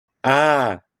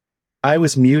Ah, I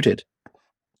was muted.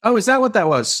 Oh, is that what that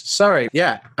was? Sorry.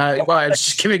 Yeah. I was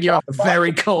just giving you a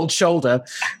very cold shoulder.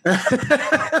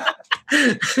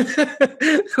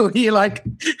 Were you like,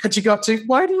 had you got to,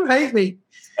 why do you hate me?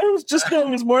 It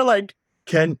was more like,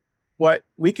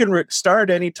 we can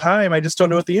start any time. I just don't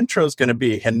know what the intro is going to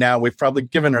be. And now we've probably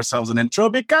given ourselves an intro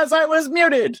because I was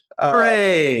muted.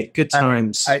 Hooray. Good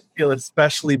times. I feel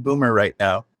especially boomer right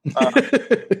now.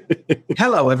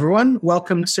 Hello, everyone.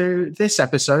 Welcome to this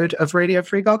episode of Radio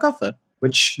Free Golgotha,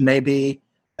 which may be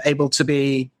able to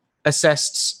be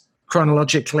assessed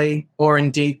chronologically or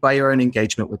indeed by your own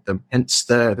engagement with them, hence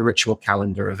the ritual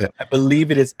calendar of it. I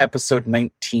believe it is episode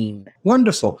 19.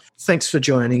 Wonderful. Thanks for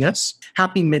joining us.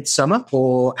 Happy Midsummer,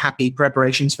 or happy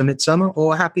preparations for Midsummer,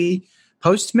 or happy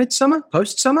post-Midsummer?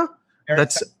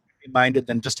 That's minded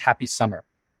than just happy summer.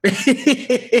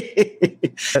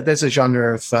 There's a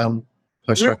genre of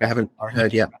post-rock I haven't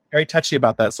heard yet. Very touchy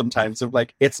about that sometimes. Of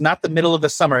like, it's not the middle of the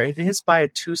summer. It is by a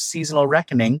two-seasonal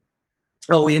reckoning.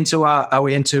 Are we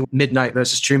into midnight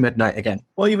versus true midnight again?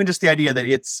 Well, even just the idea that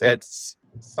it's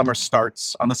summer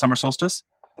starts on the summer solstice,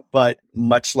 but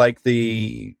much like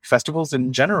the festivals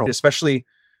in general, especially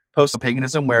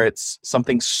post-paganism, where it's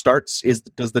something starts,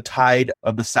 does the tide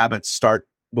of the Sabbath start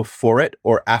before it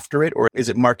or after it, or is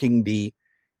it marking the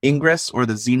ingress or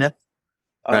the zenith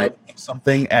of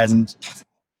something? And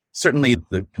certainly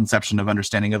the conception of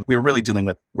understanding of we're dealing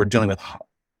with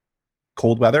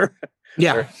cold weather.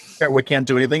 Yeah. We can't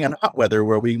do anything, in hot weather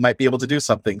where we might be able to do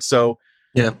something. So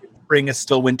spring is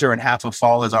still winter and half of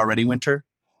fall is already winter.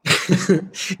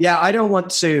 Yeah, I don't want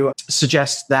to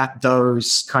suggest that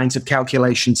those kinds of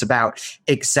calculations about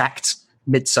exact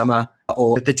midsummer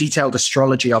or the detailed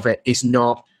astrology of it is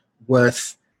not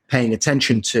worth paying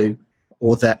attention to,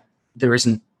 or that there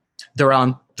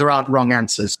aren't wrong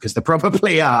answers, because there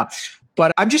probably are.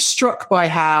 But I'm just struck by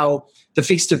how the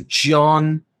Feast of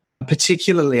John,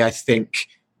 particularly, I think,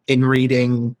 in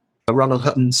reading Ronald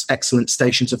Hutton's excellent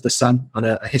Stations of the Sun on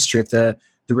a history of the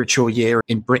ritual year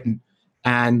in Britain,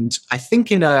 and I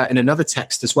think in another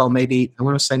text as well, maybe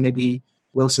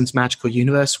Wilson's Magical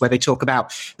Universe, where they talk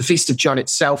about the Feast of John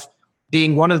itself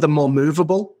being one of the more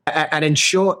movable. And in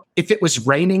short, if it was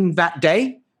raining that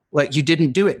day, like, you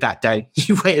didn't do it that day.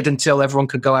 You waited until everyone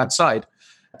could go outside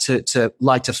to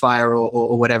light a fire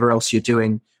or whatever else you're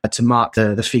doing to mark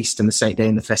the feast and the saint day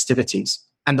and the festivities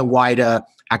and the wider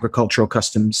agricultural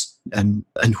customs and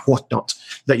whatnot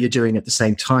that you're doing at the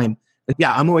same time. But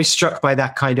yeah, I'm always struck by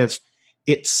that kind of,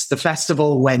 it's the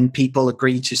festival when people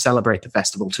agree to celebrate the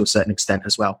festival to a certain extent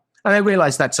as well. And I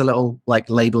realize that's a little like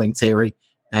labeling theory,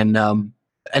 and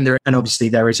obviously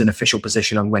there is an official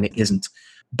position on when it isn't.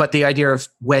 But the idea of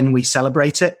when we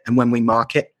celebrate it and when we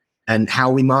mark it and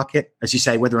how we mark it, as you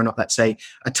say, whether or not that's a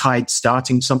tide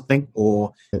starting something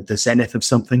or the zenith of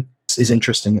something, is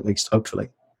interesting, at least, hopefully.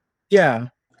 Yeah,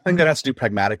 I think that has to do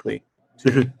pragmatically.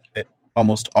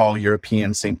 Almost all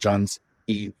European St. John's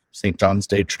Eve, St. John's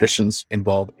Day traditions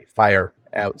involve a fire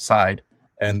outside,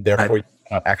 and therefore you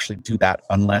cannot actually do that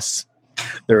unless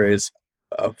there is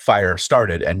a fire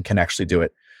started and can actually do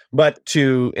it. But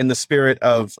in the spirit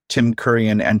of Tim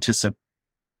Currian anticip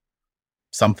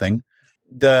something,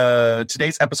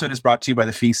 today's episode is brought to you by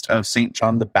the Feast of St.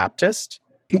 John the Baptist.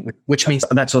 Which means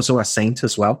that's also our saint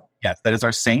as well. Yes, that is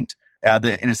our saint. And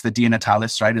it's the Dia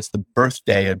Natalis, right? It's the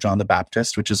birthday of John the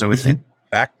Baptist, which is always in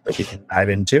fact that we can dive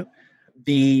into.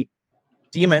 The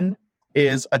demon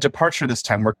is a departure this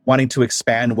time. We're wanting to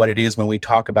expand what it is when we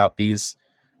talk about these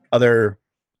others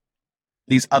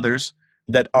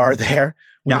that are there.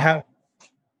 We have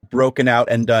broken out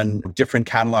and done different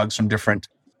catalogs from different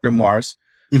grimoires,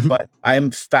 but I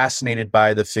am fascinated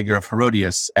by the figure of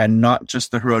Herodias, and not just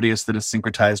the Herodias that is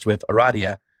syncretized with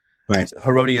Aradia. Right.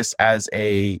 Herodias as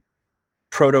a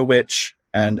proto-witch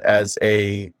and as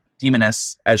a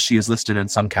demoness, as she is listed in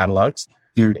some catalogs,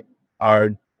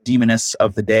 our demoness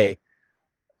of the day.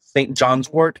 St. John's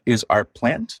wort is our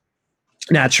plant.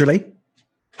 Naturally.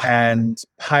 And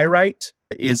pyrite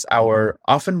is our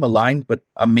often maligned but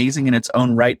amazing in its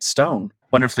own right stone,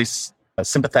 wonderfully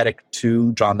sympathetic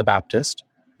to John the Baptist.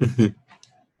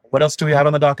 What else do we have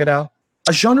on the docket, Al?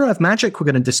 A genre of magic we're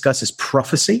going to discuss is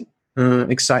prophecy.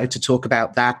 Excited to talk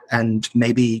about that and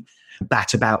maybe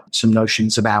bat about some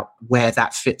notions about where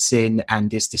that fits in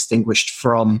and is distinguished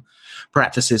from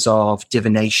practices of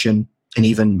divination, and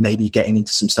even maybe getting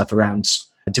into some stuff around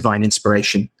divine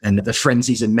inspiration and the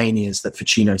frenzies and manias that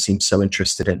Ficino seems so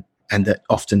interested in. and that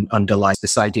often underlies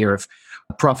this idea of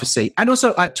prophecy. And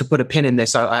also, to put a pin in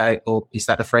this, or is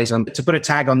that the phrase? To put a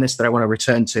tag on this that I want to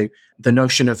return to, the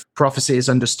notion of prophecy is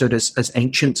understood as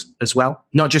ancient as well.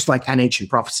 Not just like an ancient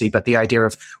prophecy, but the idea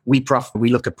of we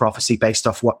look at prophecy based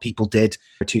off what people did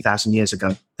 2,000 years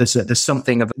ago. There's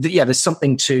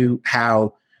something to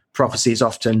how prophecy is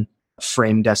often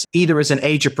framed as either as an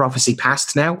age of prophecy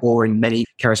past now, or in many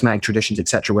charismatic traditions,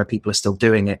 etc., where people are still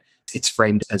doing it, it's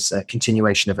framed as a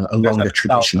continuation of a longer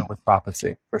tradition with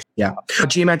prophecy. Yeah. A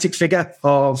geomantic figure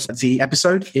of the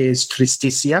episode is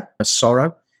Tristitia, a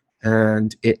sorrow,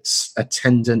 and its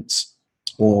attendant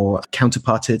or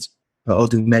counterparted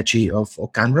Odumeji of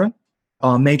Okanra.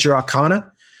 Our major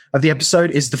arcana of the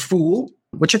episode is the Fool,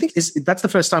 which I think that's the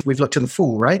first time we've looked at the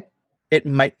Fool, right? It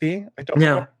might be. I don't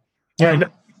know. Yeah. We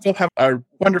still have our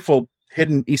wonderful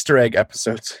hidden Easter egg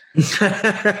episodes.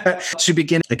 To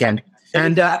begin again.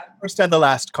 And first and the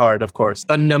last card, of course.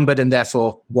 Unnumbered and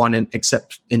therefore one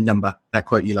except in number. That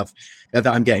quote you love. That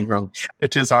I'm getting wrong.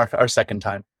 It is our second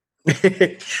time.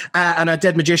 And our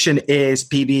dead magician is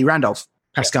PB Randolph,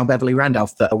 Pascal Beverly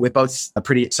Randolph, that we're both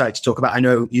pretty excited to talk about. I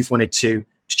know you've wanted to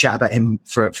chat about him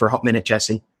for a hot minute,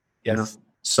 Jesse. Yes.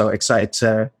 So excited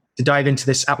to dive into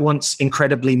this at once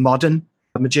incredibly modern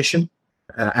magician,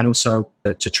 and also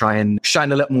to try and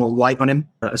shine a little more light on him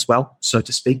as well, so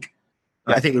to speak.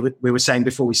 Yeah. I think we were saying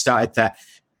before we started that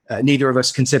neither of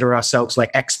us consider ourselves like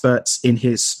experts in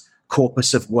his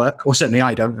corpus of work, or certainly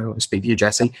I don't want to speak for you,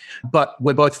 Jesse, but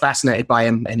we're both fascinated by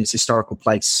him and his historical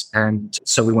place. And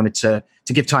so we wanted to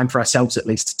give time for ourselves, at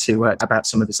least, to about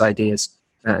some of his ideas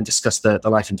and discuss the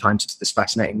life and times of this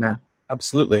fascinating man.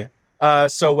 Absolutely.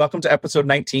 So welcome to episode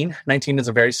 19. 19 is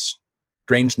a very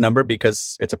strange number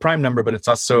because it's a prime number, but it's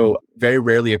also very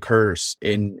rarely occurs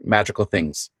in magical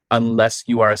things, unless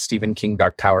you are a Stephen King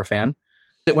Dark Tower fan.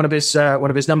 Is it one of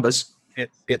his numbers?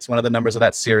 It's one of the numbers of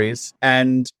that series.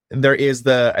 And there is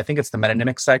I think it's the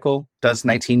metonymic cycle, does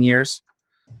 19 years.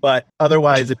 But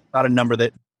otherwise, it's not a number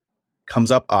that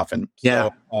comes up often. Yeah.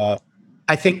 So,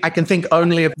 I think I can think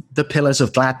only of the Pillars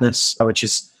of Gladness, which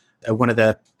is one of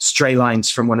the stray lines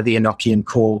from one of the Enochian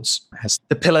calls. It has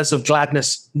the Pillars of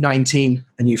Gladness 19,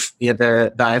 and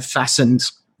I have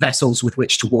fastened vessels with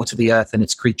which to water the earth and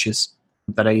its creatures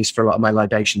that I use for a lot of my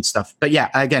libation stuff. But yeah,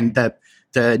 again, the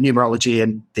numerology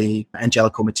and the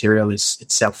angelical material is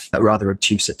itself rather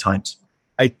obtuse at times.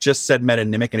 I just said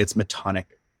metonymic and it's metonic,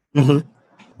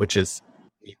 which is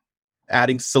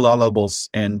adding syllables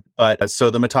in. But so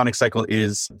the metonic cycle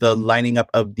is the lining up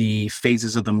of the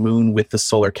phases of the moon with the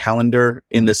solar calendar,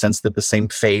 in the sense that the same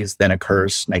phase then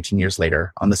occurs 19 years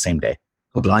later on the same day.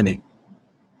 Oh, blimey.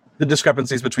 The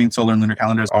discrepancies between solar and lunar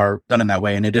calendars are done in that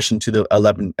way, in addition to the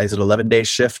 11-day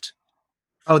shift.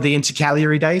 Oh, the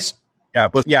intercalary days?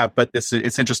 But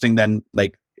it's interesting then,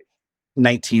 like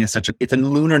 19 is it's a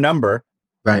lunar number,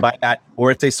 right? By that,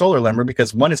 or it's a solar number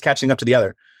because one is catching up to the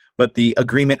other. But the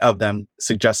agreement of them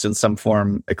suggests in some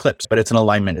form eclipse, but it's an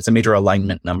alignment. It's a major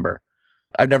alignment number.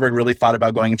 I've never really thought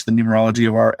about going into the numerology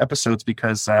of our episodes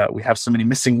because we have so many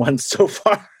missing ones so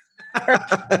far.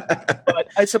 But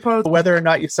I suppose whether or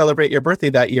not you celebrate your birthday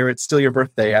that year, it's still your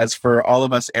birthday. As for all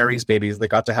of us Aries babies that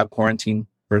got to have quarantine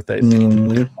birthdays.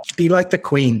 Be like the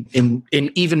Queen in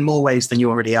even more ways than you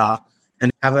already are,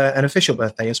 and have an official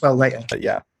birthday as well later. But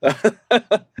yeah.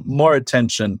 More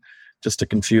attention just to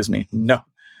confuse me. No.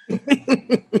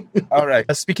 All right.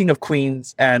 Speaking of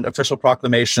queens and official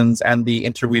proclamations and the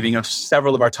interweaving of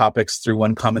several of our topics through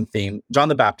one common theme, John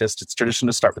the Baptist, it's tradition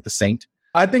to start with the saint.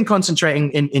 I've been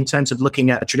concentrating in terms of looking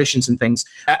at traditions and things.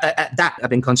 I've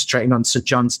been concentrating on St.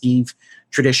 John's Eve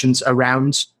traditions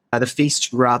around the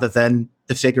feast rather than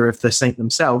the figure of the saint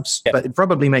themselves. Yeah. But it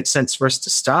probably makes sense for us to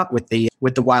start with the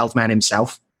wild man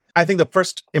himself. I think the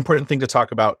first important thing to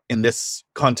talk about in this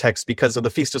context, because of the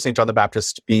Feast of St. John the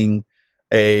Baptist being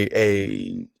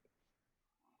a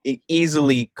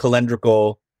easily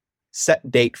calendrical set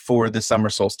date for the summer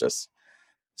solstice.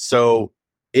 So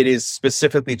it is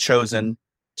specifically chosen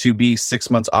to be 6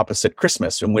 months opposite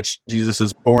Christmas, in which Jesus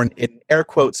is born, in air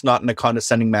quotes, not in a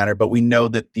condescending manner, but we know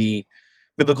that the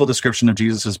biblical description of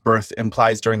Jesus' birth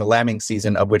implies during the lambing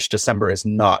season, of which December is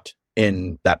not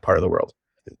in that part of the world.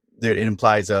 It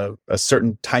implies a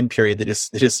certain time period that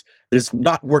is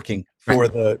not working for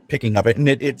the picking of it. And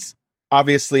it's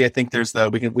obviously, I think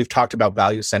we've talked about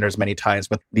value centers many times,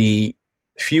 but the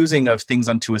fusing of things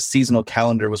onto a seasonal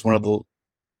calendar was one of the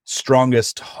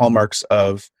strongest hallmarks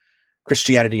of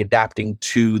Christianity adapting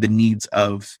to the needs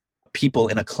of people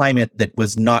in a climate that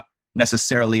was not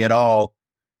necessarily at all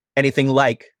anything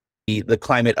like the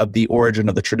climate of the origin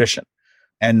of the tradition.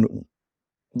 And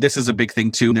this is a big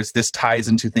thing too. This ties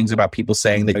into things about people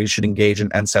saying that you should engage in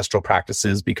ancestral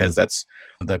practices because that's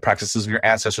the practices of your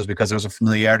ancestors, because there's a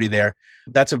familiarity there.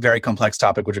 That's a very complex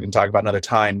topic, which we can talk about another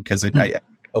time, because it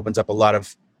opens up a lot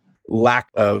of lack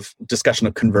of discussion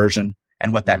of conversion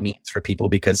and what that means for people,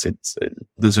 because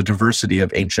there's a diversity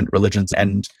of ancient religions,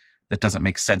 and it doesn't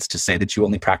make sense to say that you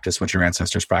only practice what your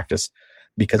ancestors practice,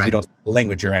 because you don't speak the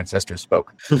language your ancestors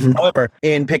spoke. However,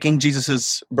 in picking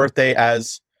Jesus's birthday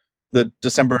as the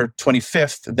December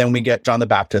 25th, then we get John the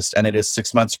Baptist, and it is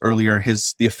 6 months earlier.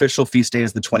 The official feast day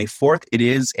is the 24th. It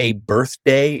is a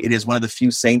birthday. It is one of the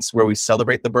few saints where we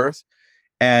celebrate the birth,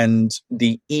 and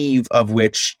the eve of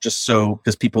which,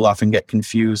 because people often get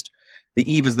confused, the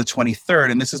eve is the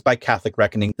 23rd, and this is by Catholic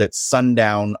reckoning that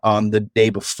sundown on the day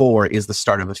before is the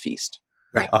start of a feast,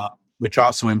 which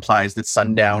also implies that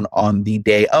sundown on the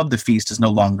day of the feast is no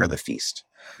longer the feast.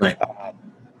 Right.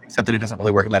 Except that it doesn't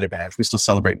really work in that advantage. We still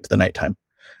celebrate into the nighttime.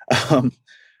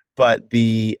 But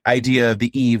the idea of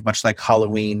the eve, much like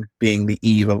Halloween being the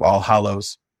eve of All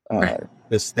Hallows,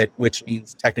 which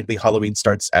means technically Halloween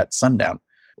starts at sundown,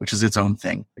 which is its own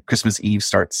thing. Christmas Eve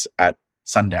starts at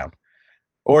sundown,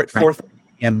 or at 4:30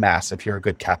 p.m. Mass if you're a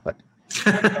good Catholic.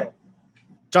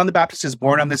 John the Baptist is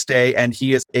born on this day, and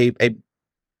he is a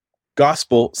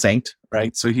gospel saint,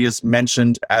 right? So he is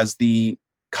mentioned as the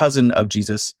cousin of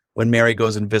Jesus when Mary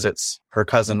goes and visits her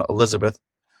cousin Elizabeth,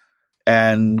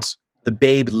 and the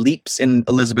babe leaps in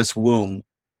Elizabeth's womb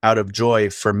out of joy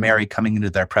for Mary coming into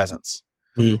their presence.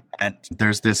 And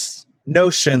there's this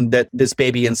notion that this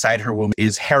baby inside her womb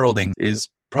is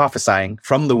prophesying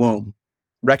from the womb,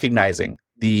 recognizing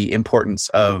the importance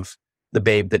of the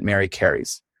babe that Mary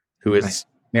carries,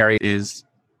 Mary is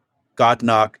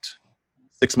God-knocked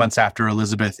 6 months after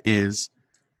Elizabeth is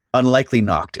unlikely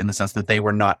knocked, in the sense that they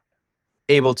were not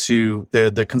able to,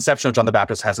 the conception of John the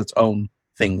Baptist has its own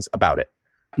things about it.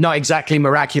 Not exactly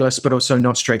miraculous, but also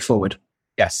not straightforward.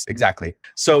 Yes, exactly.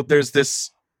 So there's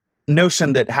this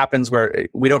notion that happens where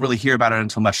we don't really hear about it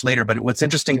until much later. But what's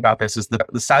interesting about this is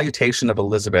the salutation of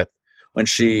Elizabeth when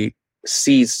she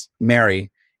sees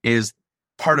Mary is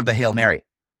part of the Hail Mary.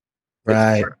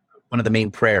 Right. One of the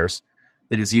main prayers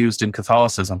that is used in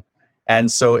Catholicism. And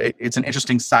so it's an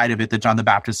interesting side of it that John the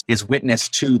Baptist is witness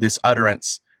to this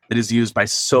utterance that is used by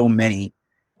so many.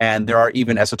 And there are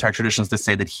even esoteric traditions that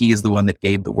say that he is the one that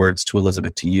gave the words to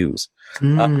Elizabeth to use.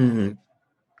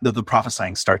 The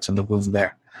prophesying starts in the womb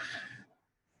there.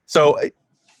 So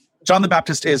John the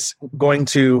Baptist is going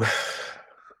to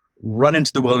run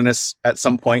into the wilderness at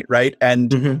some point, right?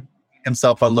 And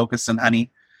himself on locusts and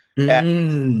honey.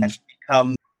 And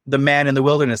become the man in the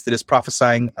wilderness that is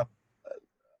prophesying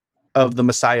of the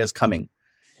Messiah's coming.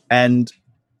 And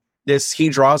he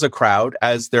draws a crowd,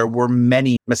 as there were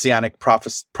many messianic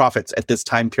prophets at this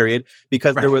time period,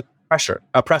 because there was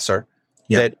oppressor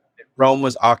that Rome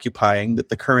was occupying, that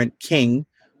the current king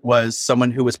was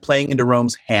someone who was playing into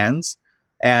Rome's hands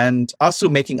and also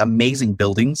making amazing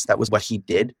buildings. That was what he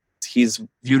did. He's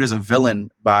viewed as a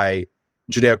villain by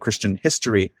Judeo-Christian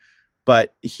history,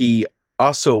 but he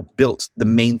also built the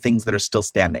main things that are still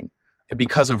standing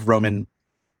because of Roman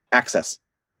access.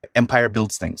 Empire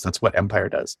builds things. That's what empire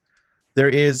does. There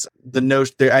is the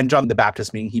notion, and John the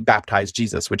Baptist, meaning he baptized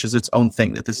Jesus, which is its own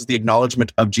thing, that this is the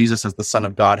acknowledgement of Jesus as the Son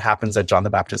of God, happens at John the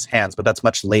Baptist's hands, but that's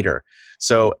much later.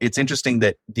 So it's interesting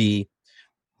that the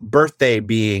birthday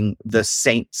being the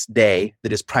saint's day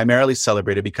that is primarily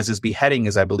celebrated, because his beheading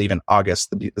is, I believe, in August,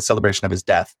 the celebration of his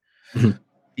death.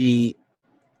 The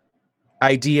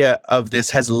idea of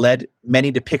this has led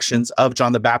many depictions of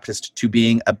John the Baptist to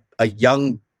being a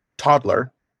young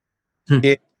toddler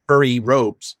in furry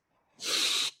robes,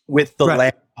 with the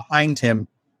lamb behind him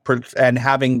and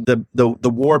having the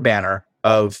war banner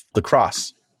of the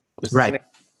cross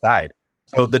side.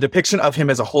 So the depiction of him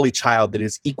as a holy child that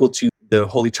is equal to the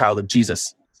holy child of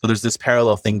Jesus. So there's this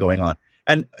parallel thing going on.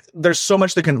 And there's so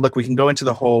much that we can go into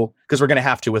the whole, because we're going to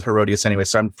have to with Herodias anyway,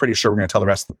 so I'm pretty sure we're going to tell the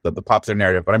rest of the popular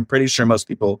narrative, but I'm pretty sure most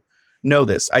people know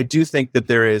this. I do think that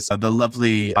there is the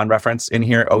lovely reference in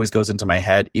here always goes into my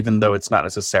head, even though it's not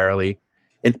necessarily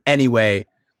in any way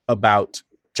about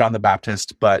John the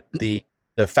Baptist, but the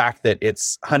fact that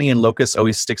it's honey and locusts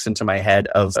always sticks into my head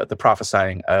of the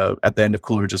prophesying at the end of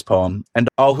Coleridge's poem. And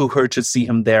all who heard should see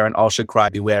him there, and all should cry,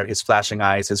 beware his flashing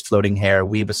eyes, his floating hair,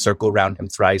 weave a circle round him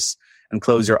thrice, and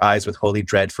close your eyes with holy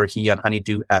dread, for he on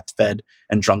honeydew hath fed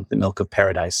and drunk the milk of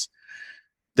paradise.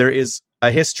 There is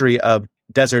a history of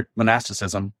desert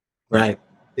monasticism. Right.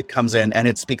 It comes in and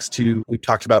it speaks to, we've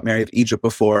talked about Mary of Egypt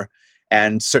before,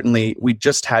 and certainly we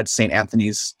just had St.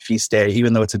 Anthony's feast day,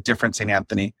 even though it's a different St.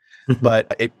 Anthony.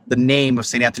 But the name of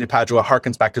St. Anthony of Padua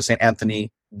harkens back to St.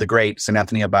 Anthony the Great, St.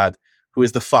 Anthony Abad, who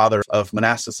is the father of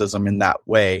monasticism in that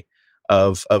way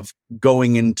of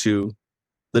going into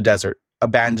the desert,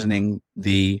 abandoning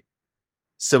the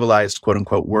civilized quote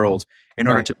unquote world in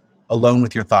order to be alone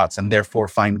with your thoughts and therefore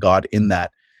find God in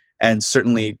that. And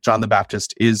certainly John the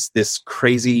Baptist is this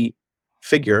crazy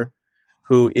figure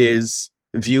who is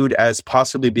viewed as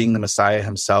possibly being the Messiah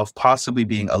himself, possibly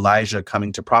being Elijah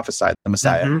coming to prophesy the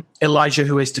Messiah. Mm-hmm. Elijah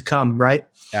who is to come, right?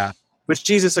 Yeah. Which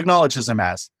Jesus acknowledges him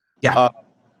as. Yeah.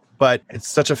 But it's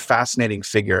such a fascinating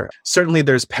figure. Certainly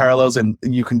there's parallels, and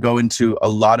you can go into a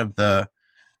lot of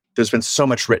there's been so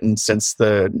much written since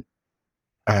the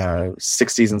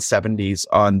 60s and 70s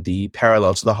on the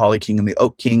parallel to the Holly King and the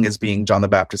Oak King as being John the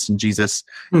Baptist and Jesus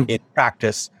in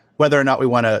practice. Whether or not we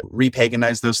want to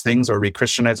repaganize those things or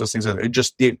re-Christianize those things, or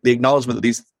just the acknowledgement that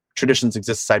these traditions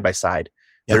exist side by side.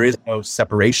 Yep. There is no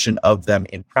separation of them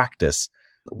in practice,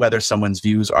 whether someone's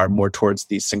views are more towards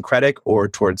the syncretic or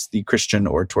towards the Christian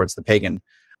or towards the pagan.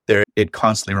 It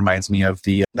constantly reminds me of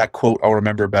that quote I'll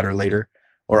remember better later,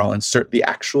 or I'll insert the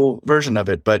actual version of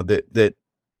it, but that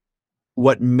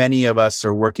what many of us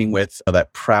are working with,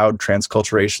 that proud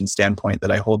transculturation standpoint that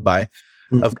I hold by,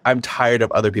 of I'm tired of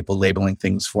other people labeling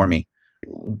things for me.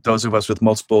 Those of us with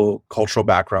multiple cultural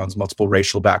backgrounds, multiple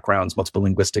racial backgrounds, multiple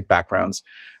linguistic backgrounds,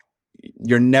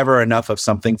 you're never enough of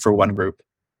something for one group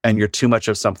and you're too much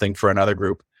of something for another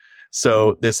group.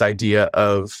 So this idea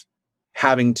of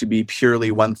having to be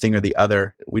purely one thing or the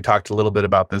other, we talked a little bit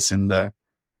about this in the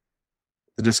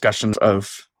discussion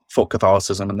of folk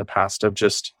Catholicism in the past, of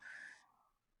just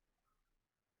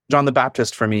John the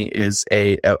Baptist for me is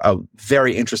a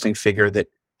very interesting figure that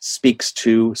speaks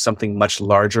to something much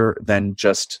larger than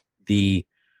just the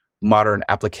modern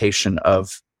application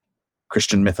of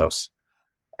Christian mythos.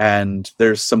 And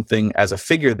there's something as a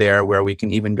figure there where we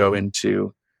can even go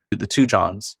into the two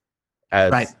Johns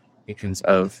as patrons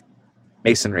of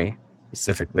Masonry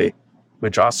specifically,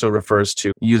 which also refers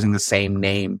to using the same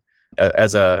name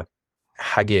as a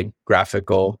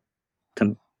hagiographical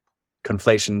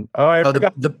conflation. I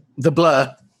forgot. The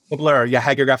blur. The blur. Yeah,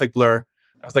 hagiographic blur.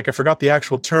 I was like, I forgot the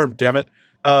actual term, damn it,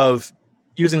 of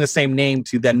using the same name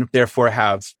to then therefore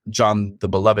have John the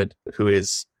Beloved, who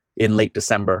is in late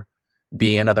December,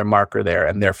 be another marker there.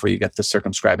 And therefore you get the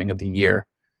circumscribing of the year.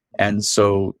 And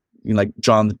so, like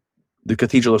John, the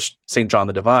Cathedral of St. John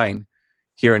the Divine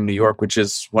here in New York, which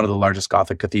is one of the largest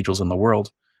Gothic cathedrals in the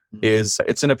world, it's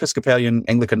an Episcopalian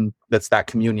Anglican, that's that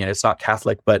communion. It's not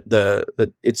Catholic, but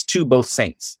it's to both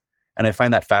saints. And I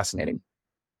find that fascinating.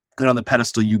 And on the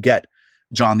pedestal, you get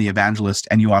John the Evangelist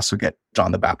and you also get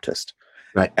John the Baptist.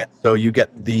 Right. And so you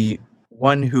get the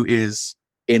one who is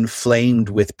inflamed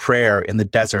with prayer in the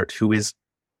desert, who is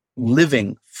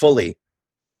living fully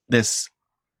this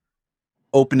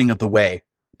opening of the way.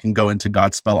 You can go into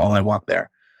Godspell all I want there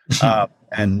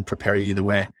and prepare you the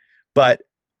way. But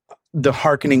the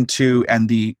hearkening to and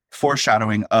the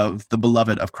foreshadowing of the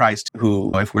beloved of Christ,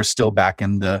 who, if we're still back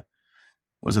in the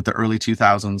early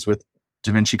 2000s with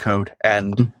Da Vinci Code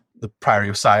and the Priory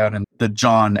of Sion, and the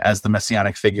John as the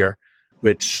messianic figure,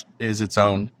 which is its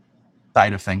own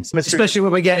side of things. Especially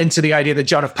when we get into the idea that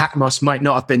John of Patmos might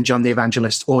not have been John the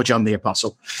Evangelist or John the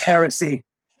Apostle. Heresy.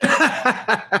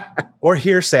 Or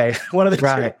hearsay. One of the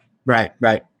two. Right.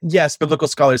 Yes, biblical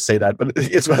scholars say that, but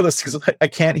it's one of those things. I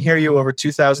can't hear you over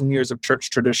 2,000 years of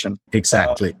church tradition.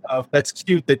 Exactly. That's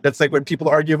cute. That's like when people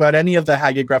argue about any of the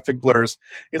hagiographic blurs.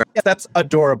 Yeah, that's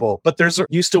adorable. But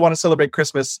you still want to celebrate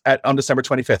Christmas on December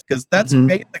 25th because that's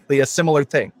basically a similar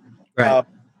thing. Right.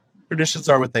 Traditions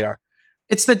are what they are.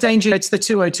 It's the danger. It's the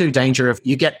 202 danger of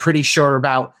you get pretty sure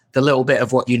about the little bit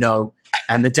of what you know,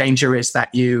 and the danger is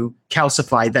that you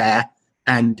calcify there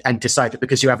and decide that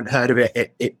because you haven't heard of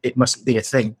it, it mustn't be a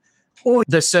thing. Or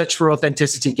the search for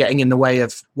authenticity getting in the way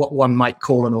of what one might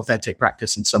call an authentic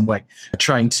practice in some way,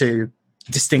 trying to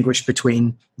distinguish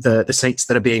between the saints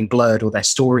that are being blurred or their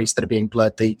stories that are being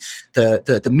blurred,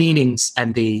 the meanings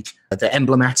and the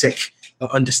emblematic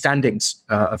understandings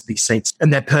of these saints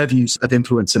and their purviews of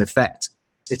influence and effect.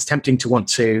 It's tempting to want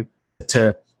to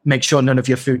make sure none of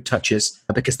your food touches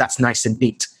because that's nice and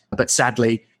neat. But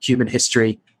sadly, human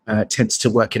history tends to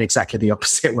work in exactly the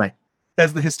opposite way.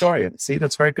 As the historian, see,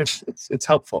 that's very good. It's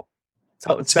helpful.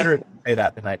 It's better to say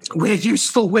that than I do. We're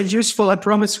useful. I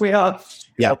promise we are.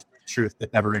 Yeah, truth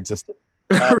that never existed.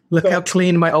 Look how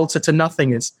clean my altar to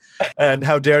nothing is. And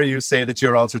how dare you say that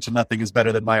your altar to nothing is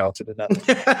better than my altar to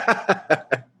nothing?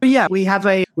 But yeah, we have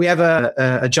a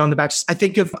John the Baptist.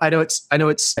 I know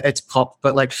it's pop,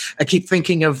 but like I keep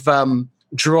thinking of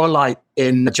Draw Light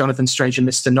in Jonathan Strange and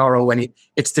Mr. Norrell when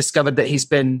it's discovered that he's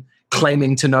been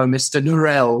claiming to know Mr.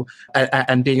 Norrell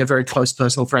and being a very close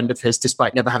personal friend of his,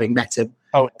 despite never having met him.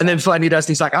 Oh, and then finally does, and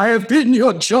he's like, "I have been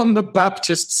your John the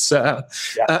Baptist, sir,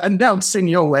 announcing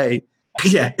your way."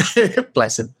 Yeah,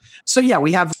 bless him. So yeah,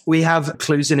 we have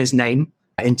clues in his name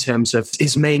in terms of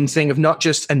his main thing of not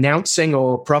just announcing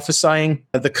or prophesying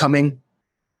the coming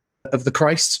of the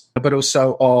Christ, but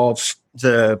also of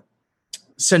the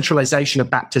centralization of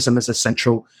baptism as a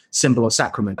central symbol or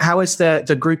sacrament. How is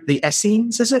the group, the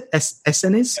Essenes, is it?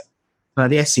 Essenes?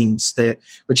 The Essenes,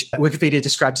 which Wikipedia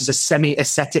describes as a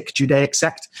semi-ascetic Judaic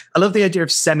sect. I love the idea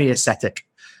of semi-ascetic,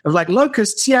 of like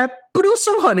locusts, yeah, but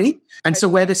also honey. And so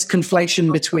where this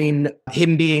conflation between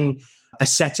him being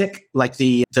ascetic, like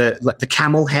the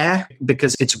camel hair,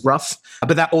 because it's rough,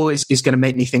 but that always is going to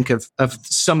make me think of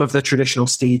some of the traditional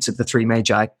steeds of the three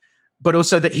magi, but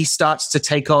also that he starts to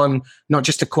take on not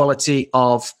just a quality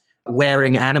of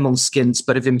wearing animal skins,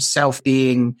 but of himself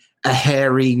being a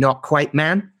hairy, not quite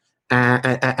man,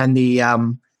 and the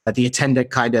attendant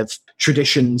kind of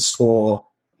traditions or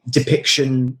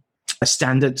depiction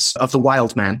standards of the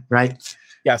wild man, right?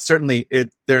 Yeah, certainly.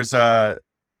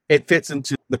 It fits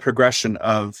into the progression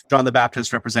of John the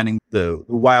Baptist representing the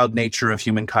wild nature of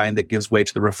humankind that gives way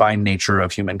to the refined nature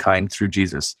of humankind through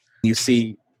Jesus. You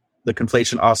see the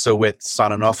conflation also with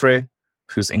San Onofre,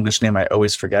 whose English name I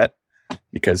always forget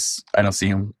because I don't see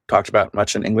him talked about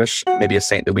much in English. Maybe a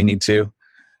saint that we need to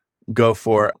go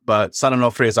for. But San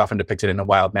Onofre is often depicted in a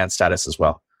wild man status as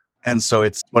well. And so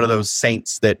it's one of those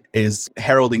saints that is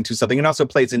heralding to something and also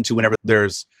plays into whenever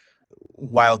there's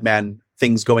wild man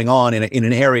things going on in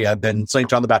an area, then St.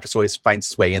 John the Baptist always finds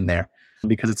his way in there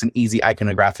because it's an easy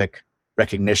iconographic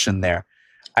recognition there.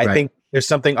 I think there's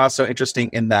something also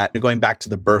interesting in that, going back to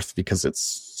the birth, because it's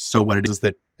so what it is,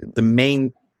 that the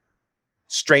main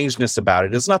strangeness about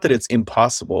it is not that it's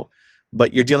impossible,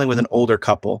 but you're dealing with an older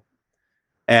couple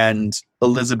and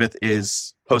Elizabeth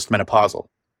is postmenopausal.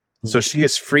 So she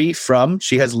is free from,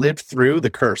 she has lived through the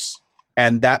curse.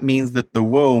 And that means that the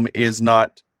womb is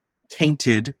not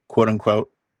tainted, quote unquote,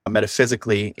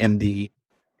 metaphysically in the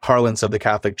parlance of the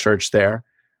Catholic Church there,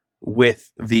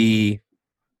 with the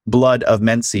blood of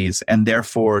menses. And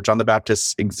therefore, John the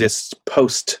Baptist exists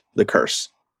post the curse.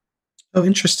 Oh,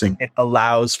 interesting. It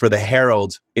allows for the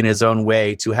herald in his own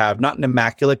way to have not an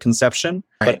immaculate conception,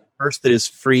 but a birth that is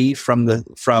free from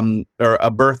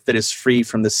a birth that is free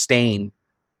from the stain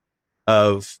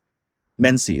of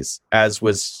menses, as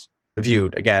was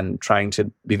viewed. Again, trying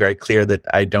to be very clear that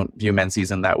I don't view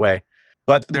menses in that way.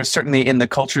 But there's certainly in the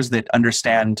cultures that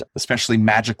understand, especially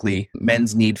magically,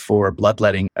 men's need for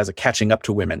bloodletting as a catching up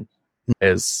to women,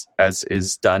 as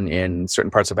is done in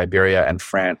certain parts of Iberia and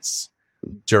France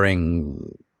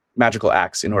during magical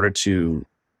acts in order to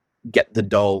get the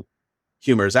dull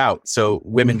humors out. So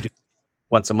women do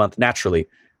once a month naturally,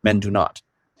 men do not.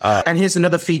 And here's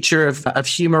another feature of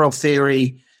humoral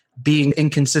theory being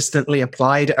inconsistently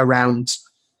applied around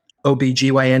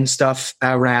OBGYN stuff,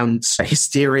 around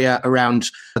hysteria,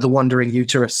 around the wandering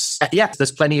uterus. Yeah,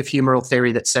 there's plenty of humoral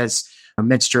theory that says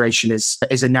menstruation is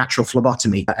a natural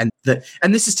phlebotomy. And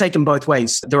this is taken both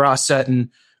ways. There are certain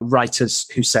writers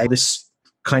who say this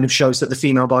kind of shows that the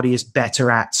female body is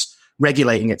better at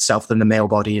regulating itself than the male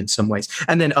body in some ways.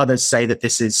 And then others say that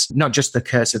this is not just the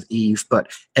curse of Eve,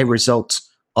 but a result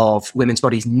of women's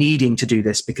bodies needing to do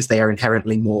this because they are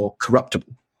inherently more corruptible.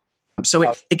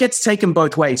 So it gets taken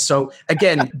both ways. So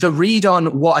again, the read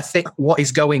on what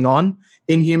is going on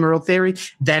in humoral theory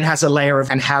then has a layer of,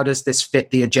 and how does this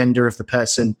fit the agenda of the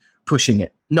person pushing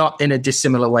it? Not in a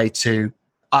dissimilar way to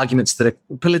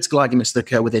political arguments that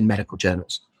occur within medical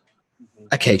journals.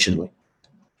 Occasionally.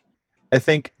 I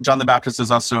think John the Baptist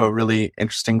is also a really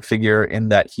interesting figure in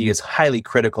that he is highly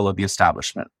critical of the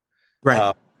establishment.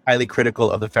 Right. Highly critical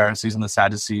of the Pharisees and the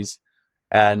Sadducees,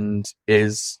 and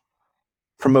is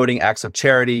promoting acts of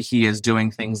charity. He is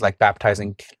doing things like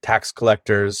baptizing tax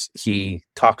collectors. He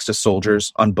talks to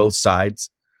soldiers on both sides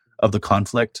of the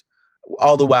conflict,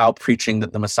 all the while preaching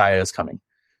that the Messiah is coming.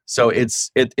 So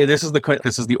this is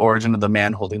the origin of the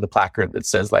man holding the placard that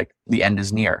says like the end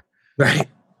is near. Right.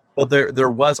 Well, there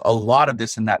was a lot of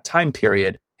this in that time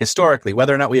period historically.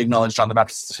 Whether or not we acknowledge John the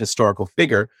Baptist's historical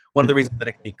figure, one of the reasons that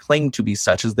it can be claimed to be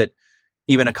such is that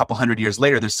even a couple hundred years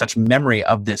later, there's such memory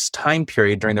of this time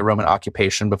period during the Roman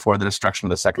occupation before the destruction of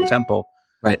the Second Temple.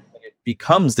 Right. It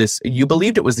becomes this, you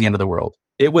believed it was the end of the world.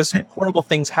 It was horrible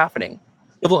things happening.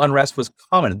 Civil unrest was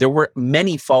common. There were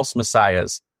many false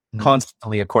messiahs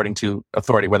constantly, according to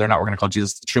authority. Whether or not we're going to call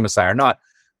Jesus the true Messiah or not,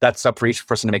 that's up for each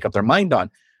person to make up their mind on.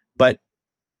 But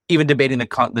even debating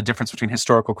the difference between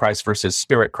historical Christ versus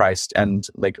spirit Christ and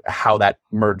like how that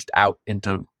merged out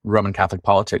into Roman Catholic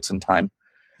politics in time.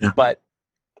 But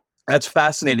that's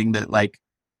fascinating that like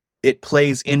it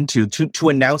plays into to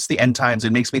announce the end times.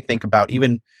 It makes me think about,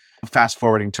 even fast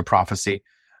forwarding to prophecy,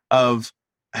 of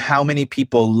how many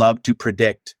people love to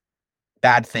predict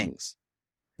bad things.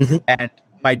 And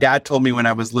my dad told me when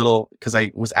I was little, because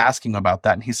I was asking about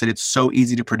that, and he said it's so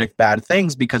easy to predict bad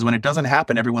things because when it doesn't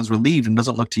happen, everyone's relieved and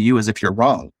doesn't look to you as if you're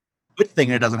wrong. Good thing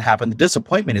it doesn't happen, the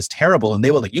disappointment is terrible, and they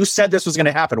will like, you said this was going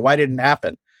to happen, why didn't it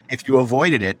happen if you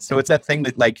avoided it? So it's that thing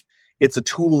that like it's a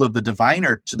tool of the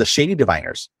diviner, to the shady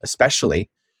diviners especially,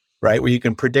 right, where you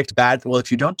can predict bad. Well, if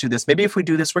you don't do this, maybe if we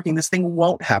do this working, this thing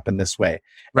won't happen this way.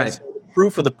 Right. So the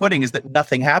proof of the pudding is that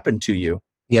nothing happened to you.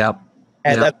 Yeah.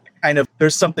 And that kind of,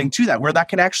 there's something to that, where that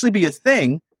can actually be a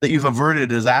thing that you've averted a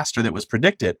disaster that was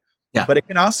predicted. Yeah. But it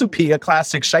can also be a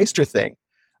classic shyster thing.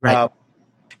 Right.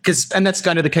 And that's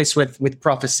kind of the case with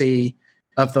prophecy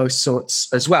of those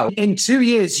sorts as well. In 2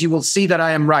 years, you will see that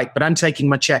I am right, but I'm taking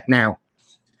my check now.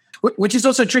 Which is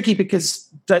also tricky because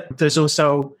there's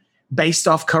also, based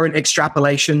off current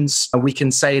extrapolations, we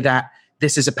can say that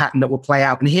this is a pattern that will play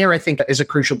out. And here I think that is a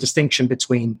crucial distinction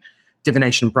between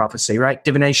divination and prophecy, right?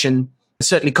 Divination,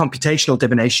 certainly computational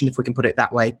divination, if we can put it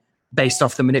that way, based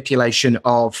off the manipulation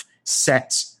of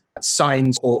set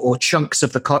signs or chunks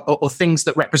of or things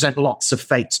that represent lots of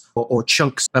fate or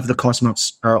chunks of the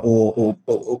cosmos or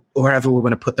wherever we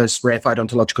want to put those reified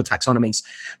ontological taxonomies.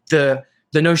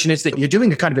 The notion is that you're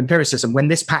doing a kind of empiricism. When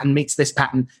this pattern meets this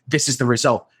pattern, this is the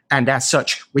result. And as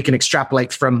such, we can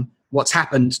extrapolate from what's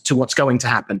happened to what's going to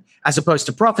happen, as opposed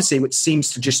to prophecy, which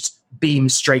seems to just beam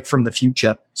straight from the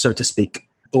future, so to speak,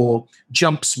 or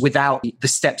jumps without the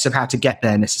steps of how to get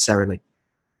there necessarily.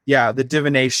 Yeah, the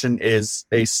divination is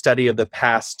a study of the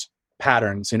past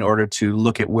patterns in order to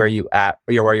look at where you're at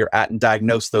and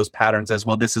diagnose those patterns as,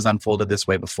 well, this is unfolded this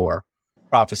way before.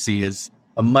 Prophecy is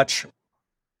a much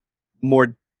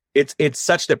more, it's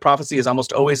such that prophecy is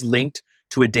almost always linked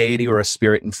to a deity or a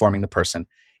spirit informing the person.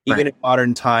 Even in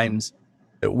modern times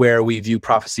where we view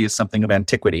prophecy as something of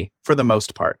antiquity, for the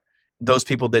most part, those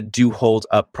people that do hold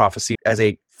up prophecy as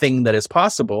a thing that is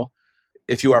possible,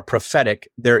 if you are prophetic,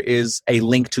 there is a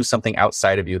link to something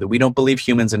outside of you, that we don't believe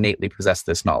humans innately possess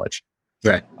this knowledge.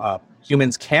 Right.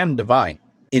 Humans can divine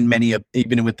in many of,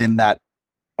 even within that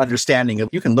understanding of,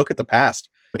 you can look at the past.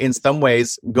 In some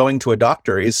ways, going to a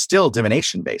doctor is still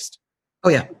divination based. Oh,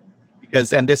 yeah.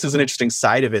 Because, and this is an interesting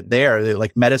side of it there, that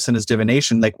like medicine is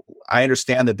divination. Like, I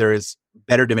understand that there is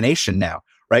better divination now,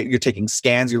 right? You're taking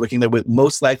scans, you're looking at,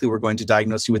 most likely we're going to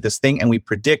diagnose you with this thing, and we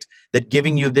predict that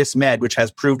giving you this med, which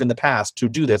has proved in the past to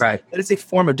do this, that is a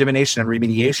form of divination and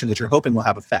remediation that you're hoping will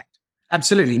have effect.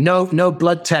 Absolutely. No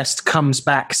blood test comes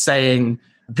back saying,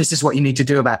 this is what you need to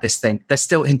do about this thing. There's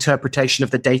still interpretation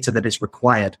of the data that is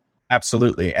required.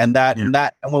 Absolutely. And and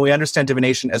when we understand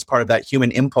divination as part of that human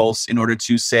impulse in order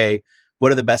to say,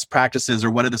 what are the best practices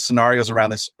or what are the scenarios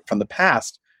around this from the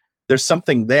past, there's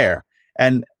something there.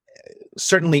 And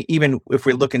certainly, even if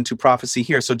we look into prophecy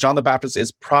here, so John the Baptist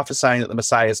is prophesying that the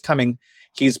Messiah is coming.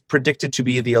 He's predicted to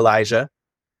be the Elijah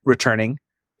returning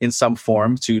in some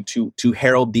form to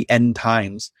herald the end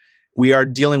times. We are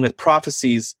dealing with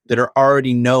prophecies that are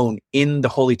already known in the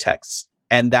holy texts,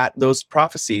 and that those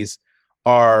prophecies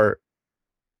are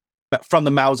from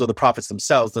the mouths of the prophets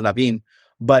themselves, the Nabim,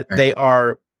 but they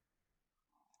are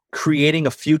creating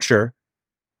a future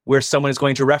where someone is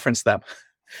going to reference them.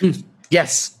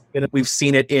 Yes. And we've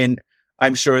seen it in,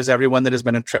 I'm sure, as everyone that has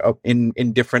been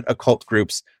in different occult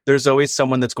groups, there's always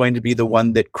someone that's going to be the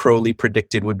one that Crowley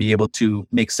predicted would be able to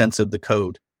make sense of the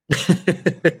code.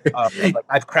 Like,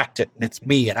 I've cracked it, and it's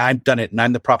me, and I've done it, and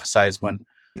I'm the prophesized one.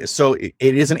 So it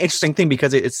is an interesting thing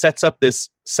because it sets up this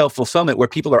self-fulfillment where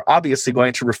people are obviously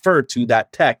going to refer to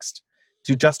that text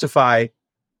to justify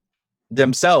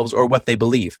themselves or what they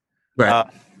believe. Right.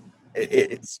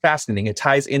 It's fascinating. It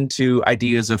ties into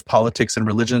ideas of politics and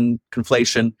religion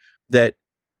conflation that,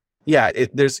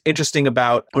 there's interesting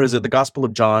about, the Gospel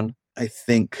of John, I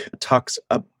think, talks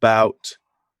about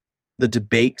the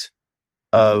debate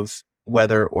of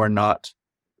whether or not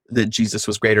that Jesus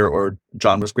was greater or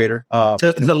John was greater.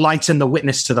 The light and the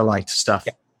witness to the light stuff.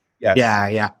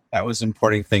 Yeah. That was an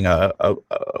important thing.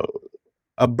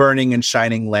 A burning and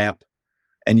shining lamp,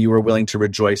 and you were willing to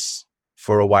rejoice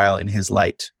for a while in his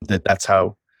light. That's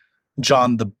how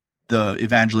John the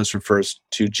evangelist refers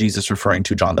to Jesus, referring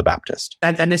to John the Baptist.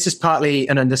 And this is partly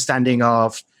an understanding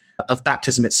of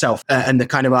baptism itself, and the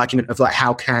kind of argument of like,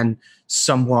 how can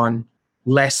someone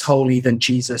less holy than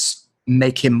Jesus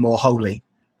make him more holy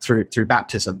through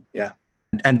baptism? Yeah.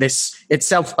 And this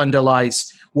itself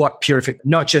underlies what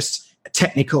not just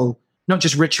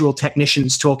ritual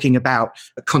technicians talking about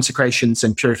consecrations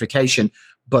and purification,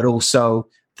 but also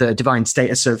the divine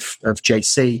status of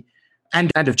JC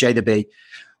and of J the B,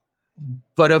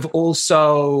 but of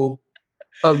also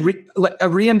a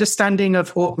re-understanding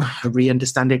of, or a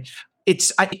re-understanding.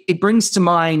 It brings to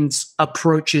mind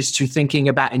approaches to thinking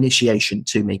about initiation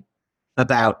to me,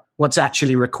 about what's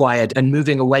actually required, and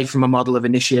moving away from a model of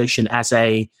initiation as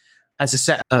a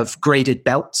set of graded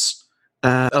belts,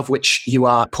 of which you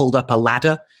are pulled up a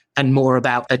ladder, and more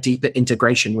about a deeper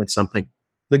integration with something.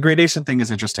 The gradation thing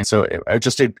is interesting. So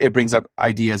it brings up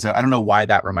ideas. I don't know why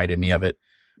that reminded me of it,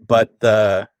 but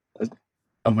oh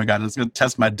my God, it's going to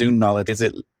test my Dune knowledge. Is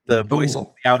it the voice of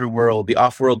the outer world, the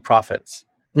off-world prophets,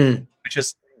 which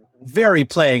is very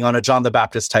playing on a John the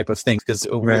Baptist type of thing, because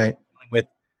we're dealing with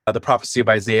the prophecy of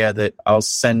Isaiah that I'll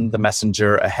send the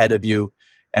messenger ahead of you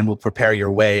and will prepare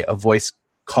your way, a voice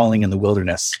calling in the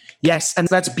wilderness. Yes, and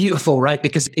that's beautiful, right?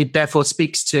 Because it therefore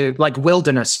speaks to like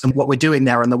wilderness and what we're doing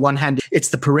there. On the one hand, it's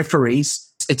the peripheries.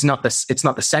 It's not the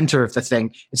center of the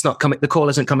thing. It's not coming. The call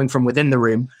isn't coming from within the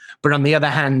room. But on the other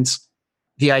hand,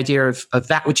 the idea of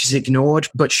that which is ignored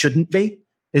but shouldn't be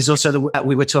is also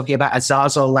we were talking about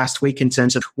Azazel last week in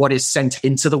terms of what is sent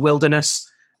into the wilderness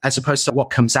as opposed to what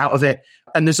comes out of it.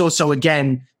 And there's also,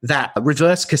 again, that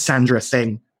reverse Cassandra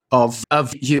thing of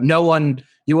you.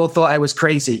 You all thought I was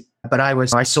crazy, but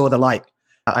I saw the light.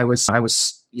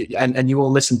 And you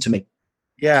all listened to me.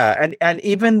 Yeah. And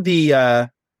even the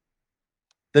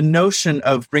notion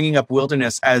of bringing up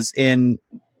wilderness as in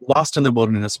Lost in the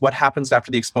Wilderness, what happens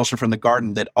after the expulsion from the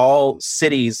garden, that all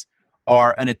cities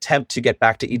are an attempt to get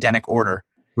back to Edenic order.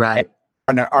 Right.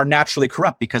 And are naturally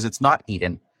corrupt because it's not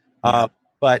Eden.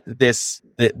 But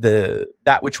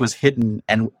that which was hidden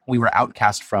and we were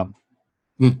outcast from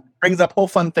brings up whole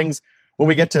fun things when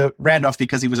we get to Randolph,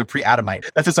 because he was a pre-Adamite.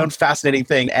 That's its own fascinating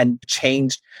thing, and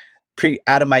changed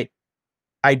pre-Adamite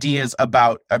ideas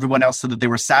about everyone else so that they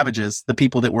were savages, the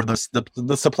people that were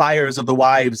the suppliers of the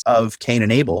wives of Cain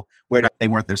and Abel, where they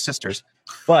weren't their sisters.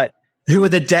 But who are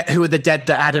the dead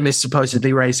that Adam is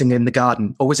supposedly raising in the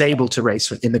garden, or was able to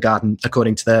raise in the garden,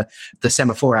 according to the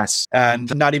Semaphoras.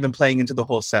 And not even playing into the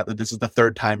whole set that this is the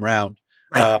third time round.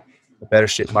 The better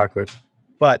shit marker.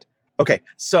 But okay,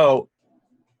 so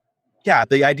yeah,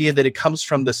 the idea that it comes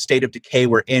from the state of decay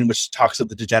we're in, which talks of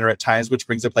the degenerate times, which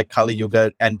brings up like Kali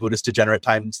Yuga and Buddhist degenerate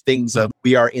times, things of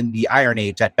we are in the Iron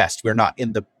Age at best. We're not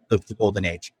in the Golden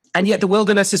Age. And yet the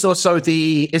wilderness is also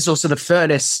the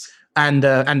furnace and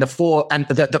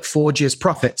that forges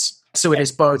prophets. So it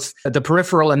is both the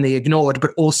peripheral and the ignored,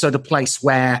 but also the place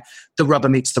where the rubber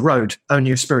meets the road,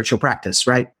 only a spiritual practice,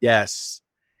 right? Yes.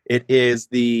 It is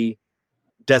the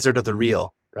desert of the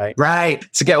real. Right.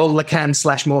 To get all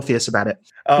Lacan / Morpheus about it.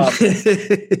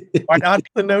 Why not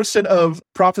the notion of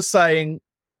prophesying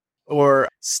or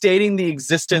stating the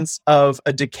existence of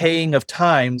a decaying of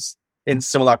times in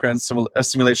simulacra and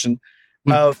simulation,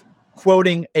 of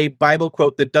quoting a Bible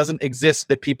quote that doesn't exist,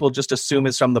 that people just assume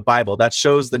is from the Bible. That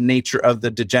shows the nature of the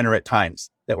degenerate times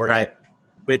that we're in.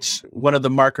 Which one of the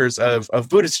markers of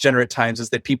Buddhist degenerate times is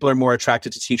that people are more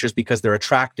attracted to teachers because they're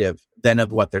attractive than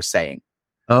of what they're saying.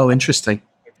 Oh, interesting.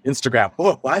 Instagram.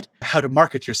 Oh, what? How to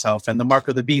market yourself, and the mark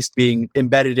of the beast being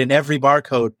embedded in every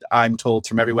barcode, I'm told,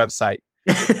 from every website.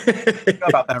 You know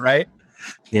about that, right?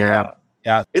 Yeah.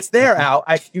 Yeah. It's there, Al.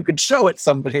 You could show it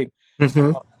somebody.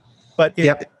 Mm-hmm. But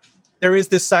there is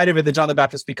this side of it that John the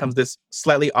Baptist becomes this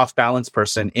slightly off-balance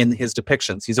person in his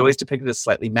depictions. He's always depicted as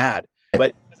slightly mad.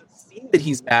 But it doesn't seem that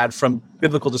he's mad from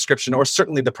biblical description, or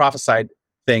certainly the prophesied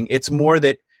thing. It's more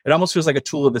that it almost feels like a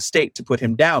tool of the state to put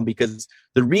him down, because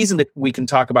the reason that we can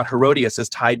talk about Herodias as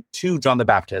tied to John the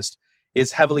Baptist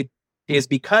is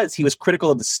because he was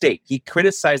critical of the state. He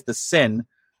criticized the sin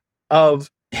of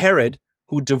Herod,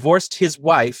 who divorced his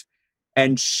wife,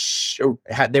 and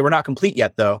they were not complete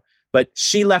yet, though. But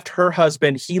she left her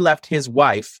husband, he left his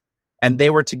wife, and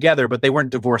they were together, but they weren't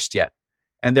divorced yet,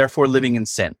 and therefore living in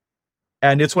sin.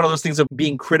 And it's one of those things of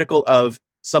being critical of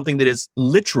something that is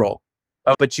literal,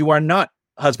 but you are not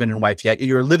husband and wife yet.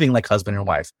 You're living like husband and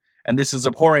wife. And this is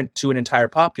abhorrent to an entire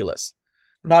populace.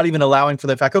 Not even allowing for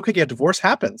the fact, okay, yeah, divorce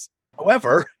happens.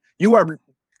 However, you are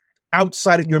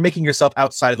you're making yourself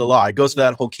outside of the law. It goes to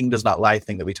that whole king does not lie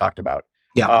thing that we talked about.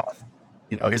 Yeah.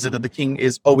 Is it that the king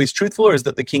is always truthful, or is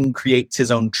that the king creates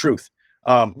his own truth?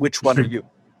 Which one are you?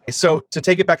 So to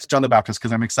take it back to John the Baptist,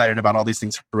 because I'm excited about all these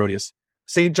things for Herodias,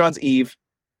 St. John's Eve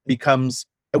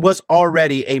was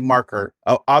already a marker,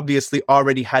 obviously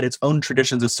already had its own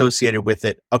traditions associated with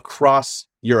it across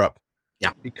Europe.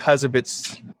 Yeah. Because of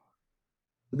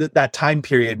that time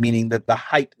period, meaning that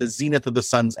the zenith of the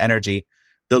sun's energy,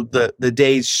 the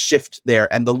days shift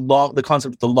there, and the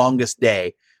concept of the longest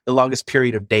day, the longest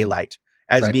period of daylight.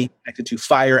 as being connected to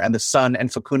fire and the sun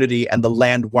and fecundity and the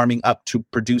land warming up to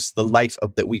produce the life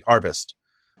that we harvest.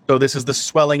 So this is the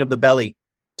swelling of the belly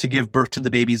to give birth to the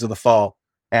babies of the fall.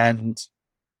 And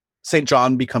St.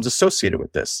 John becomes associated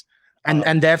with this.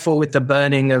 And therefore with the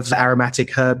burning of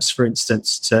aromatic herbs, for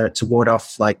instance, to ward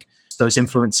off like those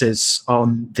influences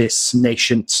on this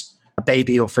nascent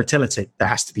baby or fertility that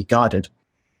has to be guarded.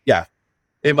 Yeah,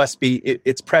 it must be,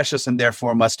 it's precious and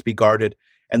therefore must be guarded.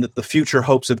 And that the future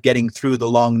hopes of getting through the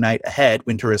long night ahead,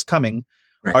 winter is coming,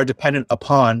 are dependent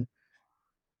upon,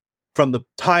 from the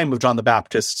time of John the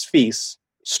Baptist's feast,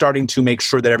 starting to make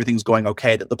sure that everything's going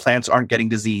okay, that the plants aren't getting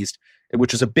diseased,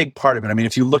 which is a big part of it. I mean,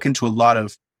 if you look into a lot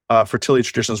of fertility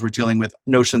traditions, we're dealing with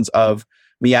notions of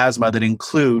miasma that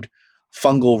include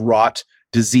fungal rot,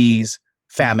 disease,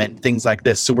 famine, things like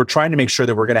this. So we're trying to make sure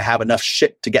that we're going to have enough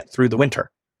shit to get through the winter.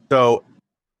 So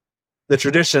the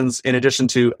traditions, in addition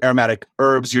to aromatic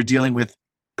herbs, you're dealing with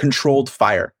controlled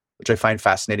fire, which I find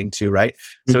fascinating too, right?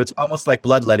 Mm-hmm. So it's almost like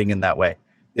bloodletting in that way.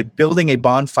 They're building a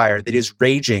bonfire that is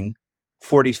raging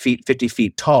 40 feet, 50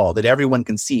 feet tall, that everyone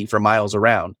can see for miles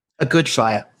around. A good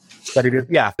fire. But it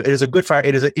is a good fire.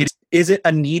 Is it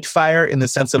a need fire in the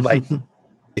sense of like,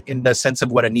 in the sense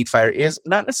of what a need fire is?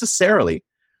 Not necessarily.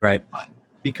 Right.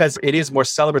 Because it is more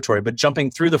celebratory, but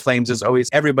jumping through the flames is always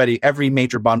every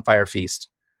major bonfire feast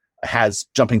has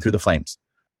jumping through the flames.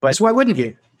 But so why wouldn't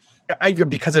you?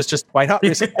 Because it's just, why not?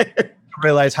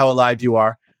 Realize how alive you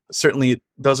are. Certainly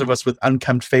those of us with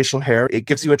unkempt facial hair, it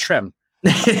gives you a trim.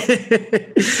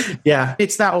 Yeah,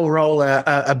 it's that old roll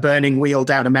a burning wheel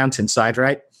down a mountainside,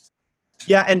 right?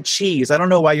 Yeah, and cheese. I don't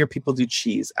know why your people do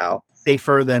cheese, Al.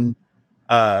 Safer than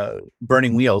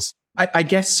burning wheels. I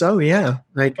guess so, yeah.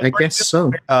 I guess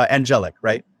so. Angelic,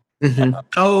 right? Mm-hmm.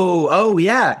 Oh,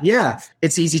 yeah.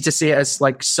 It's easy to see it as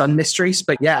like sun mysteries,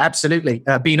 but yeah, absolutely.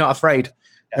 Be not afraid.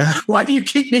 Why do you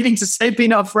keep needing to say be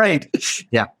not afraid?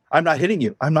 Yeah. I'm not hitting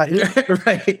you.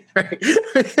 Right.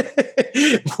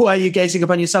 Why are you gazing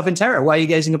upon yourself in terror?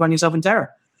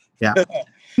 Yeah.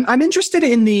 I'm interested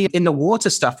in the water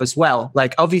stuff as well.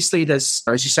 Like obviously there's,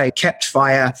 as you say, kept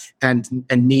fire and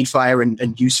need fire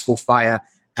and useful fire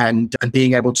and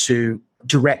being able to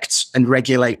direct and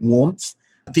regulate warmth.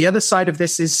 The other side of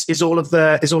this is all of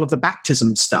the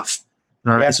baptism stuff.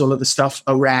 It's all of the stuff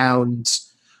around,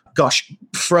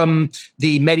 from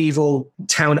the medieval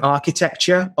town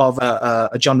architecture of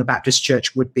a John the Baptist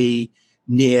church would be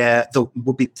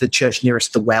the church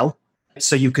nearest the well.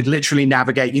 So you could literally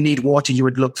navigate. You need water, you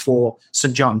would look for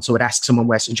St. John's, or would ask someone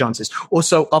where St. John's is.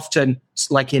 Also, often,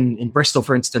 like in Bristol,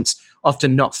 for instance,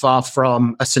 often not far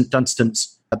from a St.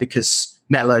 Dunstan's, because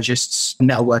metallurgists,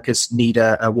 metal workers need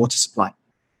a water supply.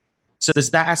 So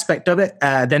there's that aspect of it.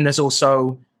 Then there's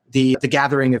also the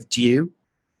gathering of dew,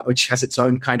 which has its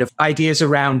own kind of ideas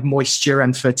around moisture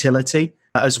and fertility,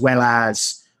 as well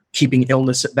as keeping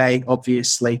illness at bay,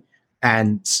 obviously.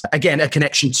 And again, a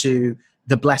connection to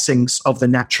the blessings of the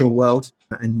natural world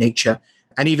and nature,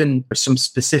 and even some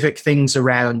specific things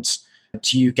around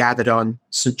dew gathered on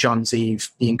St. John's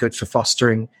Eve being good for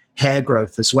fostering hair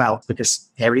growth as well, because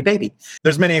hairy baby.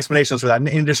 There's many explanations for that,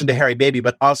 in addition to hairy baby,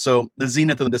 but also the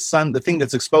zenith of the sun, the thing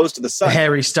that's exposed to the sun. The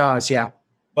hairy stars, yeah.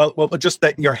 Well, but just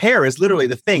that your hair is literally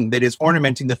the thing that is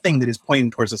ornamenting the thing that is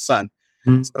pointing towards the sun.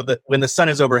 Mm-hmm. So that when the sun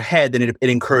is overhead, then it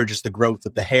encourages the growth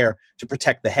of the hair to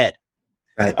protect the head.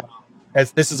 Right.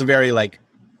 As this is a very like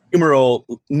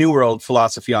New World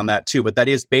philosophy on that too, but that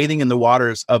is bathing in the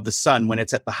waters of the sun when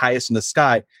it's at the highest in the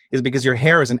sky is because your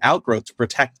hair is an outgrowth to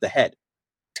protect the head.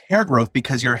 Hair growth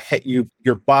because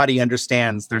your body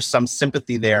understands there's some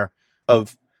sympathy there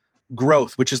of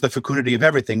growth, which is the fecundity of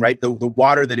everything, right? The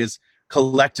water that is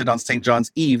collected on St.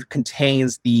 John's Eve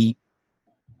contains the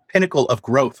pinnacle of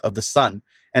growth of the sun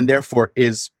and therefore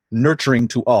is nurturing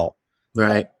to all.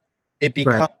 Right. It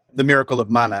becomes the miracle of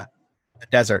manna, the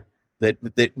desert,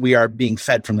 that we are being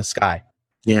fed from the sky.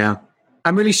 Yeah.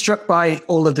 I'm really struck by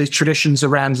all of the traditions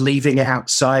around leaving it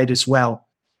outside as well.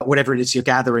 Whatever it is you're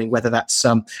gathering, whether that's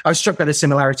I was struck by the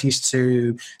similarities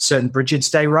to certain Brigid's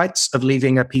Day rites of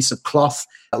leaving a piece of cloth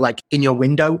like in your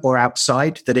window or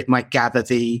outside, that it might gather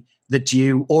the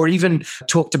dew, or even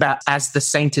talked about as the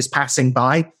saint is passing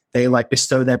by, they like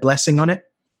bestow their blessing on it.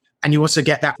 And you also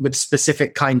get that with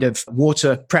specific kind of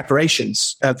water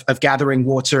preparations of gathering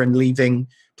water and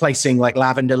placing like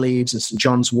lavender leaves and St.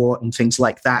 John's wort and things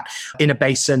like that in a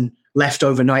basin left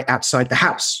overnight outside the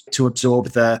house to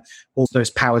absorb all those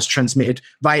powers transmitted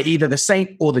via either the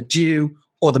saint or the dew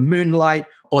or the moonlight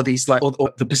or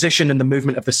or the position and the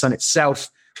movement of the sun itself.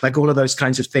 Like all of those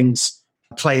kinds of things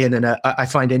play in. And I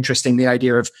find interesting the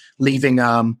idea of leaving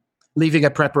a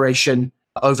preparation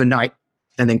overnight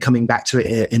and then coming back to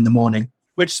it in the morning.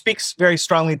 which speaks very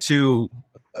strongly to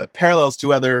parallels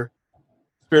to other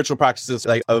spiritual practices,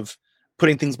 like of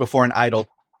putting things before an idol,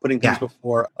 putting things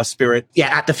before a spirit. Yeah,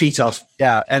 at the feet of.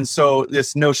 Yeah. And so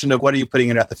this notion of what are you putting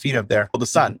it at the feet of there? Well, the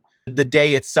sun, the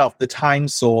day itself, the time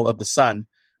soul of the sun,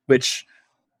 which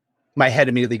my head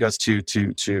immediately goes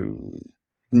to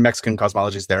Mexican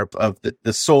cosmologies there, of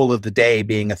the soul of the day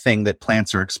being a thing that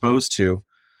plants are exposed to.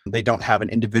 They don't have an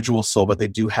individual soul, but they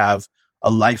do have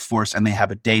a life force, and they have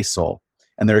a day soul,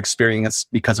 and they're experienced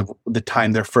because of the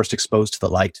time they're first exposed to the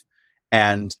light.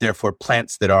 And therefore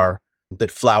plants that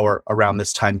flower around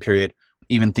this time period,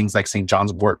 even things like St.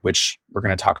 John's wort, which we're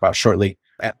going to talk about shortly,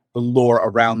 and the lore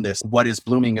around this, what is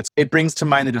blooming. It brings to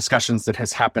mind the discussions that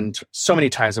has happened so many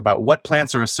times about what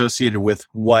plants are associated with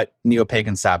what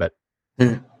neo-pagan Sabbath.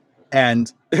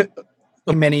 And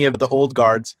many of the old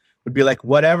guards would be like,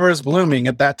 whatever is blooming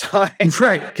at that time.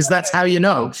 Right, because that's how you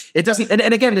know. It doesn't,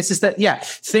 and again, this is that,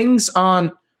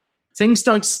 things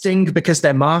don't sting because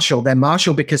they're martial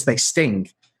because they sting.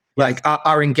 Like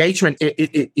our engagement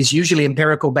it is usually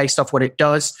empirical, based off what it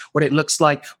does, what it looks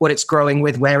like, what it's growing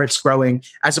with, where it's growing,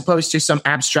 as opposed to some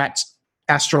abstract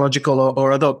astrological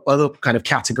or other kind of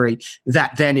category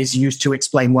that then is used to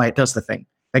explain why it does the thing.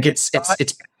 Like it's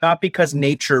not because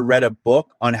nature read a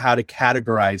book on how to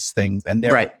categorize things, and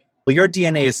they're right. Well, your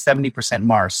DNA is 70%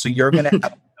 Mars, so you're going to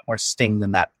have more sting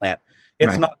than that plant.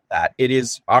 It's not that. It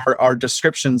is our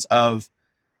descriptions of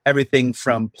everything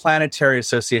from planetary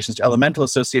associations to elemental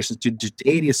associations to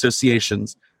deity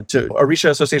associations to Orisha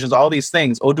associations, all these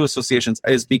things, Odu associations,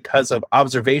 is because of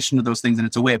observation of those things, and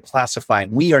it's a way of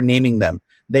classifying. We are naming them.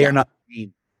 They are not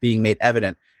being made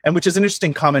evident. And which is an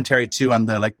interesting commentary too on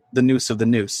the noose of the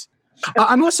noose.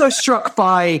 I'm also struck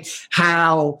by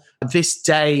how this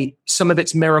day, some of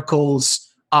its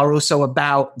miracles are also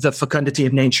about the fecundity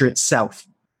of nature itself.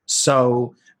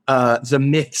 So the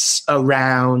myths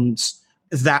around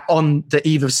that on the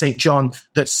eve of St. John,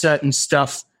 that certain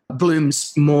stuff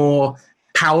blooms more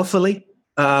powerfully.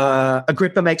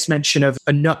 Agrippa makes mention of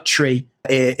a nut tree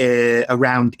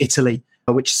around Italy,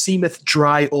 which seemeth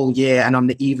dry all year, and on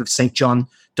the eve of St. John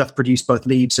doth produce both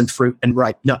leaves and fruit and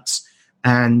ripe nuts.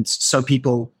 And so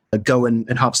people go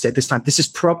and harvest it at this time. This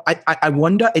is I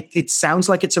wonder, it sounds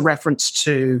like it's a reference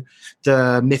to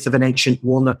the myth of an ancient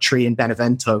walnut tree in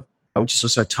Benevento, which is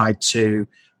also tied to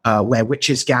where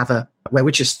witches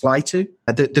fly to.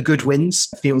 The good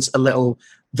winds feels a little,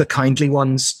 the kindly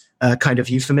ones kind of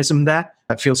euphemism there.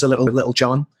 It feels a little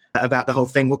John about the whole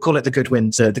thing. We'll call it the good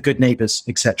winds, the good neighbors,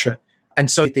 etc. And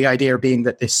so the idea being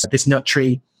that this nut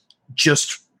tree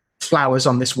just flowers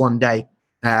on this one day,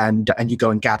 and you go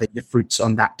and gather the fruits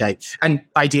on that day. And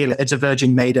ideally, it's a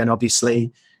virgin maiden,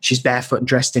 obviously. She's barefoot and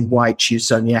dressed in white. She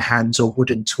uses only her hands or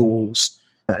wooden tools.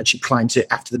 And she climbs it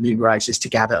after the moon rises to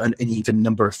gather an even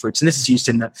number of fruits. And this is used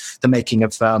in the making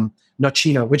of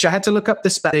nocino, which I had to look up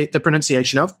the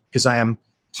pronunciation of because I am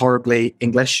horribly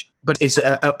English, but it's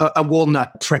a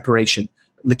walnut preparation,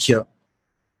 liqueur.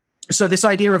 So this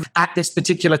idea of at this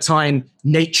particular time,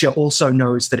 nature also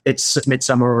knows that it's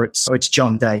midsummer or it's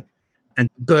John Day, and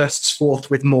bursts forth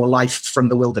with more life from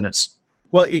the wilderness.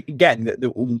 Well, again,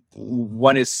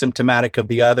 one is symptomatic of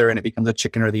the other, and it becomes a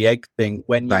chicken or the egg thing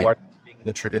when you are keeping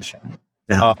the tradition.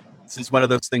 Yeah. This is one of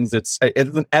those things that's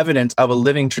an evidence of a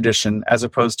living tradition as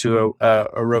opposed to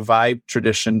a revived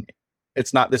tradition.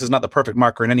 This is not the perfect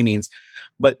marker in any means,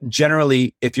 but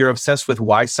generally, if you're obsessed with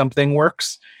why something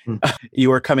works,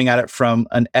 you are coming at it from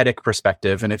an etic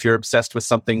perspective. And if you're obsessed with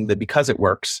something that because it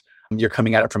works, you're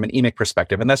coming at it from an emic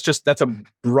perspective. And that's a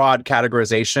broad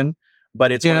categorization,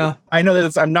 but it's, I know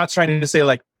that I'm not trying to say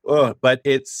but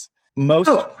it's most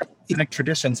emic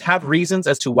traditions have reasons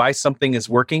as to why something is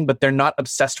working, but they're not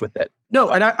obsessed with it.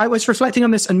 No. And I was reflecting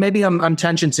on this, and maybe I'm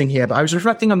tangenting here, but I was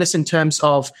reflecting on this in terms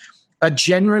of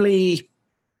generally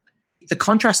the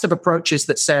contrast of approaches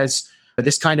that says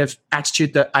this kind of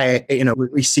attitude that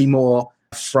we see more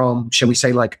from, shall we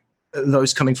say, like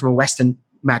those coming from a Western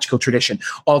magical tradition,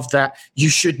 of that you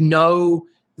should know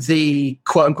the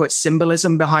quote unquote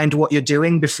symbolism behind what you're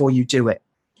doing before you do it,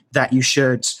 that you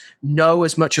should know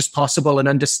as much as possible and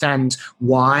understand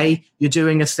why you're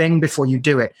doing a thing before you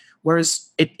do it.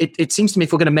 Whereas it seems to me,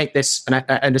 if we're going to make this, and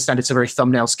I understand it's a very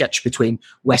thumbnail sketch between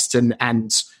Western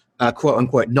and quote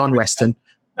unquote non-Western,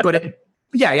 but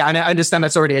and I understand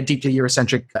that's already a deeply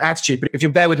Eurocentric attitude. But if you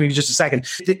bear with me just a second,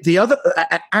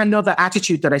 another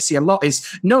attitude that I see a lot is,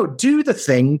 no, do the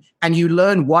thing and you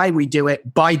learn why we do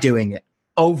it by doing it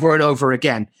over and over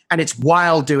again. And it's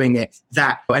while doing it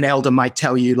that an elder might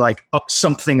tell you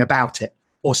something about it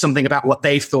or something about what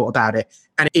they've thought about it.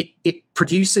 And it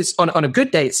produces, on a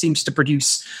good day, it seems to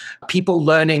produce people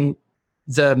learning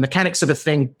the mechanics of a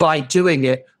thing by doing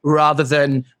it, rather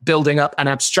than building up an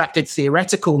abstracted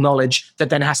theoretical knowledge that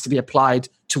then has to be applied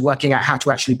to working out how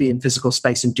to actually be in physical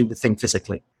space and do the thing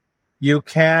physically. You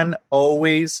can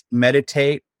always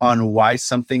meditate on why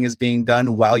something is being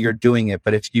done while you're doing it.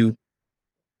 But if you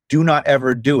do not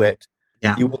ever do it,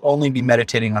 you will only be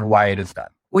meditating on why it is done.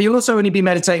 Well, you'll also only be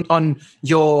meditating on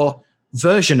your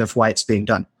version of why it's being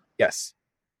done. Yes.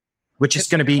 Which is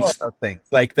going to be things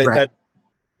like that. Right.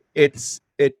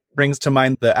 It brings to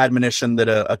mind the admonition that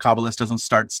a Kabbalist doesn't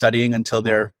start studying until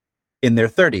they're in their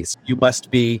 30s. You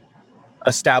must be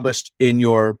established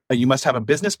you must have a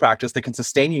business practice that can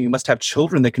sustain you. You must have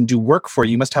children that can do work for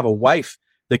you. You must have a wife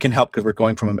that can help, because we're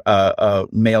going from a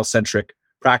male-centric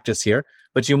practice here.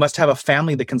 But you must have a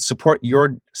family that can support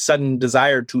your sudden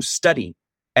desire to study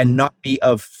and not be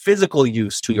of physical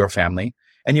use to your family.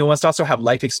 And you must also have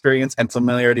life experience and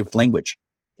familiarity with language.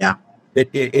 Yeah.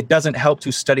 It doesn't help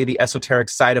to study the esoteric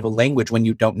side of a language when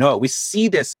you don't know it. We see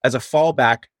this as a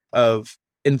fallback of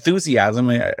enthusiasm,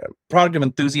 a product of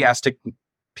enthusiastic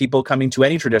people coming to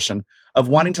any tradition of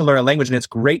wanting to learn a language. And it's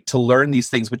great to learn these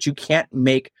things, but you can't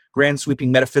make grand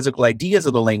sweeping metaphysical ideas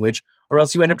of the language, or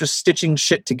else you end up just stitching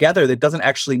shit together that doesn't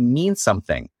actually mean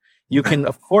something. You can,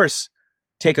 of course,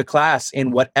 take a class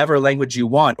in whatever language you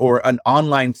want or an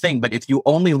online thing, but if you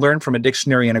only learn from a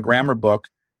dictionary and a grammar book,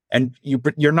 and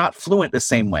you're not fluent the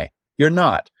same way. You're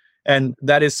not. And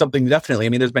that is something definitely, I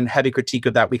mean, there's been heavy critique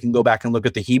of that. We can go back and look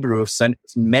at the Hebrew of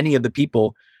many of the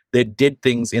people that did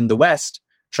things in the West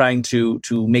trying to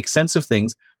make sense of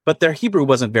things, but their Hebrew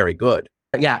wasn't very good.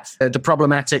 Yeah, the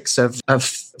problematics of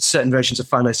certain versions of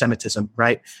Philo-Semitism,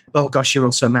 right? Oh gosh, you're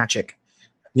also magic.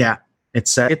 Yeah,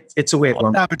 it's a weird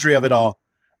one. Savagery of it all.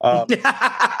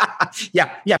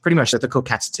 Yeah, pretty much the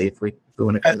caucasity, if we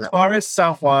want to go that. As far as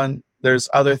San Juan, there's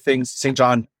other things, St.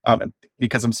 John,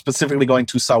 because I'm specifically going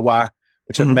to Sawa,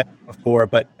 which I've met before,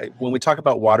 but when we talk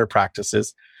about water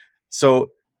practices,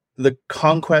 so the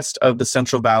conquest of the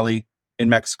Central Valley in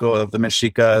Mexico, of the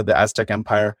Mexica, the Aztec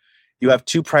Empire, you have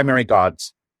two primary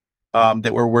gods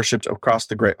that were worshipped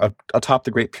atop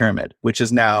the Great Pyramid, which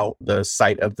is now the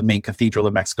site of the main cathedral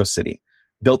of Mexico City,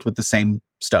 built with the same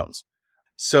stones.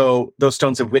 So those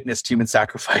stones have witnessed human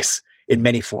sacrifice in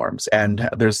many forms. And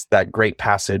there's that great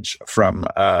passage from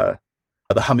The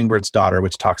Hummingbird's Daughter,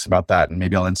 which talks about that. And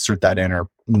maybe I'll insert that in or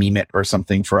meme it or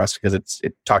something for us, because it's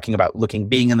talking about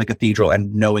being in the cathedral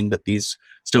and knowing that these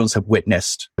stones have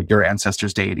witnessed your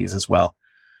ancestors' deities as well.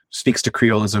 Speaks to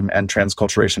creolism and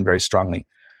transculturation very strongly.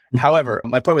 However,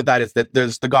 my point with that is that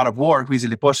there's the god of war,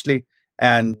 Huitzilopochtli,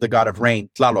 and the god of rain,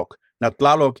 Tlaloc. Now,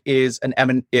 Tlaloc is an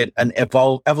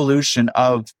evolution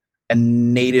of a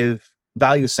native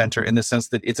value center, in the sense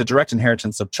that it's a direct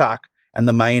inheritance of Chac and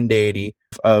the Mayan deity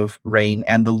of rain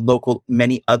and the local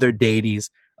many other deities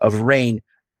of rain.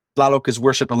 Tlaloc is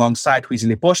worshipped alongside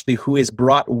Huitzilopochtli, who is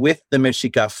brought with the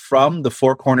Mexica from the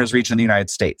Four Corners region of the United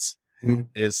States.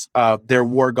 Their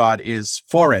war god is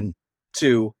foreign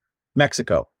to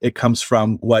Mexico. It comes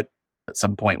from what at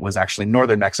some point was actually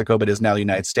northern Mexico, but is now the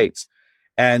United States,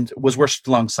 and was worshipped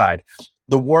alongside.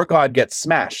 The war god gets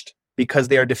smashed because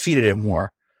they are defeated in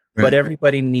war. Right. But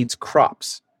everybody needs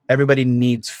crops. Everybody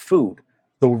needs food.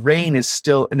 The rain is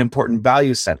still an important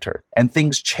value center, and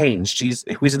things change.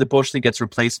 Huitzilopochtli gets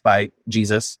replaced by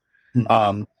Jesus,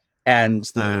 and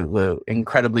the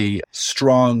incredibly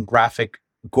strong, graphic,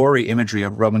 gory imagery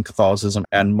of Roman Catholicism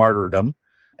and martyrdom.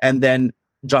 And then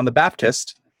John the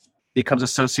Baptist becomes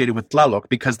associated with Tlaloc,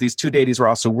 because these two deities were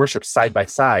also worshipped side by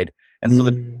side. And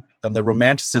so the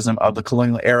romanticism of the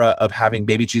colonial era of having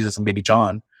baby Jesus and baby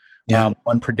John,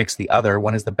 one predicts the other.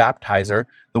 One is the baptizer,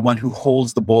 the one who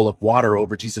holds the bowl of water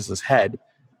over Jesus's head.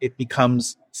 It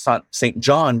becomes St.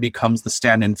 John becomes the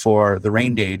stand-in for the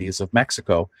rain deities of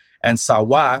Mexico. And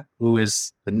Sawa, who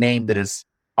is the name that is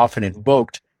often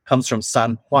invoked, comes from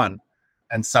San Juan.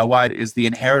 And Sawa is the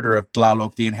inheritor of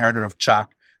Tlaloc, the inheritor of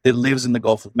Chac, that lives in the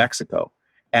Gulf of Mexico,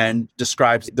 and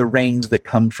describes the rains that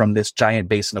come from this giant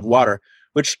basin of water,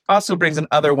 which also brings in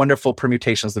other wonderful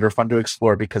permutations that are fun to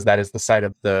explore, because that is the site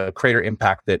of the crater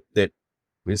impact that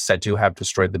is said to have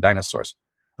destroyed the dinosaurs.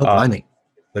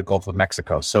 The Gulf of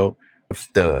Mexico. So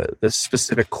the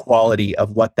specific quality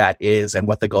of what that is and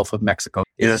what the Gulf of Mexico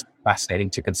is fascinating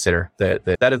to consider.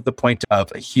 That is the point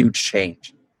of a huge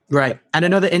change. Right. And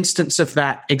another instance of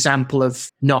that example of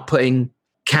not putting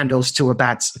good candles to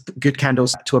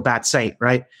a bad saint,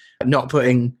 right? Not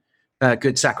putting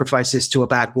good sacrifices to a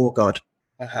bad war god.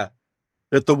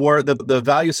 That the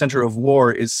value center of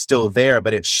war is still there,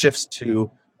 but it shifts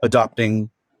to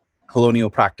adopting colonial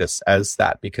practice as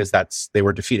that, because they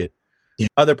were defeated. Yeah.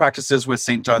 Other practices with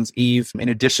St. John's Eve, in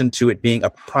addition to it being a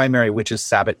primary witches'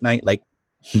 Sabbath night, like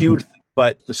huge,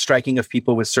 but the striking of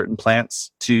people with certain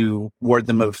plants to ward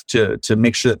them to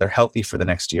make sure that they're healthy for the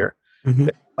next year.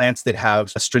 Plants that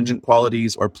have astringent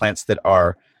qualities or plants that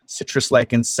are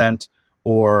citrus-like in scent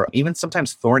or even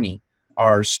sometimes thorny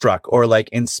are struck. Or like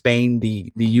in Spain,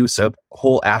 the use of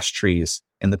whole ash trees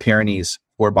in the Pyrenees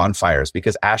for bonfires,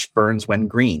 because ash burns when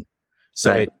green.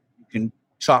 So you can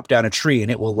chop down a tree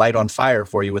and it will light on fire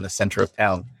for you in the center of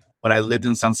town. When I lived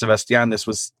in San Sebastian, this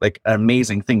was like an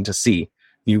amazing thing to see.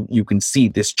 You can see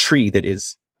this tree that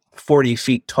is 40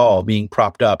 feet tall being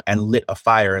propped up and lit a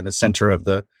fire in the center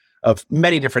of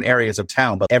many different areas of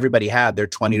town, but everybody had their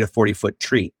 20 to 40 foot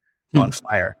tree on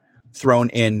fire, thrown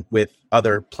in with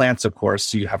other plants, of course.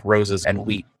 So you have roses and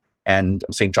wheat and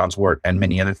St. John's wort and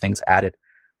many other things added.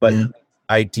 But the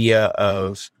idea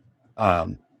of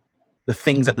the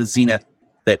things at the zenith,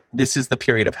 that this is the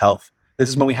period of health. This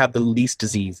is when we have the least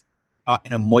disease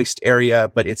in a moist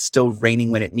area, but it's still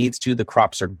raining when it needs to. The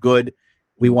crops are good.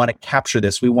 We want to capture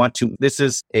this. This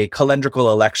is a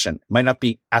calendrical election. It might not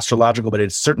be astrological, but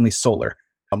it's certainly solar.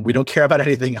 We don't care about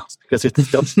anything else because it's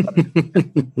still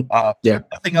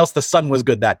nothing else. The sun was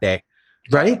good that day.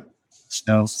 Right.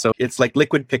 So it's like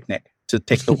liquid picnic to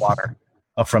take the water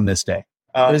from this day.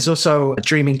 There's also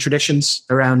dreaming traditions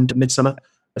around midsummer,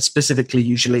 specifically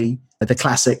usually the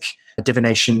classic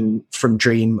divination from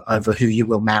dream over who you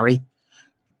will marry,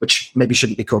 which maybe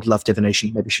shouldn't be called love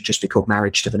divination, maybe should just be called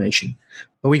marriage divination.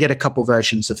 But we get a couple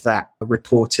versions of that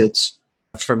reported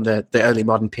from the early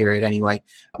modern period anyway.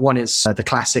 One is the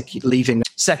classic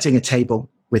setting a table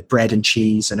with bread and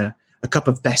cheese and a cup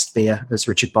of best beer, as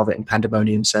Richard Bovett in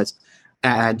Pandemonium says,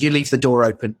 and you leave the door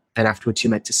open, and afterwards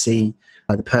you're meant to see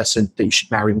the person that you should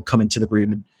marry will come into the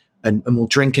room and we'll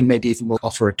drink and maybe even we'll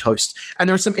offer a toast. And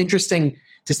there are some interesting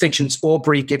distinctions.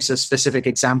 Aubrey gives a specific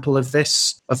example of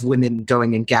this, of women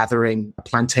going and gathering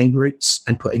plantain roots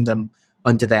and putting them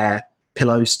under their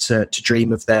pillows to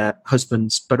dream of their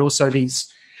husbands, but also these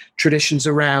traditions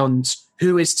around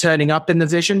who is turning up in the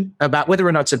vision, about whether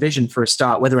or not it's a vision for a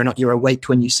start, whether or not you're awake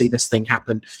when you see this thing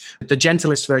happen. The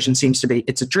gentlest version seems to be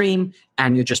it's a dream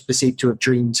and you're just perceived to have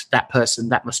dreamed that person.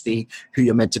 That must be who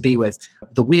you're meant to be with.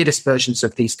 The weirdest versions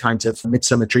of these kinds of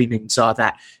midsummer dreamings are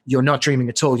that you're not dreaming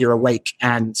at all, you're awake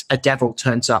and a devil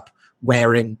turns up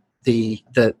wearing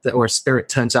or a spirit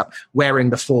turns up wearing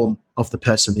the form of the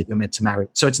person that you're meant to marry.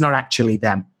 So it's not actually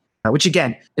them. Which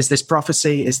again, is this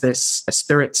prophecy? Is this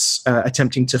spirits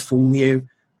attempting to fool you?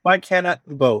 Why cannot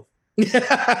both?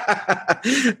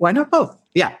 Why not both?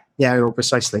 Yeah,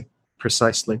 precisely.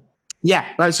 Yeah,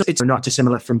 it's not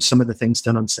dissimilar from some of the things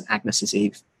done on St. Agnes's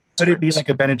Eve. Could it be like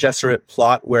a Bene Gesserit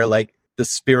plot where like the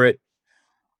spirit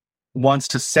wants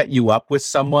to set you up with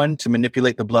someone to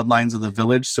manipulate the bloodlines of the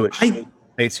village so it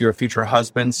makes you a future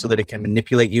husband so that it can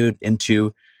manipulate you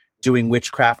into doing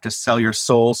witchcraft to sell your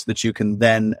soul so that you can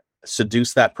then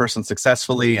seduce that person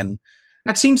successfully? And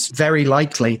that seems very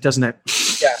likely, doesn't it?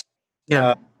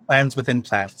 Yeah. Plans within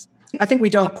plans. I think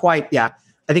we don't quite. I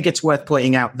think it's worth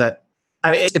pointing out that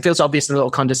it feels obvious and a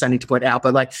little condescending to point out,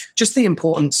 but like just the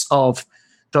importance of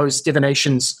those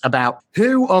divinations about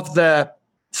who of the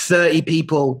 30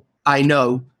 people I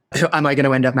know am I going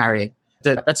to end up marrying?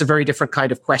 That's a very different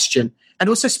kind of question. And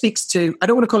also speaks to, I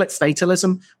don't want to call it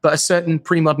fatalism, but a certain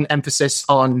pre-modern emphasis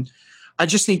on, I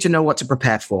just need to know what to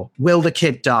prepare for. Will the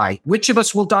kid die? Which of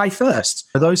us will die first?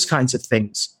 Those kinds of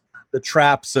things. The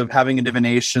traps of having a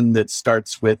divination that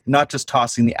starts with not just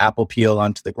tossing the apple peel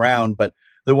onto the ground, but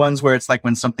the ones where it's like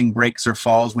when something breaks or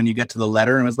falls when you get to the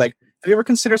letter, and it's like, have you ever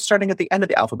considered starting at the end of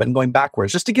the alphabet and going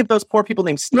backwards just to give those poor people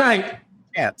named Steve right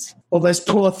chance? Well, those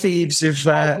poor thieves who've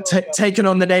taken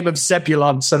on the name of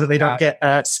Zebulon so that they don't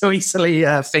get so easily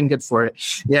fingered for it.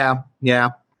 Yeah.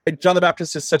 John the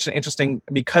Baptist is such an interesting,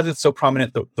 because it's so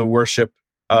prominent, the worship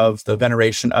of, the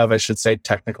veneration of, I should say,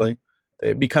 technically,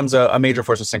 it becomes a major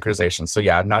force of synchronization. So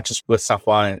not just with Saint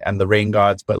Juan and the rain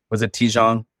gods, but was it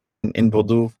Tijan in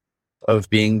Bordeaux of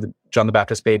being the John the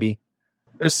Baptist baby?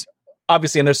 There's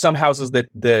obviously, and there's some houses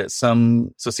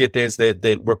some societies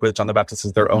that work with John the Baptist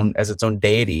as its own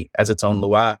deity, as its own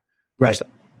Loa. Right.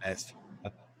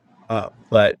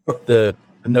 But the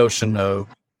notion of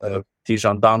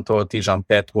Tijan Danto, Tijan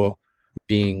Petro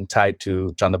being tied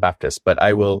to John the Baptist. But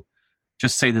I will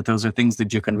just say that those are things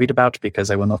that you can read about, because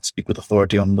I will not speak with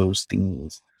authority on those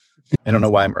things. I don't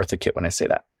know why I'm Eartha Kitt when I say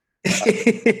that.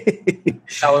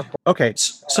 Okay.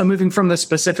 So moving from the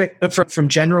specific, from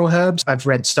general herbs, I've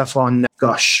read stuff on,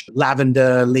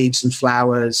 lavender, leaves and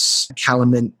flowers,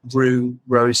 calamine, rue,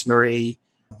 rosemary,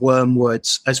 wormwood,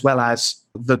 as well as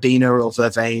verbena or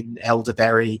vervain,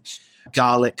 elderberry,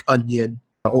 garlic, onion,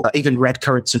 or even red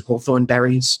currants and hawthorn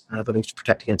berries, believed to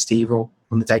protect against evil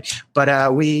on the day.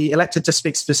 But we elected to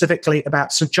speak specifically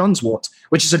about St. John's wort,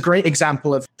 which is a great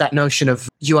example of that notion of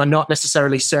you are not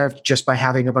necessarily served just by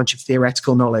having a bunch of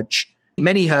theoretical knowledge.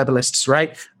 Many herbalists,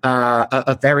 right,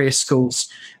 of various schools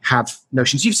have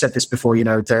notions. You've said this before,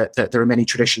 that there are many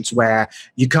traditions where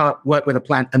you can't work with a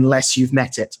plant unless you've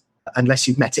met it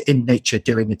in nature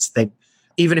doing its thing.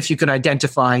 Even if you can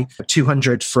identify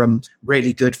 200 from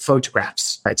really good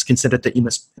photographs, it's considered that you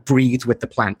must breathe with the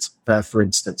plant, for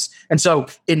instance. And so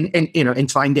in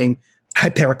finding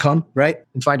Hypericon, right,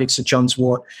 in finding St. John's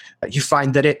wort, you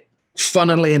find that it,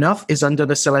 funnily enough, is under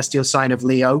the celestial sign of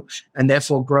Leo and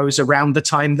therefore grows around the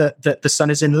time that the sun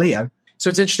is in Leo. So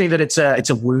it's interesting that it's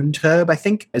a wound herb, I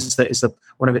think, is the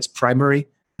one of its primary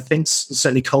things.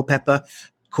 Certainly Culpeper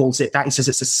calls it that. He says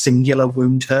it's a singular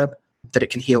wound herb, that it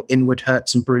can heal inward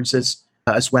hurts and bruises,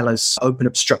 as well as open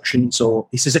obstructions, or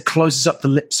he says it closes up the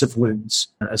lips of wounds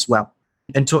as well,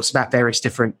 and talks about various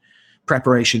different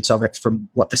preparations of it, from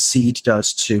what the seed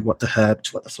does to what the herb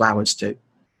to what the flowers do.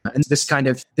 And this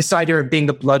idea of being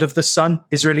the blood of the sun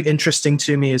is really interesting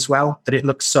to me as well, that it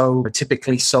looks so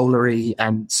typically solary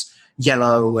and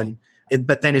yellow,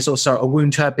 but then it's also a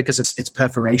wound herb because of its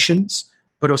perforations,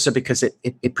 but also because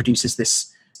it produces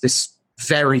this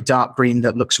very dark green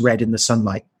that looks red in the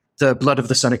sunlight. The blood of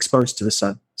the sun exposed to the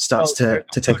sun starts to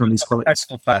take on these qualities.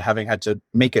 Excellent fat, having had to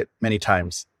make it many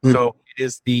times. So it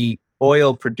is the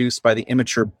oil produced by the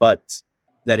immature buds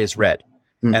that is red.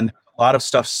 And a lot of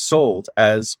stuff sold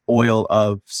as oil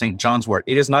of St. John's wort.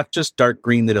 It is not just dark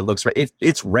green that it looks red.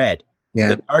 It's red. Yeah.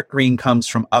 The dark green comes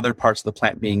from other parts of the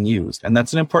plant being used. And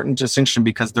that's an important distinction,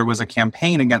 because there was a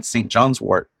campaign against St. John's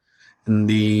wort in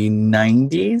the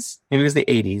 90s, maybe it was the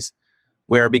 80s,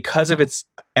 where because of its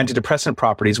antidepressant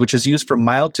properties, which is used for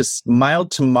mild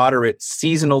to moderate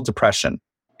seasonal depression,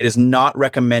 it is not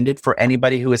recommended for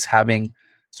anybody who is having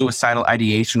suicidal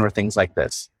ideation or things like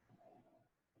this.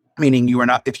 Meaning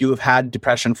if you have had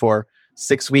depression for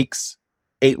 6 weeks,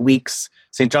 8 weeks,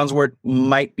 St. John's wort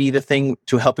might be the thing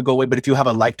to help it go away. But if you have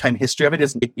a lifetime history of it,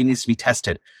 it needs to be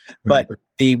tested. But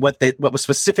what was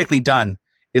specifically done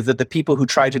is that the people who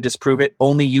tried to disprove it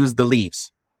only used the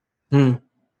leaves.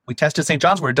 We tested St.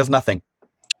 John's wort, it does nothing.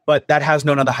 But that has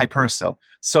known of the hypericil.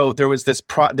 So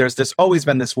there's always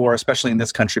been this war, especially in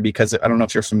this country, because I don't know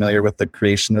if you're familiar with the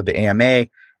creation of the AMA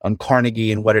on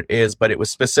Carnegie and what it is, but it was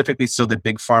specifically so that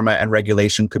big pharma and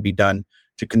regulation could be done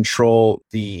to control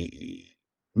the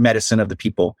medicine of the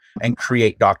people and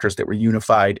create doctors that were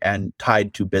unified and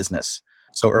tied to business.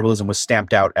 So herbalism was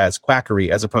stamped out as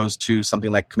quackery, as opposed to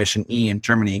something like Commission E in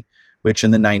Germany, which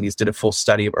in the 90s did a full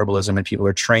study of herbalism, and people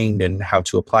are trained in how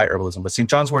to apply herbalism. But St.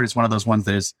 John's wort is one of those ones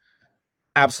that is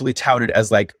absolutely touted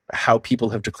as like how people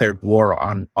have declared war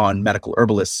on medical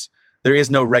herbalists. There is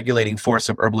no regulating force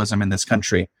of herbalism in this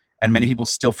country, and many people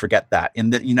still forget that. In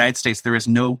the United States, there is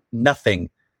nothing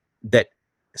that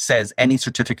says any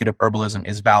certificate of herbalism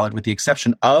is valid, with the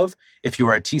exception of if you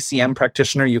are a TCM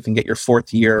practitioner, you can get your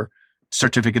 4th year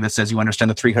certificate that says you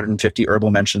understand the 350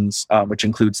 herbal mentions, which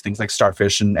includes things like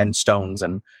starfish and stones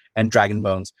and dragon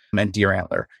bones and deer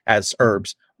antler as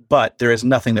herbs. But there is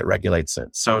nothing that regulates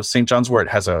it. So St. John's wort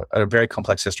has a very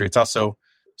complex history. It's also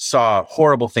saw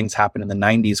horrible things happen in the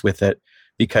 90s with it,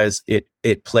 because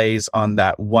it plays on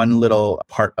that one little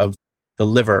part of the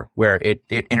liver where it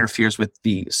interferes with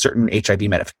the certain HIV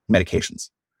medications.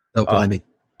 Oh, blimey.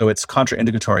 So it's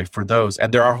contraindicatory for those.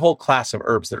 And there are a whole class of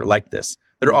herbs that are like this,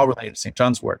 that are all related to St.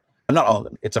 John's wort. Not all of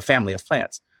them. It's a family of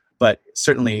plants. But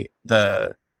certainly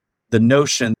the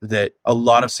notion that a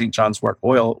lot of St. John's wort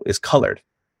oil is colored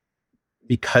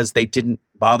because they didn't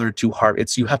bother to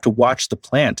harvest. You have to watch the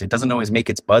plant. It doesn't always make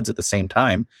its buds at the same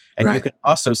time. And you can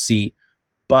also see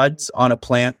buds on a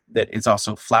plant that is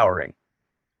also flowering.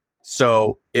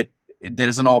 So it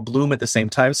doesn't all bloom at the same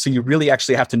time. So you really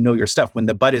actually have to know your stuff. When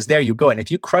the bud is there, you go. And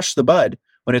if you crush the bud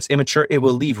when it's immature, it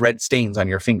will leave red stains on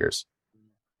your fingers.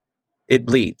 It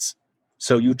bleeds.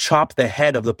 So you chop the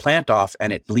head of the plant off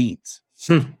and it bleeds.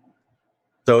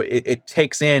 So it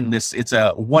takes in this, it's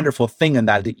a wonderful thing in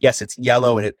that, yes, it's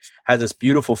yellow and it has this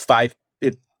beautiful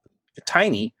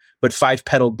tiny, but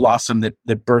 5-petaled blossom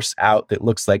that bursts out that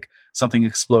looks like something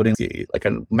exploding, like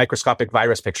a microscopic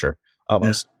virus picture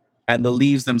almost. Yeah. And the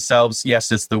leaves themselves,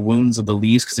 yes, it's the wounds of the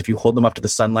leaves, because if you hold them up to the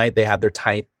sunlight, they have their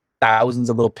tiny thousands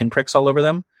of little pinpricks all over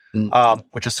them,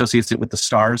 which associates it with the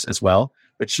stars as well,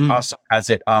 which also has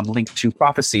it linked to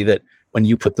prophecy that when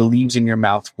you put the leaves in your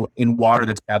mouth in water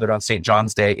that's gathered on St.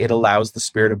 John's Day, it allows the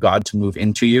Spirit of God to move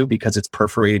into you because it's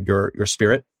perforated your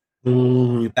spirit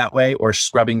that way, or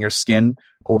scrubbing your skin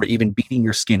or even beating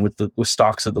your skin with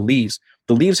stalks of the leaves.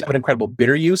 The leaves have an incredible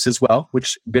bitter use as well,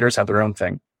 which bitters have their own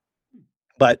thing.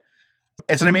 But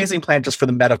it's an amazing plant just for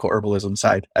the medical herbalism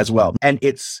side as well. And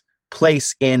its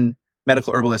place in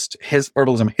medical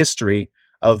herbalism history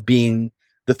of being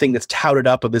the thing that's touted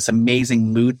up of this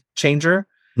amazing mood changer,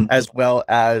 as well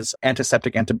as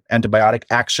antiseptic, antibiotic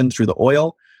action through the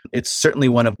oil. It's certainly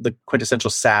one of the quintessential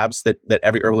salves that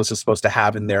every herbalist is supposed to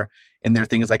have in their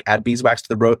thing, is like add beeswax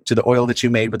to the oil that you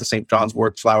made with the St. John's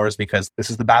wort flowers, because this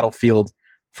is the battlefield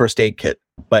first aid kit.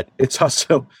 But it's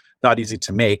also not easy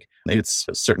to make. It's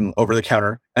certain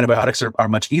over-the-counter antibiotics are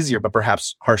much easier, but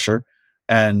perhaps harsher.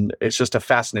 And it's just a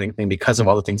fascinating thing because of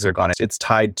all the things that are gone. It's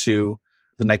tied to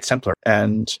the Knights Templar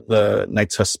and the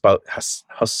Knights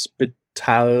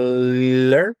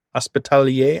Hospitalier.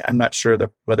 I'm not sure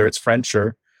whether it's French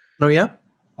or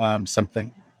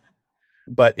something,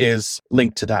 but is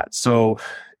linked to that. So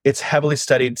it's heavily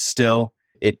studied still.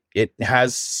 It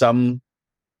has some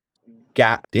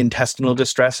intestinal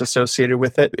distress associated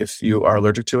with it if you are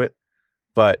allergic to it,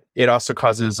 but it also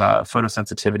causes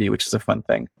photosensitivity, which is a fun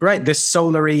thing. Right, this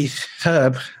solary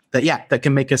herb that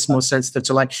can make us more sensitive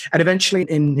to light, and eventually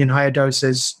in higher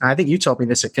doses, I think you told me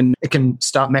this, it can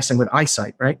start messing with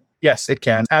eyesight, right? Yes, it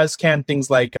can. As can things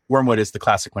like wormwood is the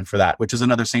classic one for that, which is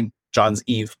another St. John's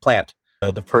Eve plant.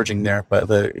 The purging there,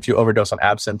 but if you overdose on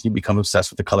absinthe, you become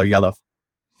obsessed with the color yellow.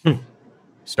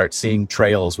 Start seeing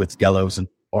trails with yellows and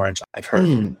orange. I've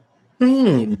heard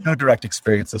no direct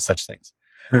experience of such things,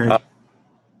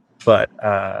 but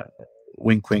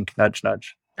wink, wink, nudge,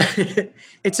 nudge.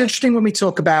 It's interesting when we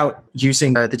talk about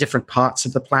using the different parts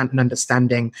of the plant and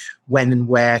understanding when and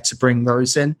where to bring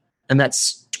those in, and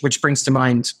which brings to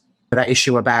mind that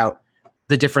issue about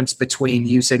the difference between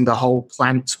using the whole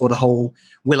plant or the whole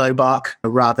willow bark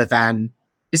rather than.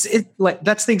 Is it like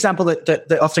that's the example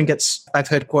that often gets, I've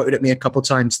heard quoted at me a couple of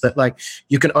times, that like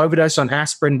you can overdose on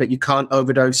aspirin, but you can't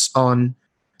overdose on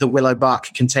the willow bark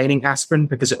containing aspirin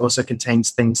because it also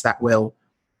contains things that will,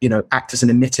 act as an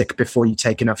emetic before you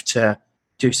take enough to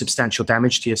do substantial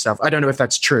damage to yourself. I don't know if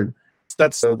that's true.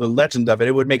 That's the legend of it.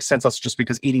 It would make sense also just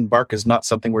because eating bark is not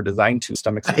something we're designed to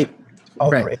stomach.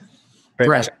 Right.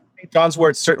 John's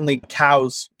wort, certainly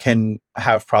cows can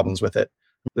have problems with it.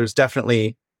 There's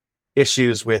definitely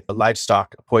issues with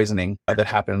livestock poisoning that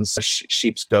happens.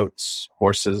 Sheep, goats,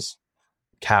 horses,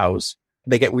 cows,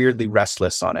 they get weirdly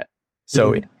restless on it.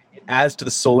 So it adds to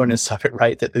the solarness of it,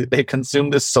 right? That they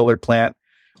consume this solar plant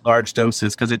large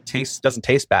doses because it doesn't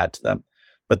taste bad to them,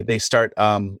 but they start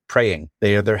praying.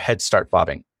 Their heads start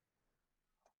bobbing,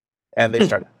 and they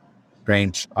start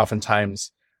strange.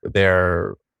 Oftentimes,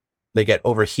 they get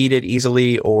overheated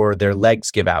easily, or their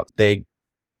legs give out. They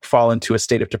fall into a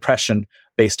state of depression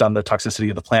based on the toxicity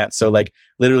of the plant. So like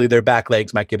literally their back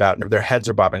legs might give out and their heads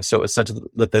are bobbing. So it's such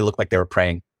that they look like they were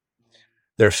praying.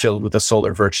 They're filled with the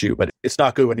solar virtue, but it's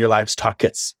not good when your livestock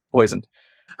gets poisoned.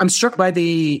 I'm struck by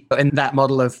in that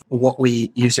model of what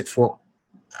we use it for,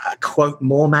 quote,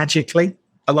 more magically,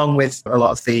 along with a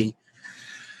lot of the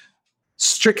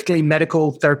strictly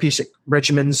medical therapeutic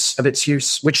regimens of its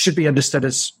use, which should be understood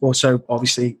as also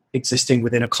obviously existing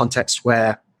within a context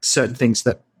where certain things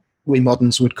that we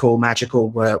moderns would call magical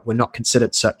were not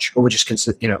considered such, or were just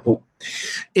considered,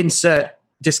 insert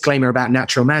disclaimer about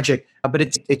natural magic.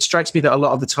 But it strikes me that a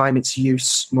lot of the time its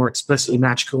use more explicitly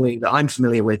magically that I'm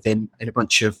familiar with in a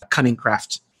bunch of cunning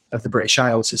craft of the British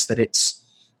Isles is that it's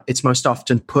most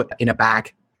often put in a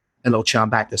bag, a little charm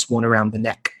bag that's worn around the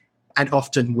neck, and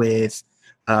often with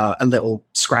a little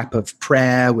scrap of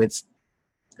prayer with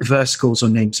versicles or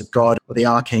names of God or the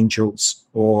archangels,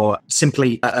 or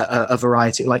simply a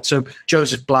variety. Like, so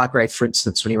Joseph Blagrave, for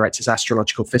instance, when he writes his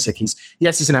astrological physic, he's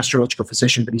an astrological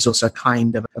physician, but he's also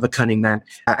kind of a cunning man.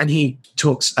 And he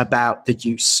talks about the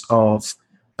use of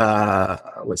a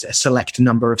select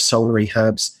number of solary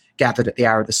herbs gathered at the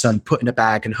hour of the sun, put in a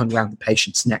bag and hung around the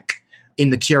patient's neck in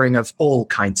the curing of all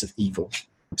kinds of evil.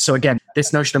 So again,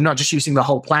 this notion of not just using the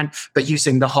whole plant, but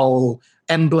using the whole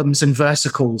emblems and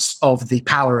versicles of the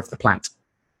power of the plant.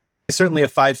 Certainly a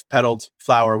 5-petaled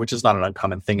flower, which is not an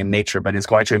uncommon thing in nature, but is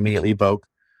going to immediately evoke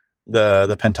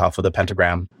the pentaph, the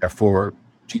pentagram, therefore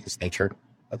Jesus nature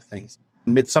of things.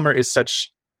 Midsummer is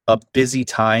such a busy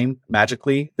time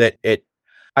magically that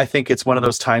I think it's one of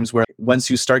those times where once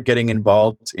you start getting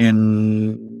involved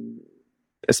in,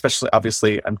 especially,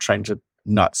 obviously, I'm trying to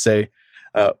not say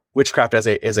witchcraft as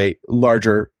a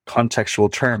larger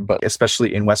contextual term, but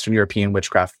especially in Western European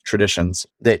witchcraft traditions,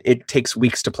 that it takes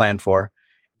weeks to plan for,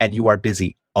 and you are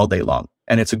busy all day long.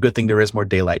 And it's a good thing there is more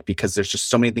daylight, because there's just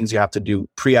so many things you have to do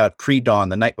pre-dawn,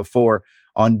 the night before,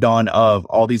 on dawn of,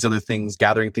 all these other things,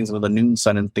 gathering things under the noon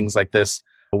sun and things like this.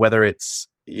 whether it's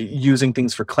using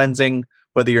things for cleansing,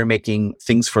 whether you're making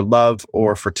things for love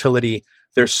or fertility.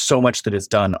 There's so much that is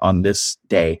done on this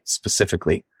day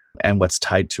specifically and what's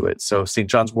tied to it. So St.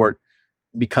 John's wort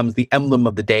becomes the emblem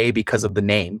of the day because of the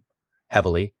name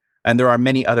heavily. And there are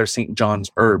many other St.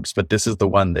 John's herbs, but this is the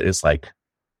one that is like,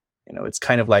 it's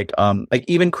kind of like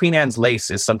even Queen Anne's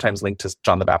lace is sometimes linked to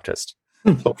John the Baptist.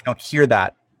 But we don't hear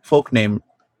that folk name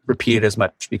repeated as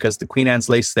much because the Queen Anne's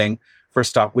lace thing,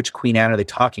 first off, which Queen Anne are they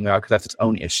talking about? Because that's its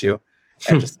own issue.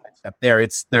 And just up there,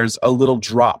 there's a little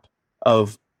drop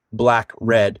of black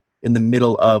red in the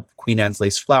middle of Queen Anne's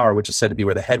lace flower, which is said to be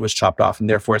where the head was chopped off, and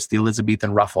therefore it's the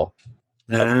Elizabethan ruffle.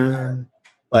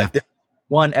 But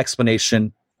one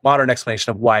explanation, modern explanation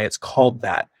of why it's called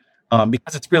that,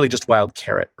 because it's really just wild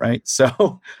carrot, right?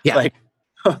 So,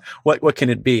 what can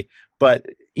it be? But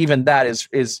even that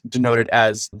is denoted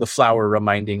as the flower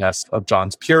reminding us of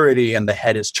John's purity, and the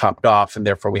head is chopped off, and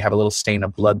therefore we have a little stain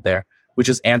of blood there, which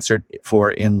is answered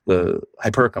for in the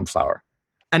Hypericum flower.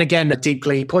 And again,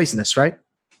 deeply poisonous, right?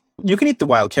 You can eat the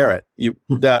wild carrot. It's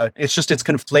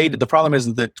conflated. The problem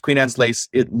is that Queen Anne's lace,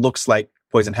 it looks like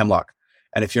poison hemlock.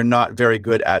 And if you're not very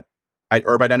good at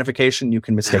herb identification, you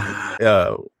can mistake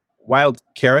it. Wild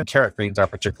carrot greens are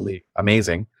particularly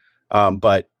amazing.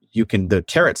 But the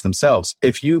carrots themselves,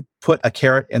 if you put a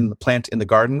carrot in the plant in the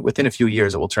garden, within a few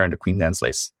years, it will turn to Queen Anne's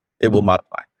lace. It will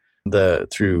modify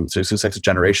through successive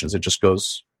generations. It just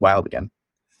goes wild again.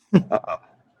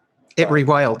 It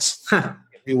rewilds.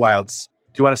 It rewilds.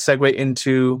 Do you want to segue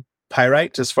into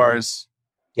pyrite as far as?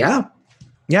 Yeah,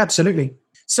 absolutely.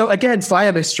 So again,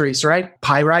 fire mysteries, right?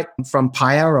 Pyrite from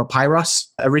pyre or pyros,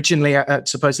 originally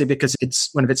supposedly because it's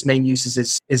one of its main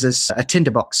uses is as a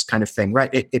tinderbox kind of thing, right?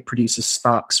 It produces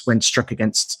sparks when struck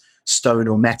against stone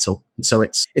or metal. And so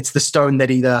it's the stone that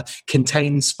either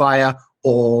contains fire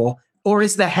or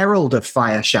is the herald of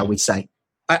fire, shall we say.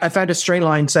 I found a stray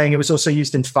line saying it was also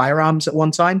used in firearms at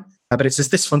one time, but it says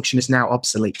this function is now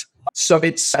obsolete. So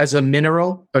it's as a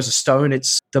mineral, as a stone,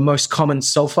 it's the most common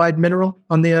sulfide mineral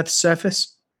on the Earth's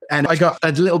surface. And I got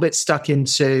a little bit stuck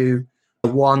into a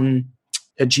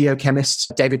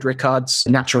geochemist, David Rickard's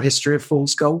Natural History of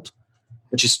Fool's Gold,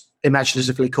 which is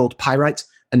imaginatively called Pyrite,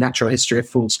 A Natural History of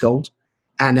Fool's Gold.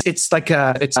 And it's like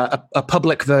a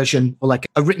public version, or like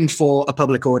a written for a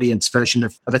public audience version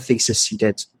of a thesis he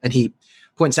did. And he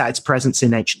points out its presence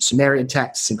in ancient Sumerian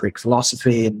texts, in Greek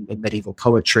philosophy, in medieval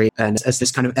poetry, and as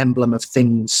this kind of emblem of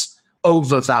things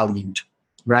overvalued,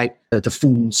 right? The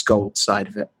fool's gold side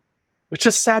of it. Which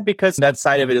is sad because that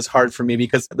side of it is hard for me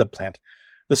because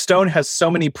the stone has so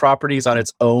many properties on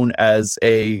its own as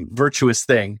a virtuous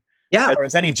thing. Yeah. Or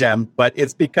as any gem, but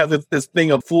it's because it's this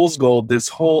thing of fool's gold, this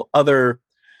whole other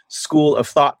school of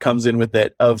thought comes in with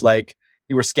it of like,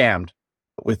 you were scammed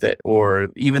with it, or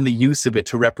even the use of it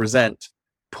to represent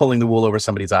pulling the wool over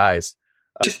somebody's eyes.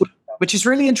 Which is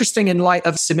really interesting in light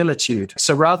of similitude.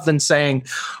 So rather than saying,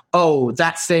 oh,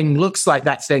 that thing looks like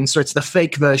that thing, so it's the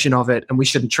fake version of it and we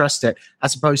shouldn't trust it,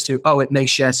 as opposed to, oh, it may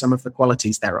share some of the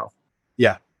qualities thereof.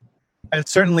 Yeah. And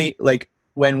certainly like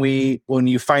when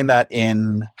you find that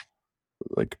in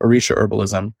like Orisha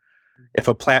herbalism, if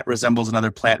a plant resembles another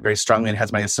plant very strongly and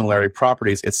has many similarity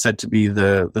properties, it's said to be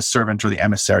the servant or the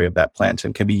emissary of that plant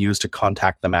and can be used to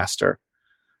contact the master.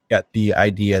 Get the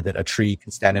idea that a tree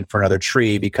can stand in for another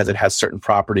tree because it has certain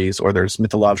properties, or there's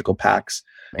mythological pacts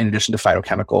in addition to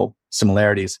phytochemical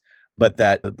similarities, but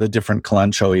that the different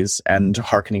kalanchoes and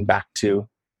hearkening back to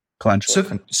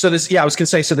kalanchoe. So there's, I was going to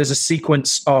say, so there's a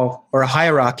sequence of, or a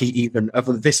hierarchy even,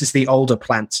 of this is the older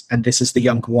plant and this is the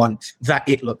younger one that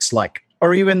it looks like.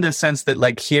 Or even the sense that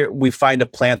like here we find a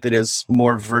plant that is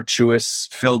more virtuous,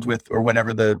 filled with, or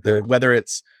whatever the whether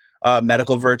it's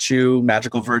medical virtue,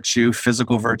 magical virtue,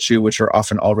 physical virtue, which are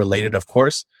often all related, of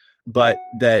course, but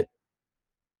that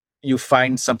you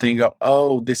find something, you go,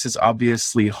 oh, this is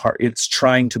obviously hard. It's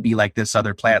trying to be like this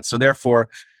other plant. So therefore,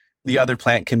 the other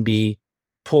plant can be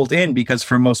pulled in because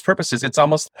for most purposes, it's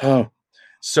almost,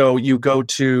 so you go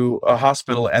to a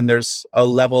hospital and there's a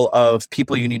level of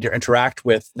people you need to interact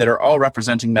with that are all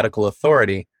representing medical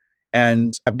authority.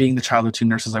 And being the child of two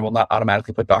nurses, I will not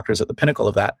automatically put doctors at the pinnacle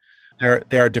of that. There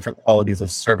are different qualities of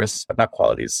service, but not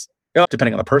qualities,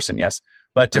 depending on the person, yes,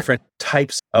 but different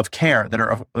types of care that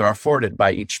are afforded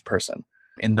by each person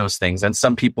in those things. And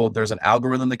some people, there's an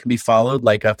algorithm that can be followed,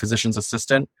 like a physician's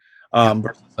assistant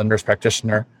versus a nurse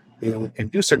practitioner who can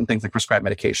do certain things like prescribe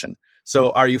medication. So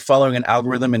are you following an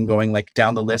algorithm and going like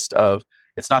down the list of,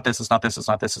 it's not this, it's not this, it's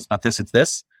not this, it's not this, it's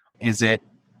this? Is it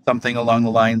something along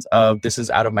the lines of, this is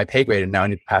out of my pay grade and now I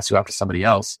need to pass you off to somebody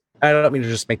else? I don't mean to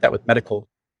just make that with medical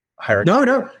hierarchy.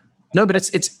 No, but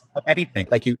it's anything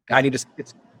like you. I need to.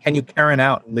 can you parent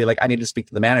out and be like, I need to speak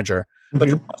to the manager? But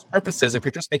for most purposes, if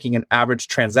you're just making an average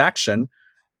transaction,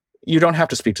 you don't have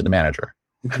to speak to the manager.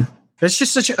 It's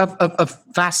just such a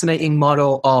fascinating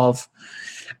model of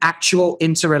actual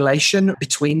interrelation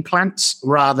between plants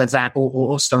rather than,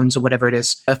 or stones or whatever it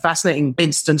is. A fascinating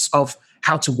instance of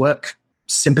how to work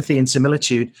sympathy and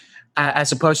similitude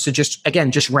as opposed to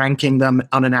just ranking them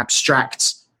on an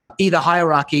abstract, either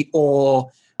hierarchy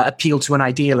or appeal to an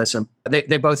idealism.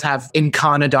 They both have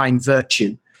incarnadine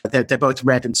virtue. They're both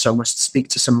red and so must speak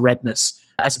to some redness,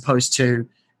 as opposed to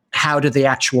how do the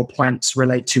actual plants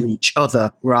relate to each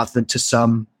other rather than to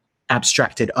some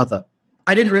abstracted other.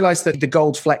 I didn't realize that the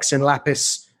gold flecks in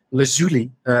lapis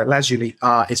lazuli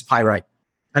is pyrite.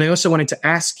 And I also wanted to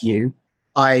ask you,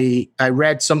 I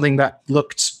read something that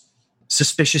looked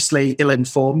suspiciously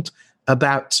ill-informed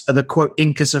about the, quote,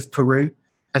 Incas of Peru,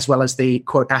 as well as the,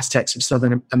 quote, Aztecs of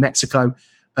southern Mexico,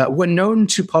 were known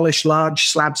to polish large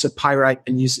slabs of pyrite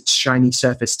and use its shiny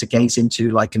surface to gaze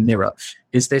into like a mirror.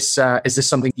 Is this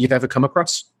something you've ever come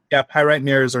across? Yeah, pyrite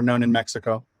mirrors are known in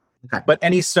Mexico. Okay. But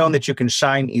any stone that you can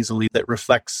shine easily that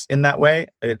reflects in that way,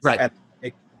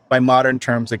 by modern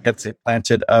terms, it gets it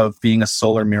planted of being a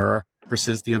solar mirror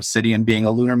versus the obsidian being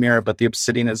a lunar mirror. But the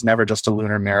obsidian is never just a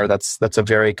lunar mirror. That's a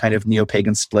very kind of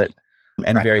neo-pagan split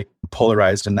and very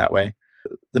polarized in that way.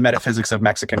 The metaphysics of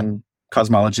Mexican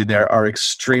cosmology there are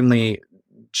extremely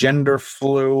gender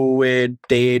fluid,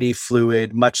 deity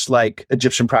fluid, much like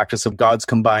Egyptian practice of gods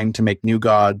combined to make new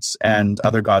gods, and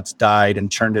other gods died and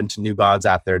turned into new gods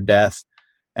at their death.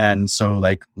 And so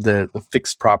like the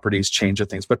fixed properties change of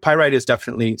things. But pyrite is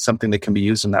definitely something that can be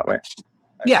used in that way.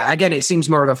 Yeah, again, it seems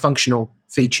more of a functional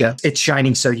feature. It's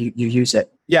shining, so you use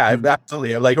it. Yeah,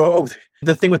 absolutely. Like,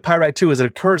 the thing with pyrite too is it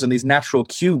occurs in these natural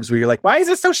cubes where you're like, why is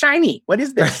it so shiny? What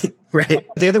is this? Right.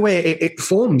 The other way it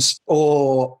forms,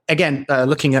 or again,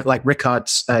 looking at like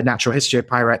Rickard's natural history of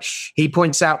pyrite, he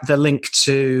points out the link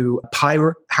to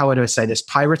pyritized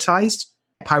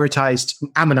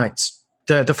ammonites,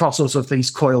 the fossils of these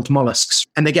coiled mollusks.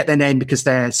 And they get their name because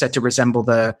they're said to resemble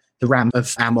the ram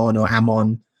of Ammon or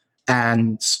Ammon.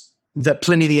 And that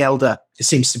Pliny the Elder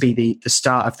seems to be the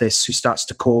start of this, who starts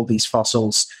to call these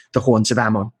fossils the horns of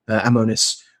Ammon,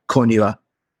 Ammonis cornua.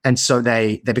 And so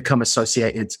they become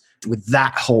associated with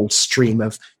that whole stream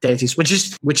of deities,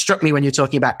 which struck me when you're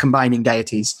talking about combining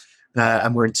deities.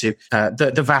 And we're into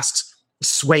the vast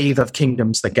swathe of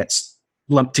kingdoms that gets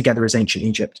lumped together as ancient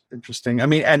Egypt. Interesting. I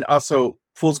mean, and also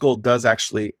fool's gold does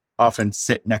actually often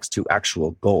sit next to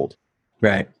actual gold.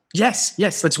 Right. Yes.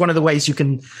 That's one of the ways you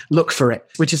can look for it,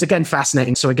 which is, again,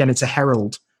 fascinating. So again, it's a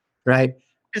herald, right?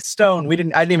 It's stone. I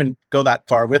didn't even go that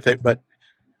far with it, but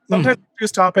sometimes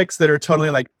choose topics that are totally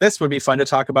like, this would be fun to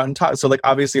talk about and talk. So like,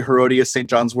 obviously Herodias, St.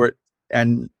 John's wort,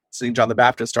 and St. John the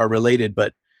Baptist are related,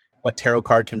 but what tarot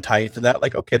card can tie into that?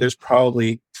 Like, okay, there's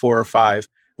probably 4 or 5.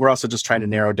 We're also just trying to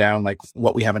narrow down like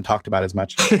what we haven't talked about as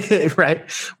much. Right.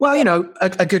 Well,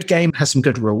 a good game has some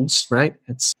good rules, right?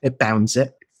 It bounds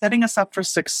it. Setting us up for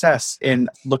success in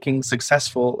looking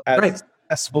successful as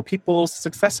successful people's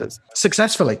successes.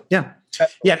 Successfully, yeah.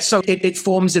 Yeah, so it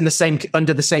forms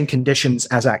under the same conditions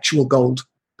as actual gold.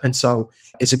 And so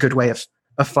it's a good way of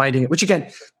finding it, which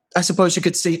again, I suppose you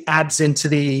could see adds into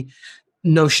the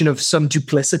notion of some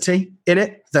duplicity in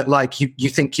it, that like you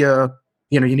think you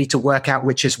need to work out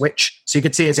which is which. So you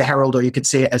could see it as a herald, or you could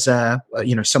see it as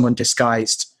someone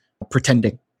disguised,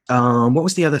 pretending. What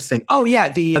was the other thing? Oh, yeah,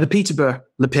 the Peterborough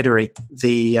lapidary,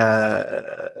 the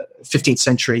 15th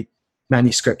century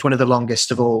manuscript, one of the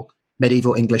longest of all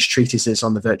medieval English treatises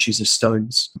on the virtues of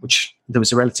stones, which there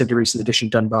was a relatively recent edition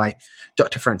done by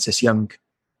Dr. Francis Young.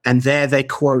 And there they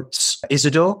quote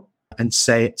Isidore and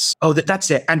say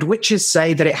that's it. And witches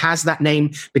say that it has that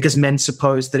name because men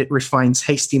suppose that it refines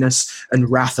hastiness and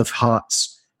wrath of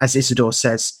hearts, as Isidore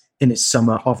says in his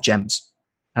Summer of Gems.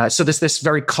 So there's this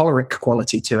very choleric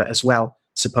quality to it as well,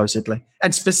 supposedly.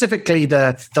 And specifically,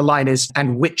 the line is,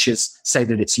 and witches say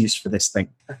that it's used for this thing,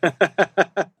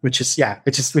 which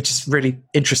is really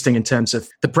interesting in terms of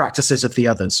the practices of the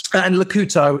others. And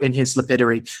Lacuto in his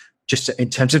lapidary, just in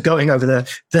terms of going over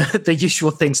the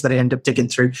usual things that I end up digging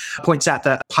through, points out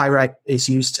that pyrite is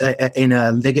used in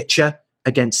a ligature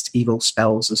against evil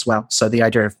spells as well. So the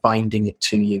idea of binding it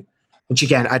to you, which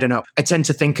again, I don't know. I tend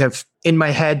to think of, in my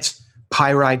head,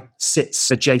 pyrite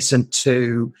sits adjacent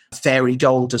to fairy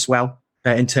gold as well,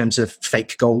 in terms of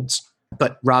fake golds.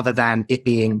 But rather than it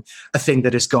being a thing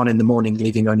that is gone in the morning,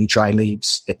 leaving only dry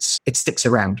leaves, it sticks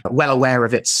around. Well aware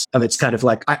of its kind of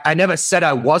like, I never said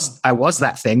I was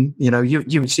that thing.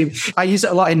 You see, I use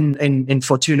it a lot in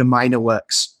Fortuna Minor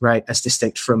works, right? As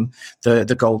distinct from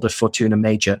the gold of Fortuna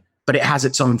Major. but it has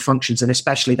its own functions, and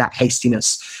especially that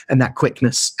hastiness and that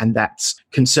quickness and that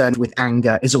concern with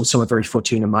anger is also a very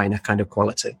Fortuna Minor kind of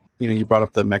quality. You brought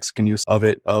up the Mexican use of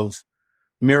it, of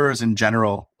mirrors in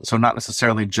general. So not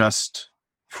necessarily just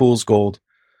fool's gold,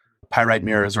 pyrite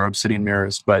mirrors or obsidian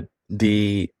mirrors, but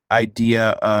the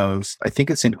idea of, I think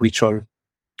it's in Huichol,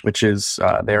 which is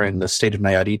there in the state of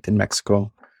Nayarit in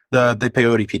Mexico. The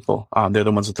Peori people, they're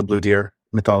the ones with the blue deer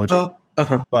mythology. Oh,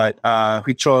 uh-huh. But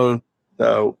Huichol,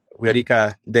 the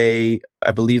Huirica,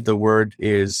 I believe the word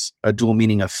is a dual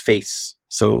meaning of face.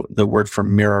 So the word for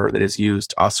mirror that is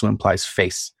used also implies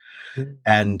face. Mm-hmm.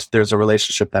 And there's a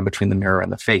relationship then between the mirror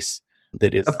and the face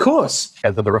that is, of course,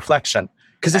 because of the reflection.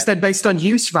 Because it's then based on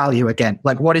use value again.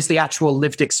 Like, what is the actual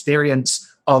lived experience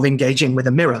of engaging with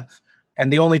a mirror?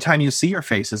 And the only time you see your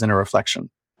face is in a reflection.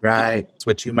 Right.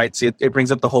 Which you might see. It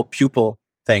brings up the whole pupil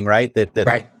thing, right? That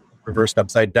right. Reversed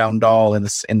upside down doll in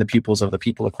the pupils of the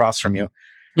people across from you.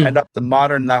 Mm. And the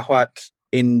modern Nahuatl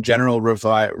in general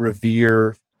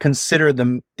consider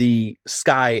the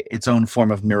sky its own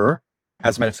form of mirror,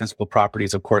 has metaphysical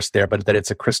properties, of course, there, but that it's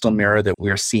a crystal mirror that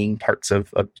we're seeing parts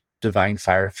of divine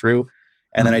fire through.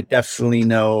 And then I definitely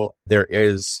know there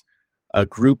is a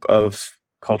group of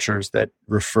cultures that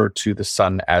refer to the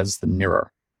sun as the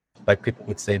mirror. Like people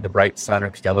would say the bright sun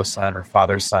or the yellow sun or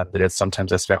father's sun, that it's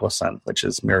sometimes espejo sun, which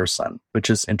is mirror sun, which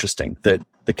is interesting. That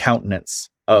the countenance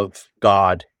of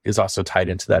God is also tied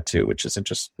into that too, which is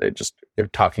interesting. They're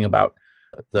talking about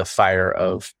the fire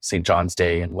of St. John's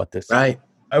Day and what this right.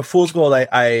 A fool's gold,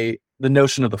 the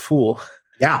notion of the fool.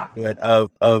 Yeah.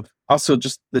 Of also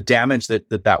just the damage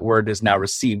that word is now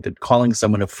received. That calling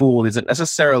someone a fool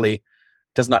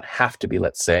does not have to be,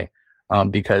 let's say,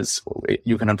 because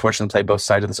you can unfortunately play both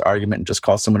sides of this argument and just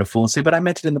call someone a fool and say, but I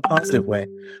meant it in the positive way.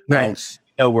 Right.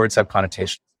 No words have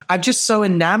connotations. I'm just so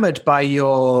enamored by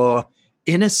your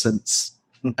innocence.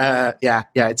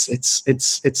 It's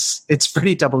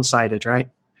pretty double-sided, right?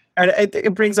 And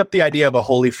it brings up the idea of a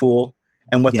holy fool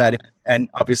and what that is. And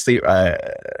obviously,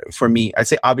 for me, I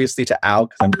say obviously to Al,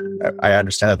 because I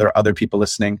understand that there are other people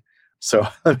listening. So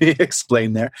let me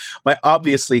explain there. My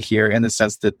obviously here, in the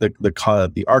sense that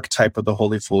the archetype of the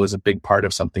holy fool is a big part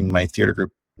of something my theater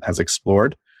group has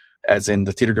explored. As in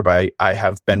the theater group I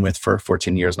have been with for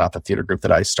 14 years, not the theater group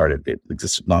that I started. It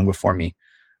existed long before me.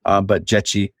 But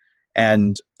Jetchi,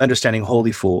 and understanding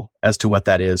holy fool as to what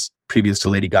that is, previous to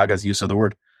Lady Gaga's use of the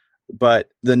word. But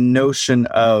the notion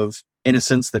of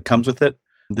innocence that comes with it,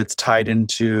 that's tied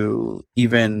into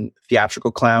even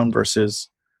theatrical clown versus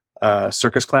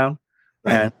circus clown,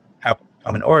 and how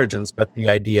common origins, but the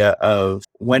idea of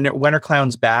when are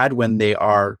clowns bad? When they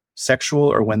are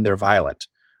sexual or when they're violent,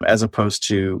 as opposed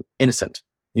to innocent.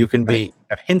 You can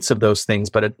have hints of those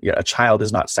things, but a child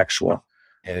is not sexual.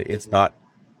 It's not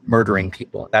murdering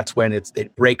people. That's when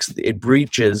it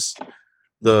breaches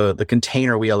the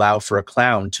container we allow for a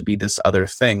clown to be this other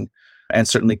thing. And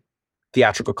certainly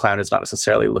theatrical clown is not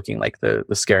necessarily looking like the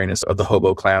scariness of the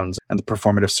hobo clowns and the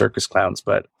performative circus clowns.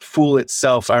 But fool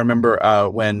itself, I remember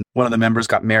when one of the members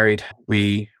got married,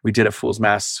 we did a fool's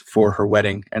mass for her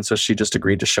wedding. And so she just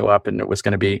agreed to show up and it was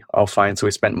going to be all fine. So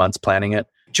we spent months planning it.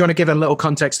 Do you want to give a little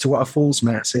context to what a fool's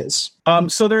mass is?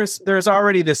 So there's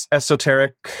already this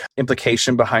esoteric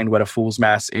implication behind what a fool's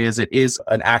mass is. It is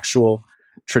an actual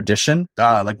tradition,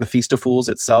 like the Feast of Fools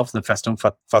itself, the Festum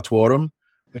Fatuorum,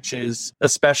 which is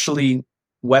especially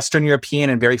Western European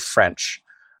and very French,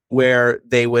 where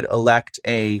they would elect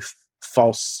a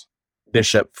false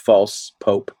bishop, false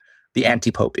pope, the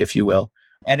anti-pope, if you will.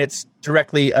 And it's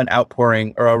directly an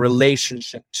outpouring or a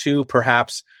relationship to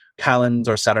perhaps Calends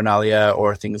or Saturnalia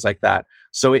or things like that.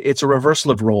 So it's a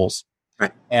reversal of roles.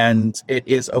 Right. And it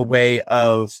is a way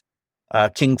of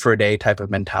king for a day type of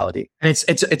mentality. And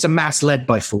it's a mass led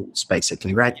by fools,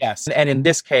 basically, right? Yes. And in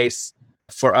this case,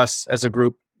 for us as a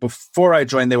group, before I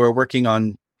joined, they were working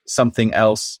on something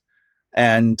else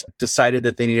and decided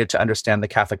that they needed to understand the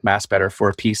Catholic Mass better for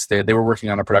a piece. They were working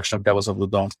on a production of Devils of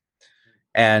Loudun.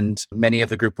 And many of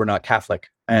the group were not Catholic.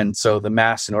 And so the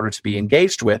Mass, in order to be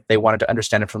engaged with, they wanted to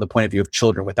understand it from the point of view of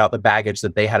children without the baggage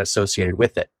that they had associated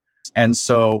with it. And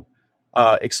so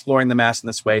exploring the Mass in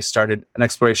this way started an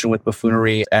exploration with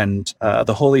buffoonery, and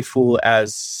the Holy Fool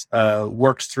as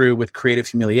worked through with creative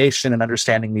humiliation and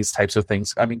understanding these types of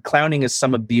things. I mean, clowning is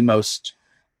some of the most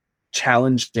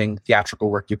challenging theatrical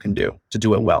work you can do to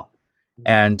do it well.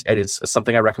 And it is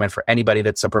something I recommend for anybody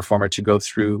that's a performer to go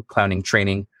through clowning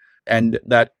training. And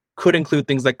that could include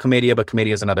things like commedia, but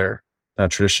commedia is another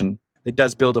tradition. It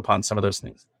does build upon some of those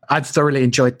things. I've thoroughly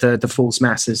enjoyed the Fool's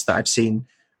Masses that I've seen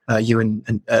you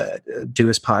and do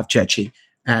as part of Jetchi.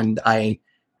 And I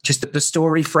just the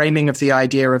story framing of the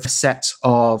idea of a set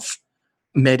of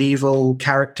medieval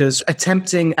characters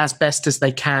attempting as best as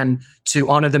they can to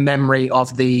honor the memory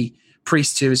of the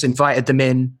priest who's invited them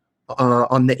in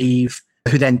on the eve,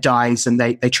 who then dies, and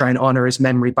they try and honor his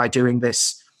memory by doing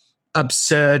this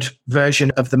absurd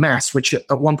version of the mass, which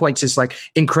at one point is like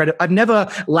incredible. I've never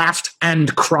laughed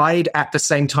and cried at the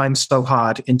same time so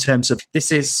hard in terms of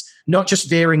this is not just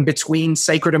veering between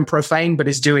sacred and profane, but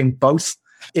is doing both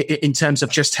in terms of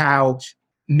just how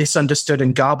misunderstood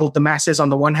and garbled the mass is on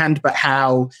the one hand, but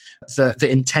how the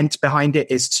intent behind it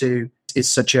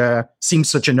seems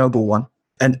such a noble one.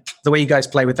 And the way you guys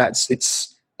play with that,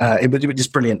 it was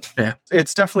just brilliant. Yeah,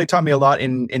 it's definitely taught me a lot.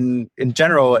 In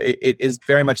general, it is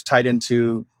very much tied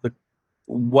into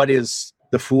what is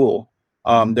the fool.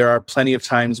 There are plenty of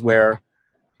times where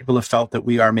people have felt that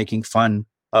we are making fun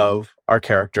of our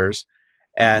characters,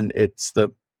 and it's the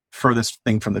furthest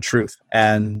thing from the truth.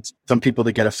 And some people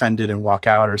that get offended and walk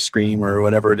out or scream or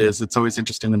whatever it is. It's always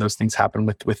interesting when those things happen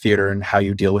with theater and how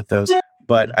you deal with those.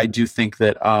 But I do think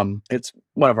that it's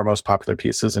one of our most popular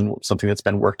pieces and something that's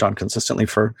been worked on consistently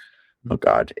for,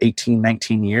 18,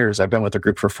 19 years. I've been with the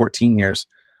group for 14 years.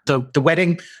 The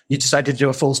wedding, you decided to do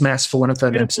a Fool's Mass for one of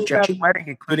the suggestions? Wedding,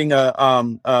 including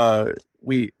one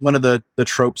of the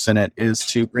tropes in it is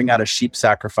to bring out a sheep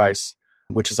sacrifice,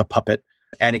 which is a puppet,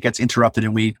 and it gets interrupted,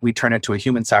 and we turn it to a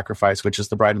human sacrifice, which is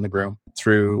the bride and the groom,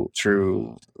 through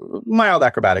mild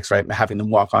acrobatics, right? Having them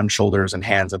walk on shoulders and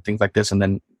hands and things like this, and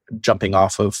then jumping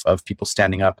off of people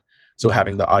standing up, so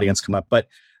having the audience come up. But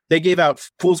they gave out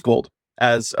fool's gold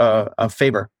as a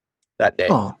favor that day.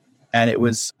 Oh. And it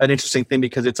was an interesting thing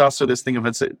because it's also this thing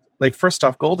of like, first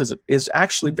off, gold is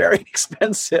actually very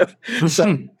expensive.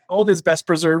 So gold is best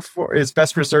preserved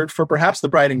for perhaps the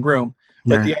bride and groom,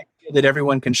 but the idea that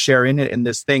everyone can share in it in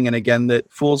this thing, and again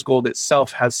that fool's gold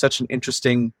itself has such an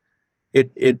interesting.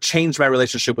 It changed my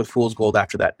relationship with fool's gold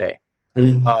after that day.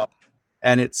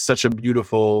 And it's such a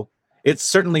beautiful, it's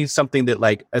certainly something that,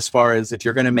 like, as far as if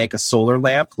you're going to make a solar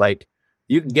lamp, like,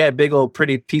 you can get a big old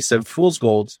pretty piece of fool's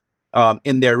gold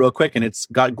in there real quick, and it's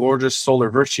got gorgeous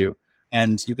solar virtue,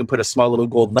 and you can put a small little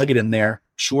gold nugget in there,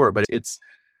 sure, but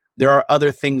there are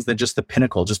other things than just the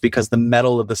pinnacle, just because the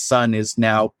metal of the sun is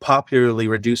now popularly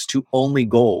reduced to only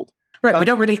gold. Right, we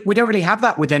don't really have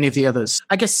that with any of the others.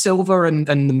 I guess silver and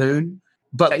the moon,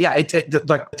 but yeah,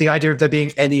 like the idea of there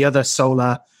being any other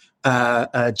solar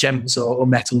gems or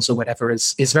metals or whatever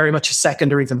is very much a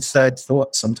second or even third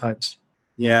thought sometimes.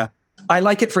 Yeah, I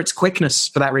like it for its quickness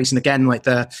for that reason. Again, like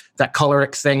that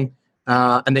choleric thing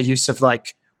and the use of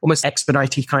like almost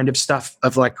expedite kind of stuff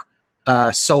of like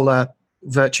solar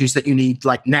virtues that you need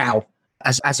like now,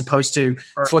 as opposed to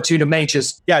Fortuna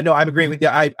Majors. Yeah, no, I'm agreeing with you.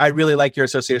 I really like your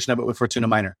association of it with Fortuna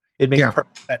Minor. It makes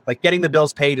perfect. Like, getting the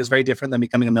bills paid is very different than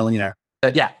becoming a millionaire.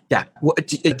 Yeah.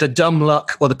 The dumb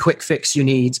luck or the quick fix you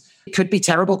need could be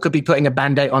terrible, could be putting a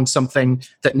Band-Aid on something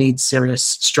that needs serious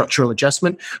structural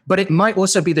adjustment, but it might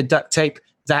also be the duct tape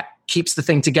that keeps the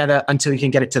thing together until you can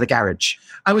get it to the garage.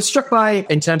 I was struck by,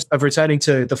 in terms of returning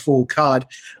to the Fool card,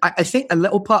 I think a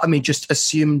little part of me just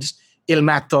assumed Il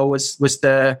Matto was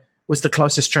the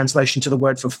closest translation to the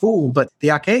word for fool, but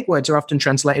the archaic words are often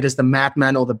translated as the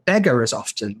madman or the beggar as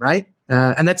often, right?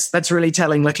 And that's really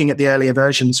telling looking at the earlier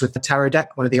versions with the tarot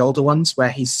deck, one of the older ones,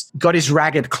 where he's got his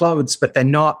ragged clothes, but they're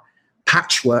not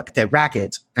patchwork, they're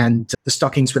ragged. And the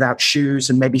stockings without shoes,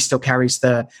 and maybe still carries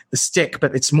the stick,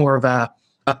 but it's more of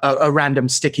a random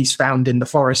stick he's found in the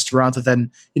forest rather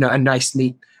than, a nice,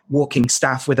 neat walking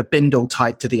staff with a bindle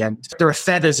tied to the end. There are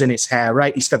feathers in his hair,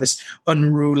 right? He's got this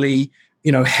unruly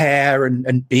hair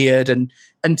and beard and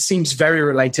seems very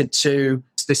related to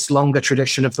this longer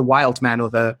tradition of the wild man or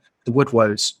the wood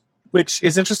woes. Which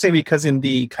is interesting because in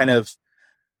the kind of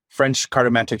French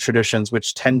cartomantic traditions,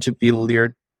 which tend to be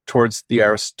geared towards the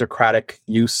aristocratic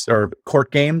use or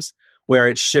court games, where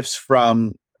it shifts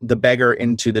from the beggar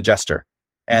into the jester.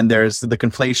 And there's the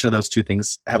conflation of those two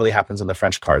things heavily happens in the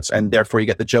French cards. And therefore you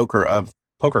get the Joker of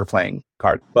poker playing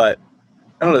card. But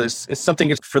I don't know, it's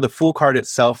something for the Fool card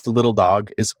itself. The little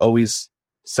dog is always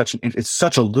it's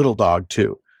such a little dog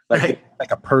too. Like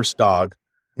a purse dog,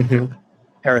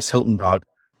 Paris Hilton dog.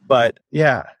 But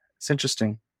yeah, it's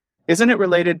interesting. Isn't it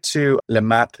related to, Le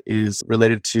Mat is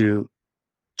related to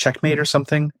checkmate or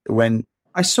something? When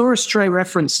I saw a stray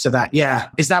reference to that. Yeah.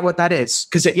 Is that what that is?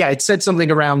 Because it said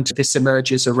something around this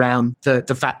emerges around the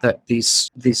fact that these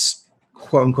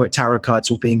quote unquote tarot cards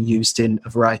were being used in a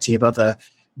variety of other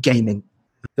gaming.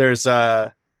 There's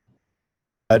a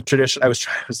tradition. I was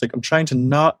like, I'm trying to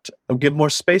not give more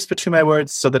space between my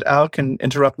words so that Al can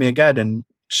interrupt me again and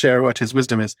share what his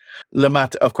wisdom is. Le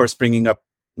Mat, of course, bringing up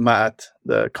Mat,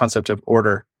 the concept of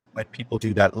order when people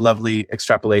do that lovely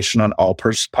extrapolation on all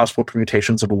possible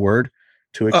permutations of a word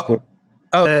to explore.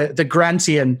 The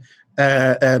Grantian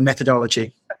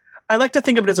methodology. I like to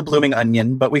think of it as a blooming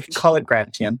onion, but we can call it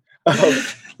Grantian.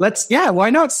 Why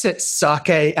not sit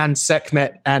Sake and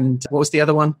Sekhmet and what was the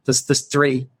other one? There's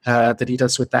three that he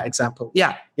does with that example.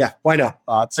 Yeah, why not?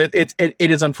 It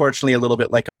is unfortunately a little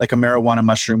bit like a marijuana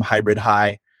mushroom hybrid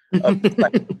high.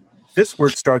 This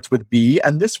word starts with B,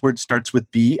 and this word starts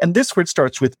with B, and this word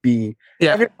starts with B.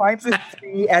 Yeah. And it finds with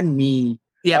C and me.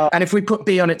 Yeah, and if we put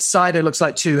B on its side, it looks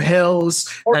like two hills.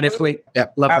 And if we... Yeah,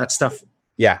 love that stuff.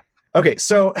 Yeah. Okay,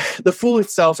 so the Fool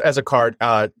itself as a card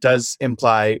does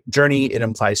imply journey. It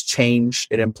implies change.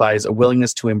 It implies a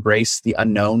willingness to embrace the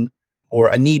unknown or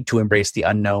a need to embrace the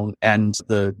unknown and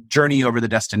the journey over the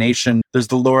destination. There's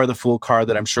the lore of the Fool card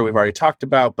that I'm sure we've already talked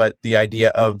about, but the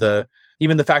idea of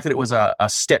even the fact that it was a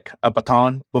stick, a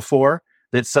baton before,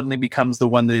 that suddenly becomes the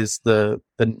one that is the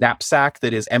knapsack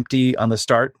that is empty on the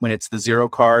start when it's the 0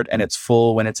 card and it's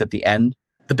full when it's at the end.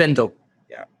 The bindle.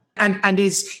 Yeah. And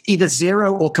is either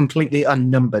 0 or completely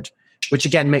unnumbered, which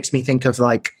again makes me think of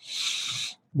like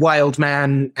Wild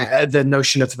Man, the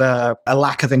notion of a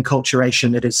lack of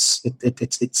enculturation.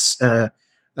 It's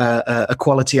a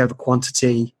quality over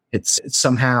quantity. It's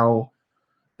somehow,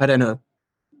 I don't know,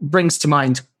 brings to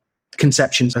mind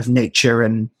conceptions of nature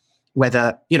and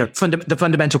whether, the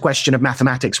fundamental question of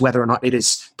mathematics, whether or not it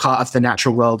is part of the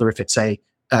natural world or if it's a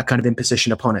kind of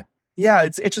imposition upon it. Yeah,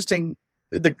 it's interesting.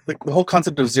 The whole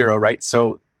concept of 0, right?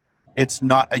 So it's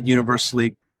not a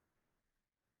universally,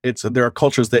 there are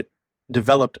cultures that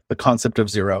developed the concept of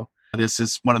 0. This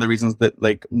is one of the reasons that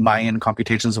like Mayan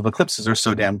computations of eclipses are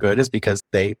so damn good, is because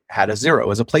they had a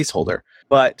 0 as a placeholder.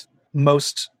 But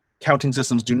most counting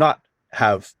systems do not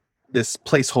have this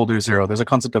placeholder 0. There's a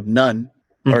concept of none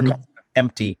or a concept of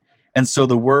empty. And so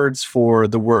the words for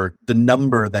the word, the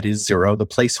number that is 0, the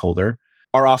placeholder,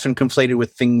 are often conflated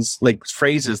with things like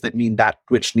phrases that mean that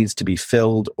which needs to be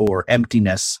filled or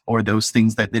emptiness or those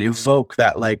things that evoke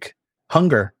that like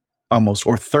hunger almost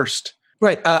or thirst.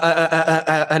 Right.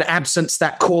 An absence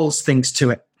that calls things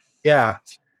to it. Yeah.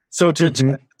 So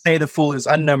to say the Fool is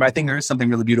unnumbered, I think there is something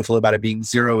really beautiful about it being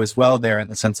 0 as well there, in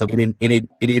the sense of it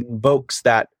invokes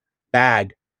that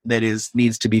bag that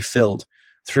needs to be filled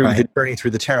through the journey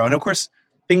through the tarot. And of course,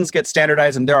 things get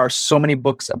standardized, and there are so many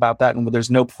books about that, and there's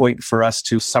no point for us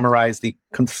to summarize the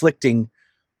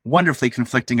wonderfully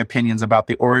conflicting opinions about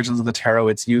the origins of the tarot,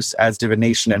 its use as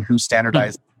divination, and who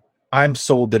standardized. I'm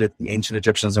sold that it's the ancient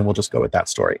Egyptians, and we'll just go with that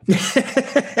story. Because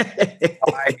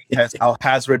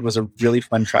Alhazred was a really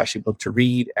fun, trashy book to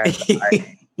read.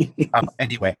 And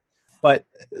anyway, but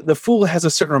the Fool has a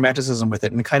certain romanticism with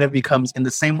it, and it kind of becomes, in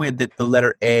the same way that the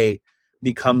letter A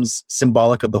becomes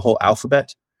symbolic of the whole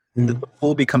alphabet, the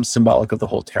Fool becomes symbolic of the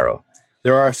whole tarot.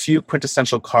 There are a few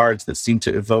quintessential cards that seem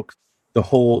to evoke the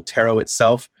whole tarot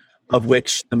itself, of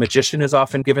which the Magician is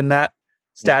often given that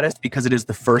status because it is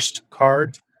the first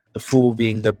card, the Fool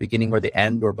being the beginning or the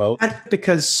end or both. And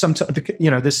because sometimes,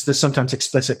 there's sometimes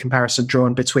explicit comparison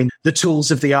drawn between the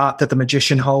tools of the art that the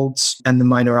Magician holds and the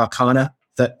minor arcana,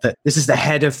 that this is the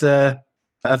head of the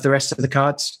rest of the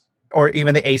cards. Or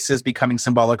even the aces becoming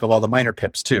symbolic of all the minor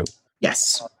pips too.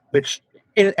 Yes. Which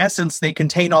in essence, they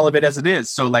contain all of it as it is.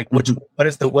 So like, what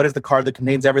is the card that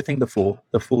contains everything? The Fool.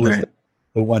 The Fool is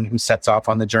the one who sets off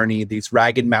on the journey, these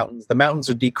ragged mountains. The mountains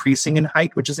are decreasing in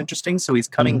height, which is interesting. So he's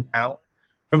coming out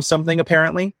from something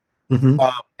apparently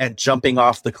and jumping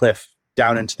off the cliff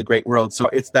down into the great world. So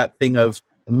it's that thing of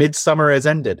midsummer has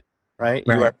ended, right?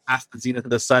 You are past the zenith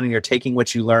of the sun, and you're taking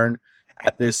what you learn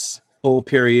at this full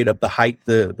period of the height,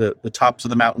 the tops of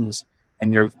the mountains,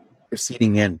 and you're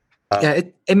receding in.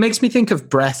 It makes me think of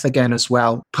Breath again as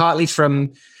well, partly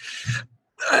from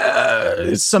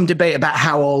some debate about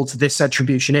how old this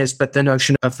attribution is, but the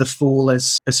notion of the Fool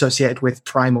is associated with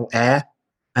primal air,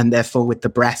 and therefore with the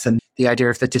breath and the idea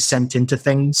of the descent into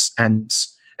things. And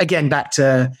again, back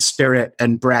to spirit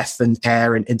and breath and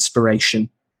air and inspiration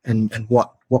and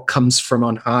what comes from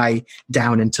on high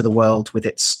down into the world with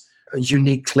its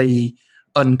uniquely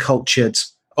uncultured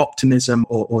optimism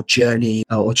or journey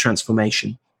or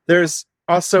transformation. There's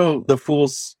also the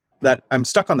Fools that I'm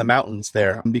stuck on the mountains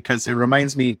there, because it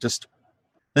reminds me just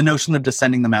the notion of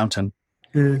descending the mountain.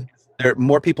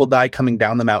 More people die coming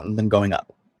down the mountain than going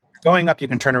up. Going up, you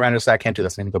can turn around and say, I can't do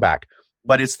this, I need to go back.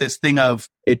 But it's this thing of,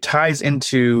 it ties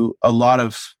into a lot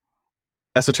of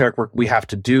esoteric work we have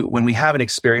to do when we have an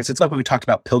experience. It's like when we talked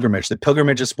about pilgrimage. The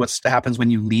pilgrimage is what happens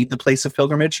when you leave the place of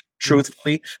pilgrimage.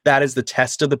 Truthfully, that is the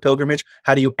test of the pilgrimage.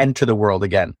 How do you enter the world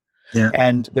again? Yeah.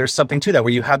 And there's something to that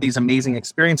where you have these amazing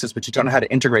experiences, but you don't know how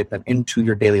to integrate them into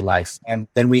your daily life. And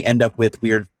then we end up with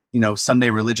weird Sunday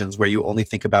religions where you only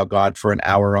think about God for an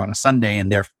hour on a Sunday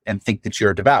and think that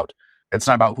you're devout. It's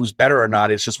not about who's better or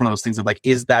not. It's just one of those things of like,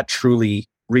 is that truly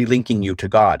relinking you to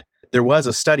God? There was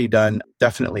a study done,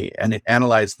 definitely, and it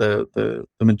analyzed the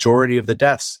majority of the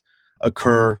deaths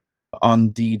occur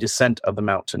on the descent of the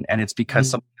mountain. And it's because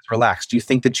something is relaxed. You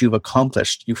think that you've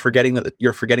accomplished, you're forgetting that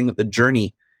the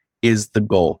journey is the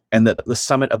goal, and that the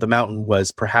summit of the mountain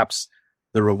was perhaps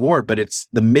the reward, but it's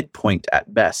the midpoint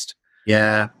at best.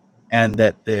 Yeah. And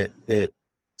that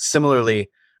similarly,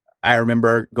 I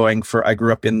remember I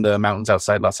grew up in the mountains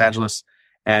outside Los Angeles.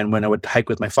 And when I would hike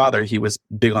with my father, he was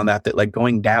big on that like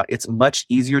going down, it's much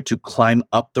easier to climb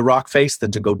up the rock face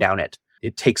than to go down it.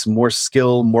 It takes more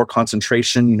skill, more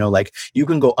concentration, like you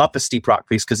can go up a steep rock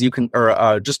face because you can,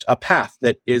 or just a path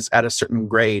that is at a certain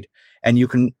grade, and you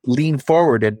can lean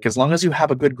forward it, because as long as you have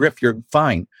a good grip, you're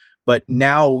fine. But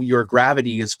now your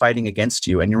gravity is fighting against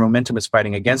you and your momentum is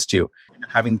fighting against you. You're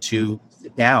having to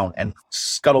sit down and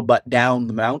scuttlebutt down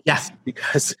the mountain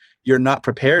because you're not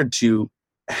prepared to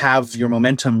have your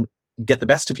momentum get the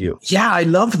best of you. Yeah, I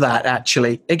love that,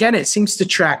 actually. Again, it seems to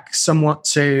track somewhat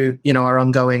to, our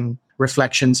ongoing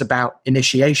reflections about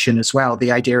initiation as well.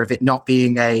 The idea of it not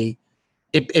being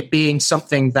it being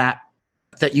something that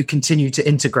you continue to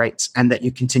integrate and that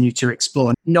you continue to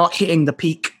explore, not hitting the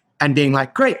peak and being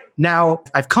like, great, now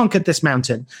I've conquered this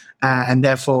mountain and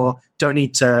therefore don't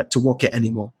need to walk it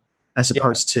anymore, as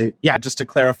opposed to... Yeah, just to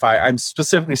clarify, I'm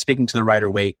specifically speaking to the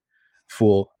Rider-Waite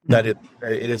Fool, that it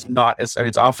is not,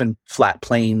 it's often flat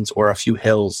plains or a few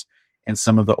hills in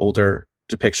some of the older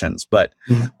depictions, but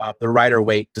the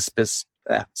Rider-Waite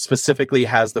specifically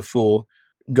has the Fool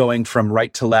going from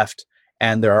right to left,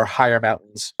 and there are higher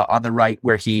mountains on the right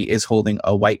where he is holding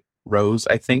a white rose,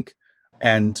 I think,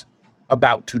 and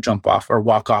about to jump off or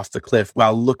walk off the cliff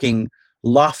while looking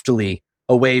loftily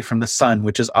away from the sun,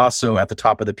 which is also at the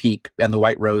top of the peak, and the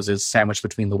white rose is sandwiched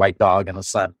between the white dog and the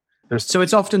sun. So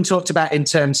it's often talked about in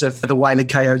terms of the Wile E.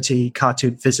 Coyote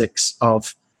cartoon physics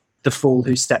of the fool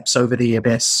who steps over the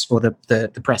abyss or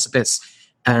the precipice,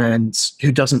 and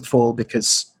who doesn't fall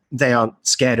because they aren't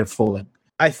scared of falling.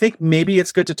 I think maybe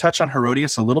it's good to touch on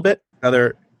Herodias a little bit,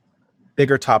 another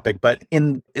bigger topic, but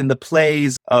in the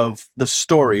plays of the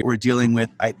story, we're dealing with,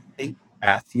 I think,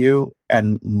 Matthew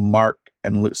and Mark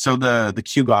and Luke. So the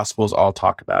Q Gospels all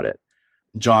talk about it.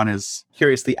 John is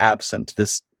curiously absent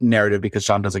this narrative because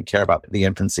John doesn't care about the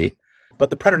infancy. But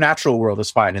the preternatural world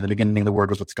is fine. In the beginning, the Word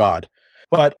was with God.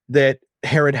 But that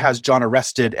Herod has John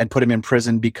arrested and put him in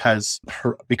prison because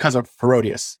of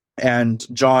Herodias. And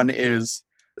John is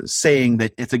saying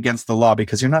that it's against the law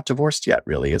because you're not divorced yet,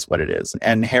 really, is what it is.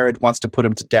 And Herod wants to put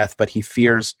him to death, but he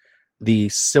fears the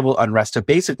civil unrest of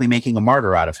basically making a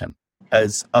martyr out of him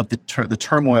as of the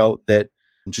turmoil that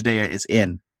Judea is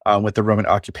in with the Roman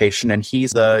occupation. And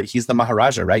he's the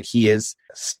Maharaja, right? He is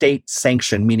state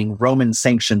sanctioned, meaning Roman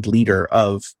sanctioned leader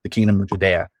of the kingdom of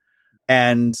Judea.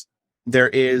 And there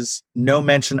is no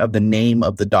mention of the name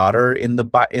of the daughter in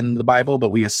the Bible, but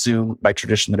we assume by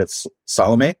tradition that it's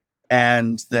Salome.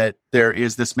 And that there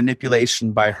is this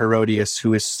manipulation by Herodias,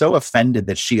 who is so offended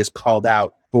that she is called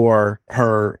out for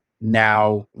her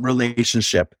now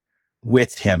relationship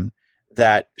with him,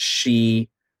 that she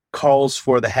calls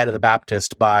for the head of the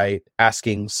Baptist by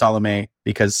asking Salome,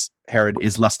 because Herod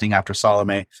is lusting after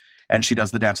Salome, and she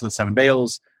does the dance of the seven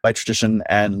Baals by tradition,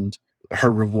 and her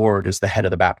reward is the head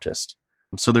of the Baptist.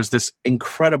 So there's this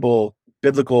incredible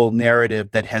biblical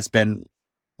narrative that has been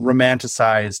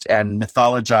romanticized and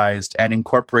mythologized and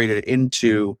incorporated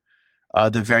into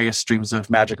the various streams of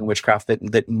magic and witchcraft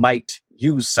that might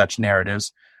use such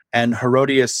narratives. And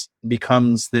Herodias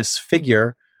becomes this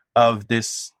figure of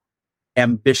this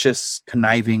ambitious,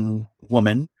 conniving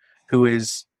woman who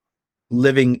is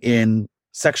living in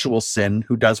sexual sin,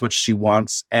 who does what she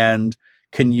wants and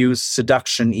can use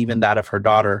seduction, even that of her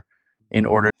daughter, in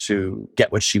order to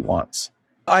get what she wants.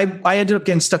 I ended up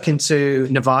getting stuck into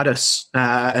Novatus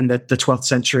and the 12th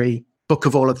century book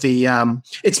of all of the...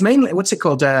 it's mainly, what's it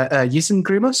called?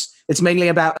 Ysengrimus? It's mainly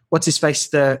about, what's his face?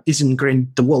 The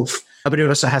Isengrin, the wolf. But it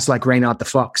also has like Reynard the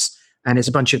Fox. And there's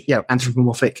a bunch of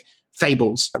anthropomorphic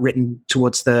fables written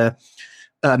towards the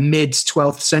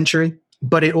mid-12th century.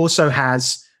 But it also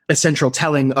has a central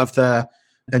telling of the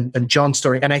and John's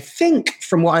story. And I think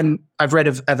from what I've read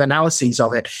of analyses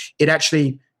of it, it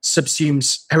actually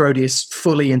subsumes Herodias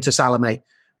fully into Salome,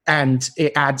 and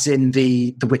it adds in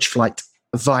the witch flight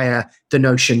via the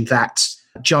notion that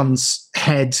John's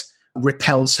head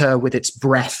repels her with its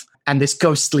breath, and this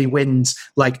ghostly wind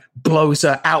like blows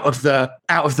her out of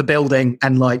the building,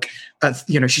 and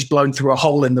she's blown through a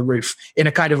hole in the roof in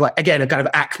a kind of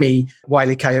Acme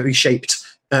Wile E. Coyote shaped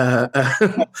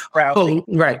Proudly.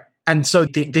 right. And so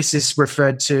this is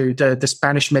referred to, the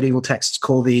Spanish medieval texts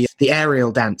call the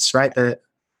aerial dance, right? The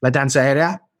La Danza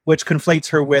Aérea. Which conflates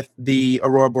her with the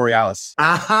Aurora Borealis.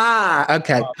 Aha,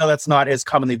 okay. No, that's not as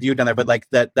commonly viewed down there, but like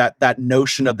that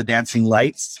notion of the dancing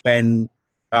lights when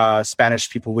Spanish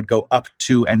people would go up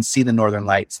to and see the northern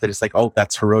lights, that it's like, oh,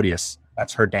 that's Herodias.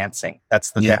 That's her dancing.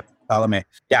 That's the dance of Salome.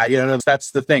 Yeah,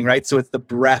 that's the thing, right? So it's the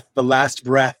breath, the last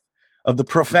breath of the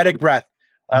prophetic breath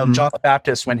of John the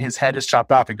Baptist. When his head is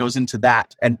chopped off, it goes into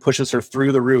that and pushes her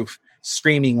through the roof,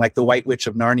 screaming like the White Witch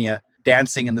of Narnia,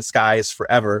 dancing in the skies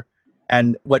forever.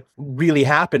 And what really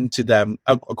happened to them,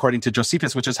 according to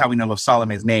Josephus, which is how we know of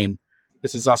Salome's name,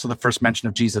 this is also the first mention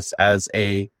of Jesus as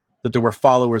that there were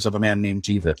followers of a man named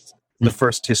Jesus, the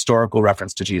first historical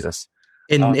reference to Jesus.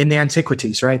 In the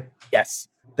Antiquities, right? Yes.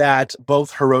 That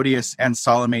both Herodias and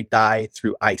Salome die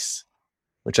through ice,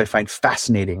 which I find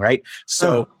fascinating, right?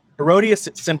 So Herodias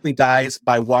simply dies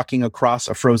by walking across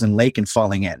a frozen lake and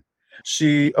falling in.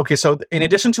 So in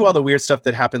addition to all the weird stuff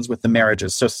that happens with the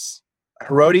marriages, so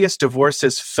Herodias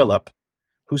divorces Philip,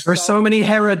 There's so many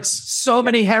Herods.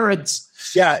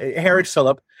 Yeah, Herod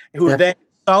Philip, who then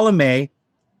Salome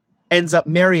ends up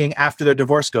marrying after their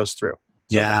divorce goes through.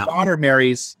 Yeah. So the daughter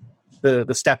marries the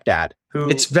stepdad, who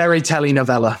It's very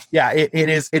telenovela. Yeah, it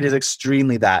is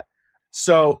extremely that.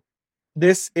 So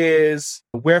this is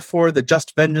wherefore the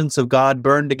just vengeance of God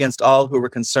burned against all who were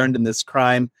concerned in this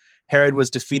crime. Herod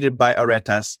was defeated by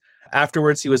Aretas.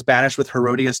 Afterwards, he was banished with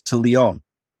Herodias to Lyon.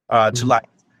 To life,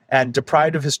 and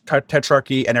deprived of his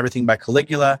tetrarchy and everything by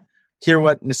Caligula. Hear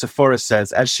what Nicephorus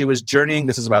says. As she was journeying,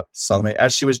 this is about Salome,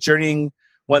 as she was journeying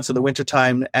once in the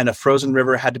wintertime and a frozen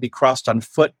river had to be crossed on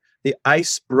foot, the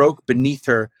ice broke beneath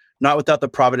her, not without the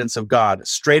providence of God.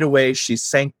 Straightway she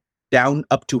sank down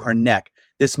up to her neck.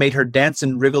 This made her dance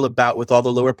and wriggle about with all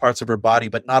the lower parts of her body,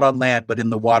 but not on land, but in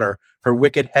the water. Her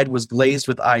wicked head was glazed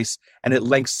with ice, and at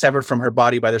length severed from her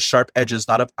body by the sharp edges,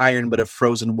 not of iron, but of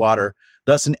frozen water.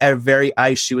 Thus in very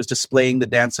ice she was displaying the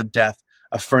dance of death,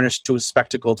 a furnished to a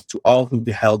spectacle to all who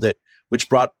beheld it, which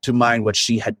brought to mind what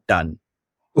she had done.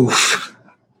 Oof.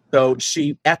 So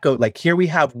she echoed, like, here we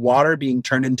have water being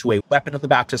turned into a weapon of the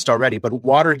Baptist already, but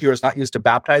water here is not used to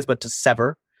baptize, but to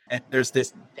sever. And there's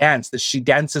this dance that she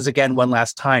dances again one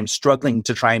last time, struggling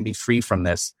to try and be free from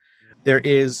this. There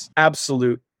is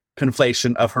absolute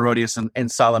conflation of Herodias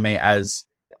and Salome as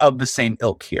of the same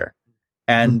ilk here.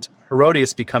 And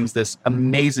Herodias becomes this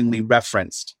amazingly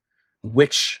referenced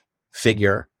witch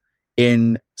figure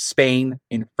in Spain,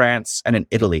 in France, and in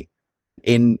Italy,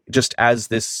 in just as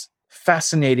this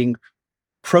fascinating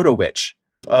proto-witch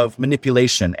of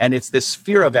manipulation. And it's this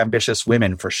fear of ambitious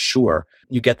women for sure.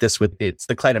 You get this it's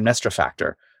the Clytemnestra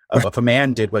factor. If a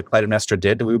man did what Clytemnestra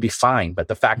did, then we would be fine. But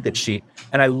the fact that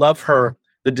and I love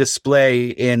the display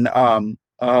in,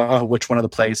 which one of the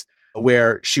plays,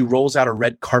 where she rolls out a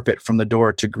red carpet from the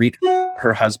door to greet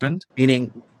her husband,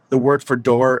 meaning the word for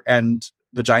door and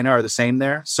vagina are the same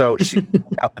there. So she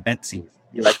out the vent scene.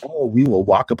 You're like, oh, we will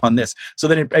walk upon this. So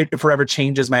then it forever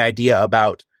changes my idea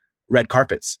about red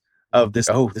carpets of this.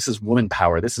 Oh, this is woman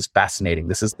power. This is fascinating.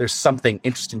 There's something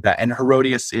interesting to that. And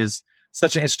Herodias is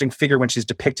such an interesting figure when she's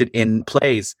depicted in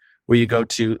plays where you go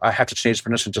to, I have to change the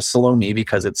pronunciation to Salome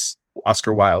because it's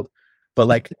Oscar Wilde. But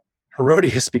like,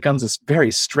 Herodias becomes this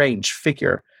very strange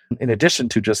figure in addition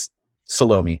to just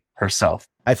Salome herself.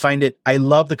 I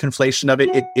love the conflation of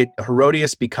it.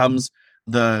 Herodias becomes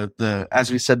the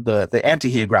as we said, the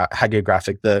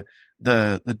anti-hagiographic,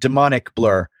 the demonic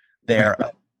blur there.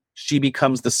 She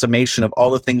becomes the summation of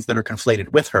all the things that are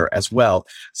conflated with her as well.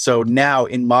 So now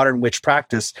in modern witch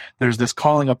practice, there's this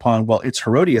calling upon, well, it's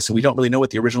Herodias, and we don't really know what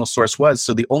the original source was.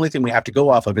 So the only thing we have to go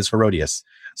off of is Herodias.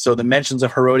 So the mentions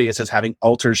of Herodias as having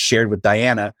altars shared with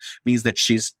Diana means that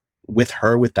she's with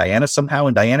Diana somehow,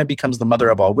 and Diana becomes the mother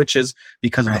of all witches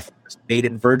because of the first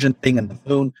maiden virgin thing and the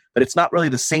moon. But it's not really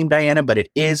the same Diana, but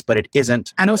it is, but it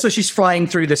isn't. And also she's flying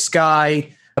through the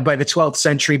sky. By the 12th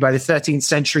century, by the 13th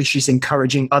century, she's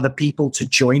encouraging other people to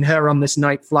join her on this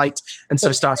night flight. And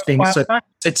so starts being,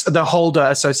 it's the Holder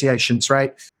associations,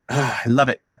 right? I love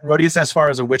it. Herodias, as far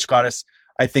as a witch goddess,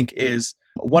 I think is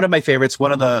one of my favorites,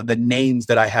 one of the names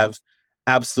that I have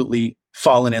absolutely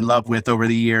fallen in love with over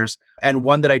the years, and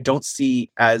one that I don't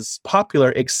see as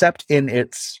popular except in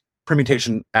its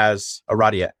permutation as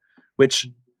Aradia, which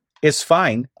is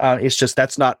fine. It's just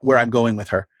that's not where I'm going with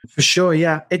her. For sure,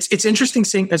 yeah. It's interesting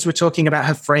seeing, as we're talking about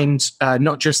her framed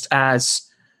not just as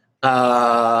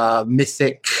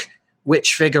mythic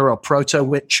witch figure or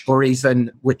proto-witch or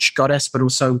even witch goddess, but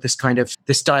also this kind of,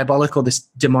 this diabolical, this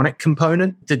demonic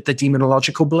component, the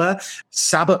demonological blur.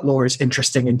 Sabbat Law is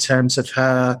interesting in terms of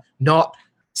her not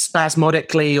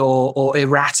spasmodically or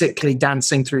erratically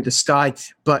dancing through the sky,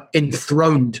 but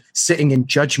enthroned, sitting in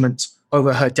judgment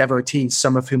over her devotees,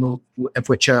 some of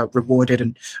which are rewarded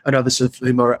and others of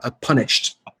whom are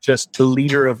punished. Just the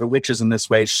leader of the witches in this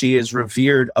way. She is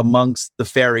revered amongst the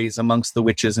fairies, amongst the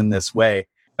witches in this way.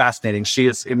 Fascinating. She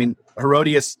is,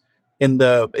 Herodias in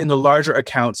the larger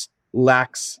accounts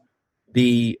lacks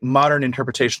the modern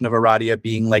interpretation of Aradia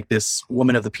being like this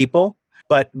woman of the people,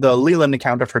 but the Leland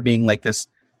account of her being like this,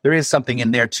 there is something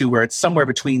in there too, where it's somewhere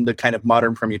between the kind of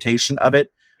modern permutation of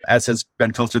it, as has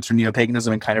been filtered through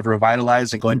neo-paganism and kind of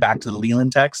revitalized and going back to the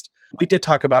Leland text. We did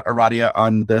talk about Aradia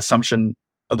on the Assumption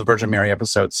of the Virgin Mary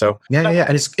episode. So yeah.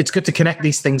 And it's good to connect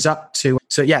these things up to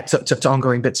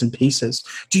ongoing bits and pieces.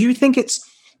 Do you think it's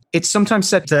sometimes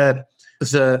said the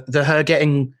her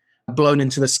getting blown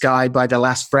into the sky by the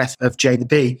last breath of J the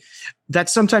Bee,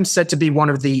 that's sometimes said to be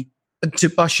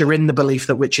to usher in the belief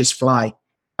that witches fly?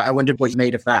 I wondered what you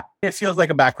made of that. It feels like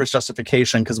a backwards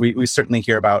justification, because we certainly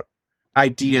hear about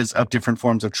ideas of different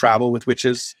forms of travel with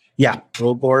witches. Yeah.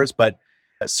 World wars, but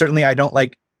certainly I don't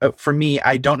like, for me,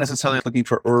 I don't necessarily looking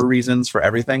for reasons for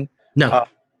everything. No.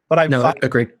 But I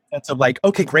agree. That's of like,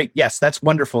 okay, great. Yes, that's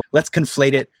wonderful. Let's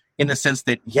conflate it in the sense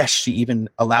that, yes, she even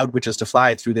allowed witches to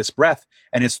fly through this breath.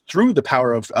 And it's through the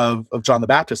power of John the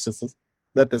Baptist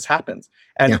that this happens.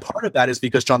 And part of that is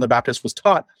because John the Baptist was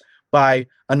taught by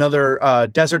another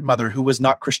desert mother who was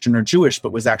not Christian or Jewish,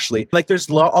 but was actually like, there's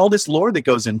all this lore that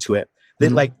goes into it.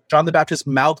 That like John the Baptist's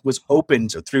mouth was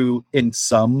opened through, in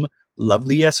some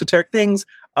lovely esoteric things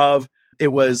of,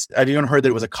 I've even heard that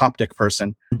it was a Coptic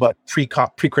person, but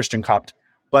pre-Christian Copt.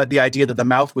 But the idea that the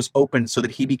mouth was opened so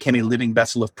that he became a living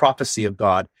vessel of prophecy of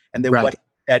God. And then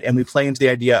and we play into the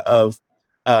idea of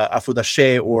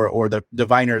Afudache or the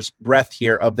diviner's breath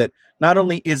here, of that not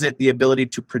only is it the ability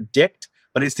to predict,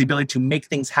 but it's the ability to make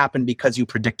things happen because you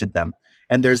predicted them.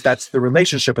 And that's the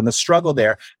relationship and the struggle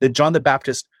there, that John the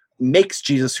Baptist makes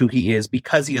Jesus who he is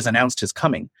because he has announced his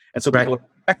coming. And so people are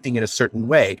expecting it a certain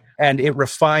way. And it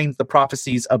refines the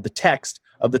prophecies of the text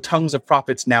of the tongues of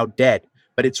prophets now dead,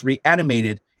 but it's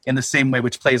reanimated in the same way,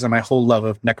 which plays on my whole love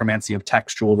of necromancy, of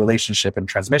textual relationship and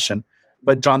transmission.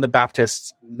 But John the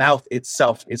Baptist's mouth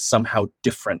itself is somehow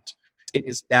different. It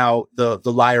is now the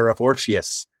lyre of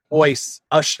Orpheus. Voice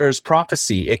ushers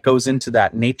prophecy. It goes into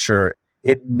that nature.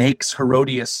 It makes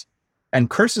Herodias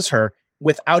and curses her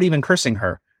without even cursing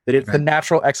her. That it's the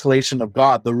natural exhalation of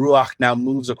God. The Ruach now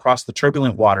moves across the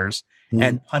turbulent waters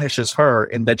and punishes her,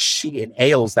 in that she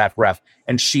inhales that breath.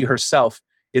 And she herself,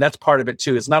 that's part of it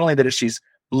too. It's not only that she's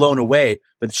blown away,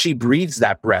 but she breathes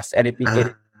that breath, and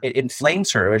it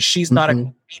inflames her. She's not a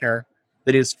container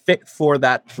that is fit for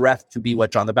that breath to be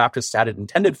what John the Baptist had it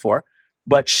intended for.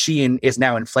 But she is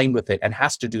now inflamed with it and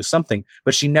has to do something.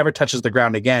 But she never touches the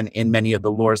ground again in many of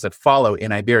the lores that follow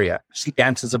in Iberia. She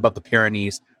dances above the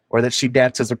Pyrenees, or that she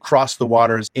dances across the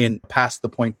waters past the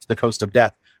point to the coast of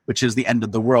death, which is the end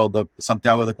of the world, the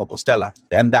Santiago de Compostela,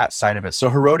 and that side of it. So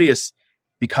Herodias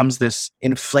becomes this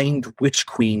inflamed witch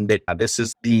queen that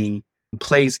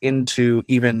plays into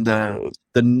even the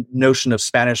notion of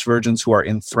Spanish virgins who are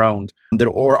enthroned,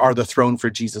 or are the throne for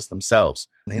Jesus themselves.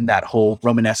 In that whole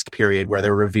Romanesque period where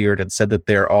they're revered and said that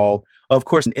they're all, of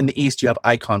course, in the East, you have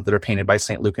icons that are painted by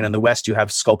St. Luke, and in the West, you have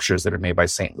sculptures that are made by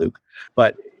St. Luke.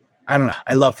 But I don't know.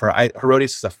 I love her.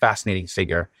 Herodias is a fascinating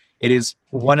figure. It is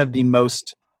one of the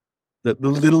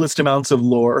littlest amounts of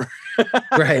lore.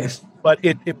 Right. But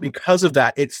because of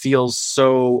that, it feels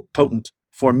so potent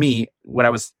for me when I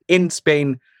was in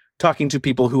Spain talking to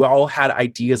people who all had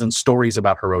ideas and stories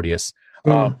about Herodias.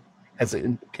 As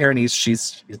in Pyrenees,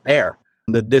 she's there.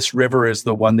 That this river is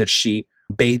the one that she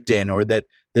bathed in, or that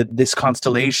this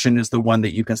constellation is the one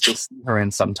that you can still see her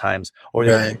in sometimes, or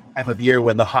the time of year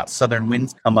when the hot southern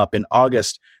winds come up in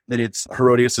August, that it's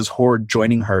Herodias's horde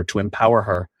joining her to empower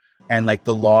her. And like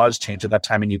the laws change at that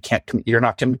time, and you're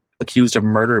not accused of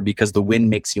murder because the wind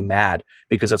makes you mad,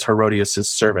 because it's Herodias's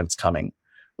servants coming.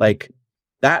 Like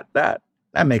that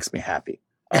makes me happy.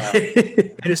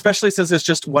 And especially since it's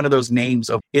just one of those names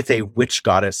of, it's a witch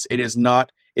goddess. It is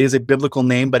a biblical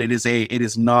name, but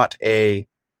it's not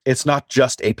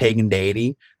just a pagan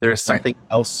deity. There is something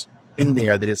else in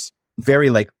there that is very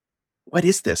like, what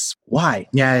is this? Why?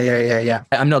 Yeah.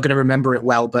 I'm not going to remember it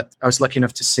well, but I was lucky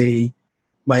enough to see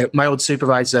my old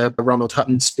supervisor, Ronald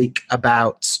Hutton, speak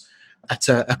about at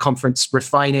a conference,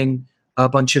 refining a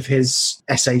bunch of his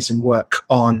essays and work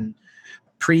on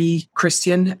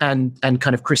pre-Christian and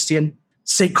kind of Christian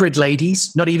sacred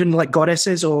ladies, not even like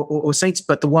goddesses or saints,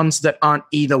 but the ones that aren't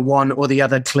either one or the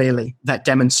other clearly, that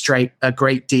demonstrate a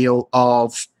great deal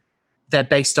of, they're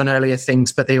based on earlier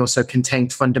things, but they also contain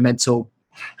fundamental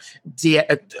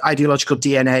ideological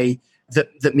DNA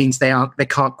that means they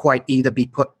can't quite either be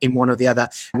put in one or the other.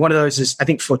 One of those is, I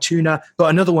think, Fortuna, but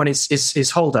another one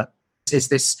is Holder. Is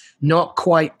this not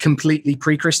quite completely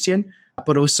pre-Christian,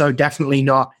 but also definitely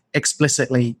not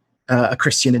explicitly a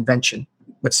Christian invention,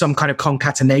 but some kind of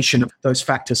concatenation of those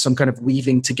factors, some kind of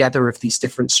weaving together of these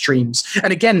different streams.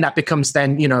 And again, that becomes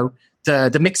then,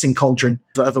 the mixing cauldron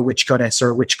of a witch goddess or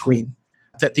a witch queen,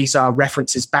 that these are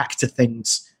references back to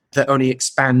things that only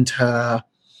expand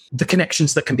the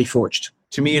connections that can be forged.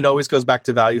 To me, it always goes back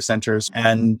to value centers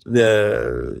and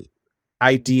the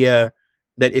idea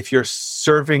that if you're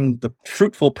serving the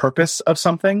fruitful purpose of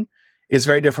something is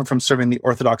very different from serving the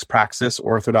orthodox praxis,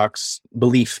 orthodox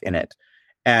belief in it.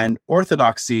 And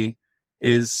orthodoxy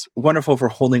is wonderful for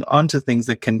holding on to things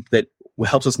that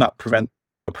helps us not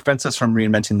prevents us from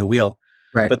reinventing the wheel.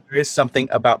 Right. But there is something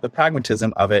about the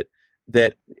pragmatism of it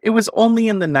that it was only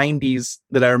in the 90s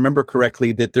that I remember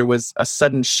correctly that there was a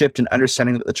sudden shift in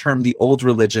understanding that the term the old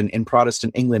religion in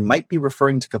Protestant England might be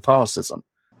referring to Catholicism.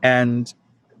 And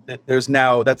there's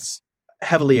now, that's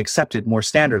heavily accepted more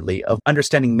standardly, of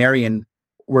understanding Marian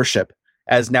worship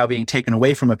as now being taken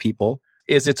away from a people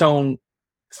is its own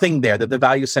thing there, that the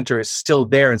value center is still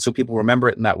there. And so people remember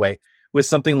it in that way. With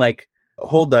something like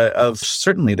Holda, of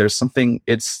certainly there's something,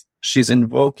 she's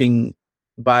invoking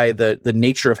by the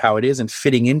nature of how it is and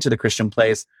fitting into the Christian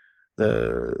place.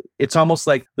 It's almost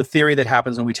like the theory that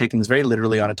happens when we take things very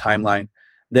literally on a timeline,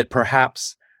 that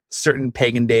perhaps certain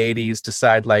pagan deities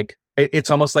decide, like,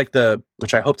 it's almost like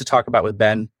which I hope to talk about with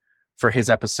Ben for his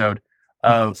episode,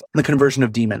 of the conversion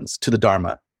of demons to the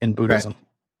Dharma in Buddhism.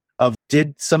 Right.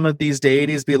 Did some of these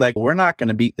deities be like, we're not going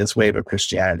to beat this wave of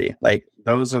Christianity? Like,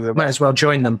 those are might as well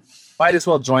join them. Might as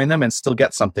well join them and still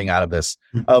get something out of this.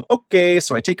 Okay,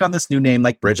 so I take on this new name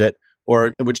like Bridget,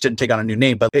 which didn't take on a new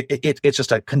name, but it's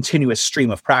just a continuous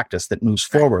stream of practice that moves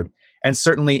forward. And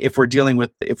certainly if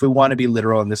we want to be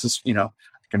literal, and this is, I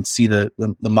can see the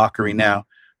mockery now,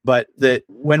 but that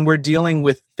when we're dealing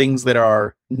with things that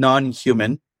are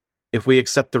non-human, if we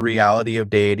accept the reality of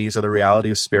deities or the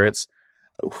reality of spirits,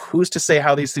 who's to say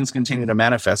how these things continue to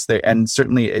manifest? And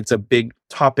certainly it's a big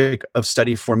topic of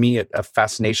study for me, a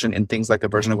fascination in things like the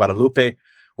Virgin of Guadalupe,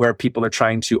 where people are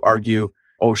trying to argue,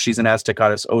 oh, she's an Aztec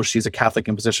goddess, oh, she's a Catholic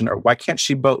imposition, or why can't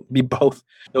she be both?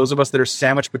 Those of us that are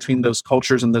sandwiched between those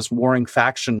cultures and this warring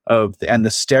faction and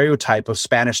the stereotype of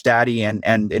Spanish daddy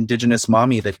and indigenous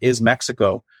mommy that is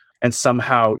Mexico, and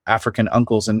somehow African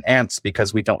uncles and aunts,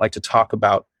 because we don't like to talk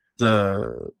about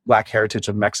the Black heritage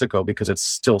of Mexico because it's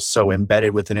still so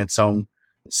embedded within its own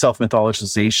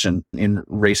self-mythologization in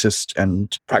racist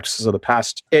and practices of the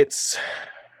past.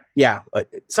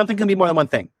 Something can be more than one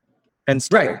thing. And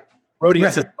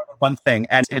Rhodius is one thing.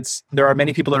 And there are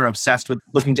many people that are obsessed with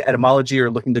looking to etymology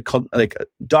or looking to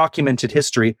documented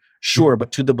history. Sure.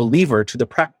 But to the believer, to the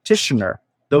practitioner,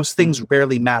 those things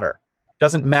rarely matter.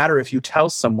 Doesn't matter if you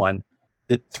tell someone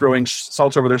that throwing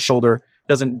salt over their shoulder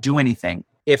doesn't do anything.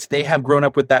 If they have grown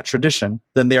up with that tradition,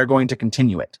 then they are going to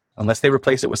continue it unless they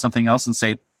replace it with something else and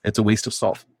say it's a waste of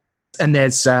salt. And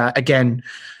there's, again,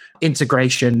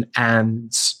 integration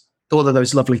and all of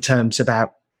those lovely terms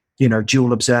about,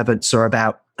 dual observance or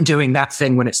about doing that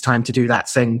thing when it's time to do that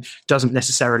thing doesn't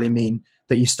necessarily mean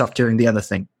that you stop doing the other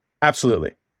thing.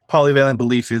 Absolutely. Polyvalent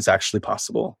belief is actually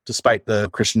possible, despite the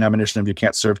Christian admonition of you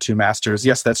can't serve two masters.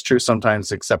 Yes, that's true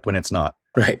sometimes, except when it's not.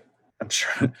 Right. I'm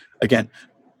sure, again,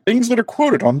 things that are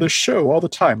quoted on this show all the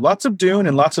time. Lots of Dune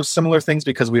and lots of similar things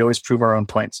because we always prove our own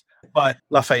points. But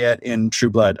Lafayette in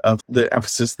True Blood, of the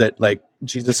emphasis that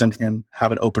Jesus and him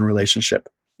have an open relationship.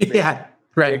 Yeah,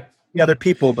 right. The other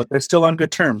people, but they're still on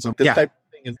good terms. Type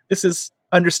of thing. This is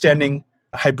understanding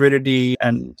hybridity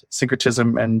and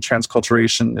syncretism and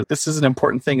transculturation. This is an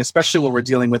important thing, especially when we're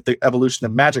dealing with the evolution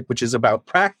of magic, which is about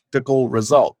practical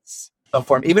results of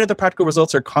form. Even if the practical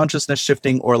results are consciousness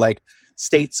shifting or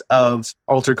states of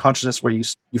altered consciousness where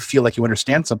you feel like you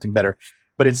understand something better,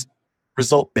 but it's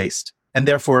result based. And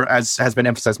therefore, as has been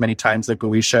emphasized many times, the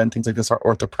Goetia and things like this are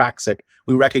orthopraxic.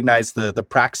 We recognize the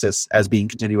praxis as being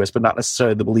continuous, but not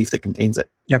necessarily the belief that contains it.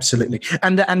 Absolutely.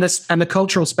 And the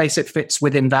cultural space it fits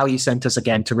within value centers,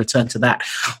 again, to return to that,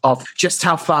 of just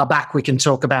how far back we can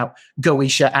talk about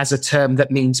Goetia as a term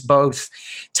that means both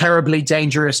terribly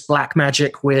dangerous black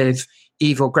magic with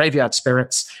evil graveyard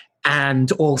spirits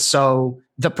and also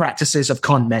the practices of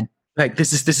con men.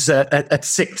 This is a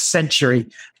 6th century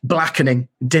blackening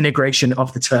denigration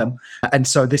of the term. And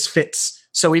so this fits.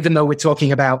 So even though we're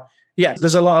talking about Yeah,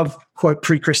 there's a lot of, quote,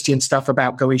 pre-Christian stuff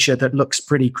about Goetia that looks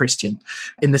pretty Christian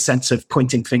in the sense of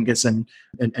pointing fingers and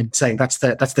saying that's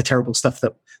the terrible stuff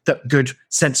that good,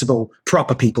 sensible,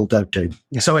 proper people don't do.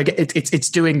 Yeah. So it's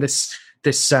doing this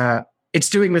it's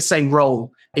doing the same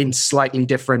role in slightly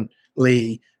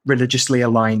differently religiously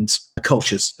aligned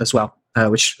cultures as well.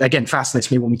 Which again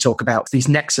fascinates me when we talk about these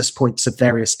nexus points of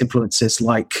various influences,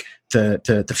 like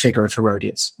the figure of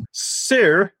Herodias.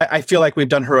 So I feel like we've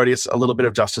done Herodias a little bit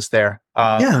of justice there.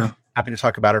 Happy to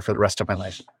talk about her for the rest of my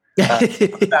life.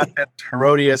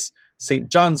 Herodias, St.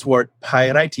 John's wort,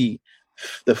 Pyrite,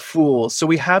 the Fool. So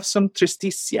we have some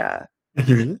Tristitia.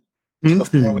 I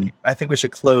think we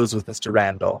should close with Mr.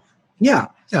 Randall. Yeah,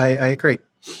 I agree.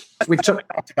 We've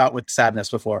talked about with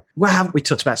sadness before. What haven't we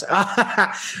talked about?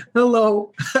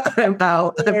 Hello, I'm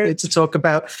Al. I'm here to talk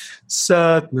about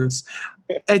sadness.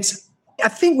 I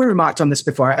think we remarked on this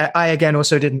before. I again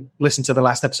also didn't listen to the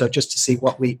last episode just to see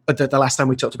what the last time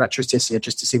we talked about Tristitia,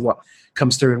 just to see what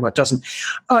comes through and what doesn't.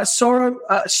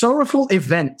 Sorrowful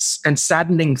events and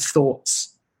saddening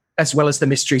thoughts, as well as the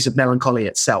mysteries of melancholy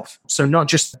itself. So not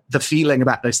just the feeling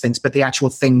about those things, but the actual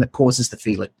thing that causes the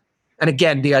feeling. And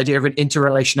again, the idea of an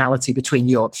interrelationality between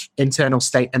your internal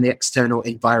state and the external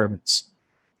environments.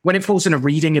 When it falls in a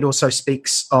reading, it also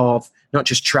speaks of not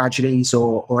just tragedies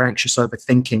or anxious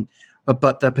overthinking,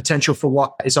 but the potential for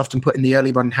what is often put in the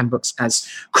early modern handbooks as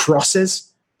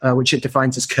crosses, which it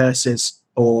defines as curses.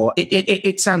 Or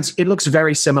it looks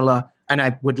very similar, and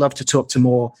I would love to talk to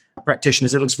more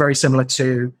practitioners. It looks very similar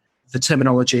to the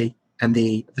terminology and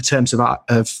the terms of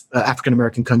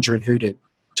African-American conjuring hoodoo,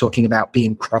 talking about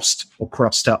being crossed or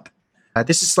crossed up.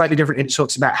 This is slightly different. It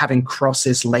talks about having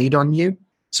crosses laid on you,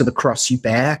 so the cross you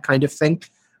bear kind of thing.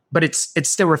 But it's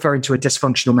still referring to a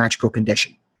dysfunctional magical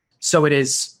condition. So it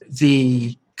is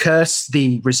the curse,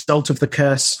 the result of the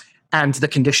curse, and the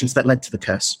conditions that led to the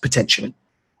curse, potentially.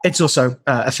 It's also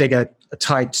a figure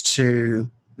tied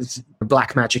to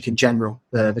black magic in general,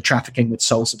 the trafficking with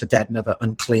souls of the dead and other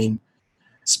unclean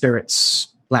spirits,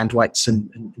 land wights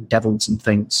and devils and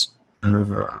things.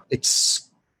 It's,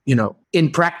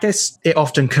 in practice, it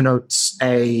often connotes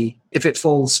if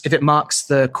it marks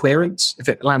the querent, if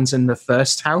it lands in the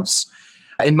first house,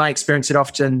 in my experience, it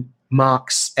often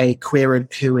marks a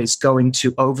querent who is going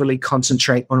to overly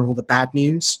concentrate on all the bad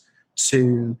news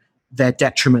to their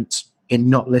detriment in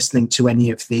not listening to any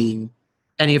of the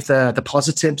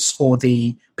positives or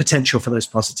the potential for those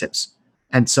positives.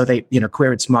 And so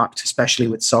querents marked, especially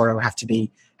with sorrow, have to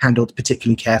be handled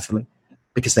particularly carefully,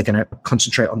 because they're going to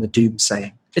concentrate on the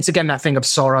doomsaying. It's again that thing of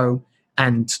sorrow,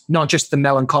 and not just the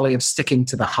melancholy of sticking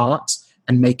to the heart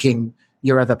and making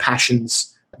your other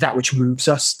passions that which moves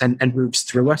us and moves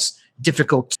through us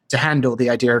difficult to handle. The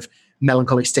idea of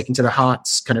melancholy sticking to the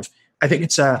heart's I think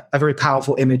it's a very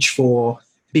powerful image for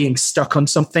being stuck on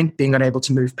something, being unable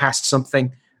to move past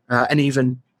something, and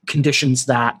even conditions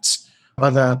that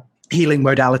other healing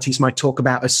modalities might talk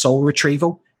about as soul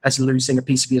retrieval, as losing a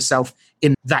piece of yourself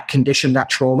in that condition, that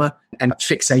trauma, and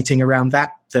fixating around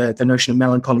that, the notion of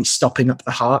melancholy stopping up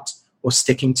the heart or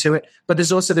sticking to it. But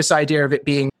there's also this idea of it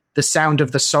being the sound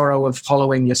of the sorrow of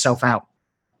hollowing yourself out.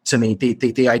 To me,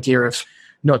 the idea of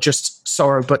not just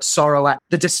sorrow, but sorrow at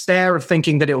the despair of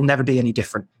thinking that it will never be any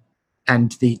different,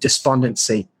 and the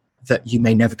despondency that you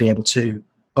may never be able to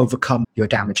overcome your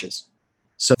damages.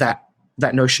 So that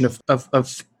notion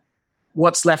of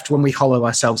what's left when we hollow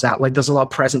ourselves out, like there's a lot of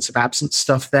presence of absence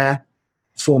stuff there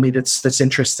for me that's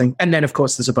interesting. And then, of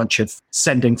course, there's a bunch of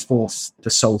sending forth the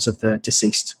souls of the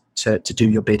deceased to do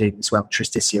your bidding as well.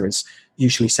 Tristitia is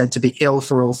usually said to be ill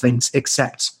for all things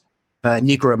except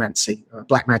negromancy,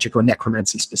 black magic or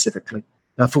necromancy specifically,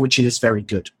 for which it is very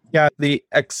good. Yeah,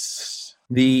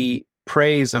 the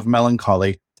praise of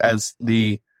melancholy as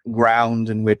the ground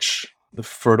in which the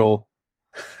fertile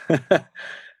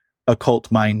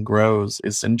occult mind grows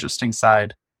is an interesting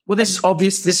side. Well, this is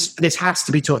obvious. This has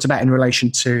to be talked about in relation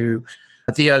to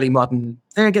the early modern,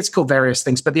 it gets called various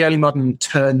things, but the early modern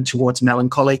turn towards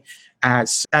melancholy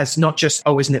as not just,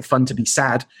 oh, isn't it fun to be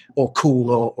sad or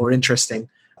cool or interesting,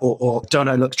 or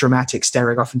Dono looks dramatic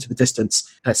staring off into the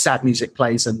distance, sad music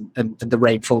plays and the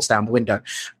rain falls down the window.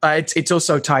 It's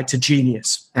also tied to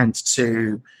genius and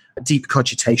to deep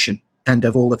cogitation and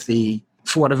of all of the,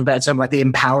 for want of a better term, like the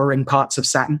empowering parts of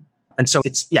Saturn. And so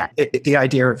it's, the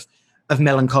idea of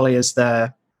melancholy is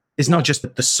not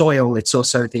just the soil, it's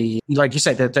also like you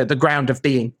say, the ground of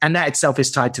being. And that itself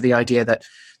is tied to the idea that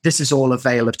this is all a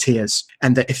veil of tears,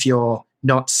 and that if you're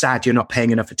not sad, you're not paying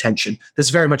enough attention.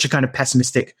 There's very much a kind of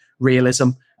pessimistic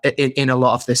realism in a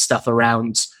lot of this stuff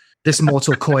around this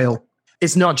mortal coil.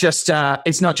 It's not just a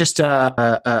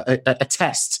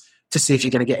test to see if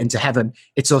you're going to get into heaven.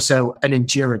 It's also an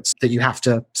endurance that you have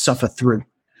to suffer through.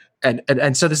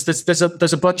 And so there's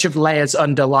a bunch of layers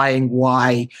underlying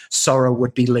why sorrow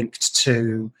would be linked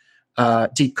to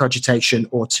deep cogitation,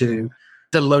 or to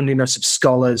the loneliness of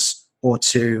scholars, or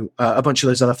to a bunch of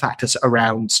those other factors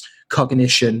around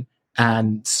cognition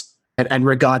and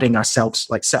regarding ourselves,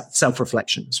 like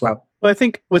self-reflection as well. Well, I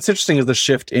think what's interesting is the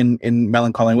shift in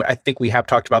melancholy. I think we have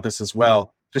talked about this as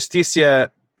well.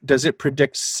 Justitia, does it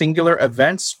predict singular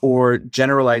events or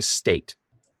generalized state?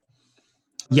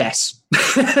 Yes.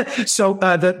 So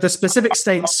the specific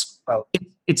states,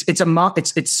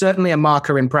 it's certainly a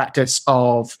marker in practice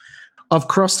of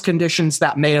crossed conditions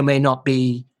that may or may not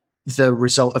be the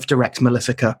result of direct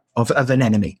malefica of an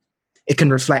enemy. It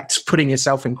can reflect putting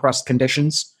yourself in crossed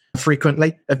conditions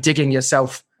frequently, of digging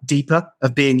yourself deeper,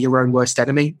 of being your own worst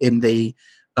enemy in the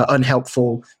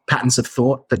unhelpful patterns of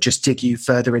thought that just dig you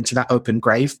further into that open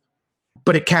grave.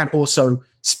 But it can also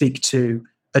speak to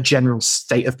a general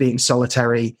state of being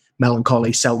solitary,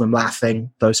 melancholy, seldom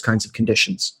laughing, those kinds of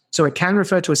conditions. So it can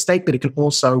refer to a state, but it can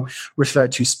also refer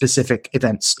to specific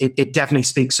events. It definitely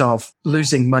speaks of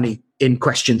losing money in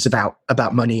questions about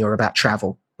money or about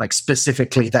travel, like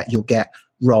specifically that you'll get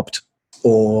robbed,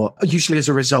 or usually as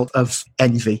a result of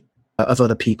envy of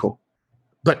other people.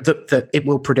 But it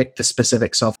will predict the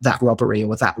specifics of that robbery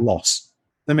or that loss.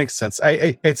 That makes sense.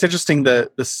 It's interesting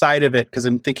the side of it, because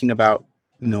I'm thinking about,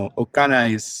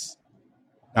 Okana is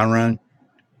Aran,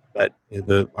 but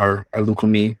our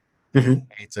Lukumi.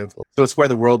 Mm-hmm. So it's where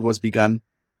the world was begun.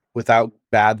 Without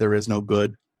bad, there is no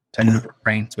good. Technical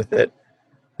brains with it.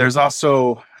 There's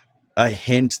also a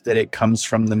hint that it comes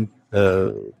from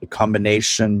the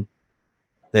combination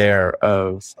there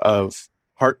of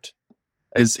heart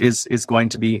is going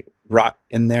to be wrought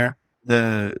in there.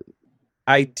 The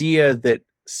idea that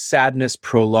sadness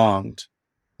prolonged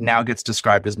now gets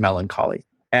described as melancholy,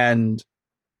 and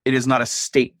it is not a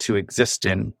state to exist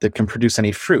in that can produce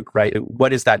any fruit, right? What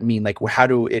does that mean? Like, how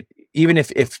do it, even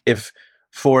if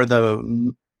for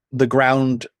the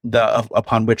ground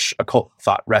upon which occult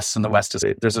thought rests in the West,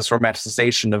 there's this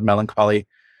romanticization of melancholy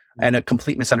and a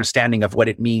complete misunderstanding of what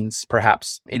it means,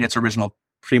 perhaps in its original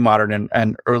pre-modern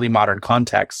and early modern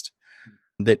context,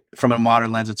 that from a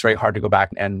modern lens, it's very hard to go back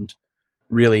and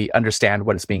really understand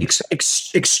what it's being.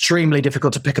 Extremely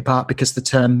difficult to pick apart, because the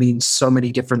term means so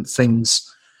many different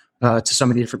things to so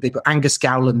many different people. Angus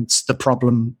Gowland's The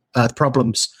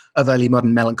Problems of Early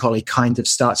Modern Melancholy kind of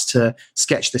starts to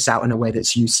sketch this out in a way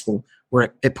that's useful,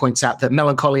 where it points out that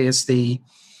melancholy is the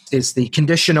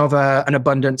condition of an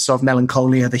abundance of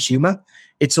melancholia, the humor.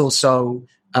 It's also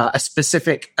a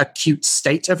specific acute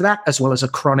state of that, as well as a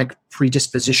chronic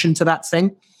predisposition to that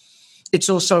thing. It's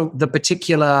also the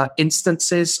particular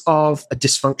instances of a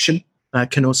dysfunction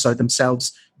can also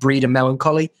themselves breed a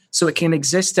melancholy. So it can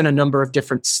exist in a number of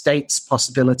different states,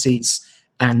 possibilities,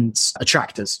 and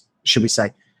attractors, should we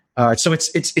say. So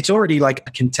it's already like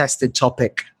a contested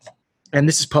topic. And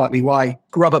this is partly why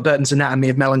Robert Burton's Anatomy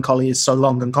of Melancholy is so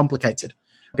long and complicated,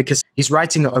 because he's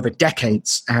writing it over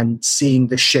decades and seeing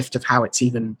the shift of how it's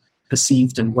even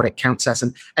perceived and what it counts as.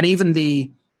 And even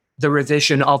the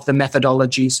revision of the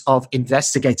methodologies of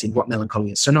investigating what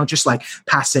melancholy is. So not just like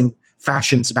passing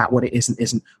fashions about what it is and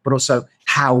isn't, but also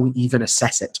how we even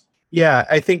assess it. Yeah,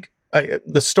 I think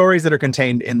the stories that are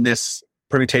contained in this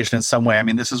permutation in some way, I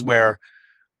mean, this is where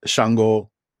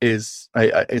Shango is,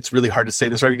 it's really hard to say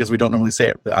this right, because we don't normally say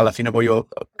it. Alafinaboyo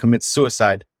commits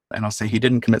suicide, and I'll say he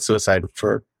didn't commit suicide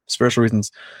for spiritual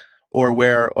reasons, or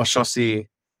where Oshosi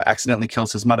accidentally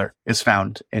kills his mother is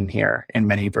found in here in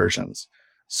many versions.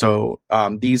 So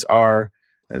these are,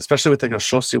 especially with the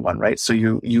Oshosi one, right? So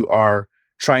you are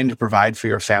trying to provide for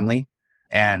your family,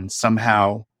 and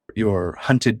somehow your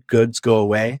hunted goods go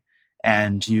away,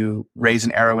 and you raise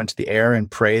an arrow into the air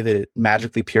and pray that it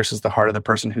magically pierces the heart of the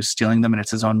person who's stealing them, and it's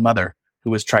his own mother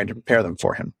who was trying to prepare them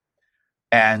for him.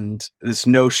 And this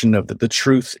notion of that the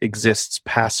truth exists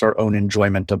past our own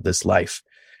enjoyment of this life,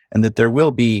 and that there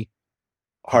will be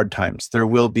hard times, there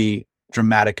will be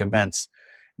dramatic events.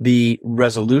 The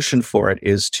resolution for it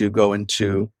is to go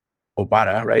into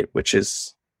Obara, right, which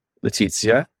is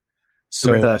Letizia.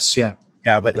 So reverse, yeah.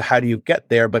 Yeah, but how do you get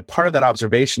there? But part of that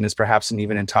observation is perhaps,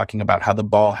 even in talking about how the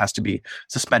ball has to be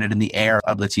suspended in the air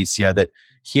of Letizia, that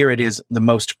here it is the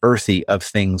most earthy of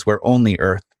things, where only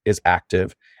earth is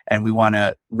active, and we want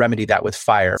to remedy that with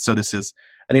fire. So this is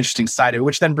an interesting side of it,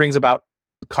 which then brings about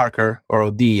Karkar or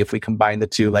Odi, if we combine the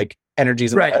two like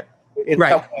energies. Right. In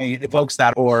some way it evokes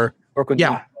that, or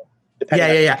yeah.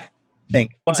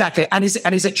 thing. Exactly. And is it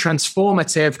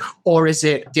transformative, or is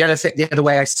it the other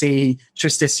way I see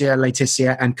Tristitia,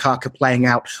 Laetitia, and Karka playing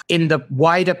out in the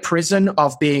wider prison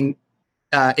of being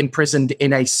imprisoned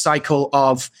in a cycle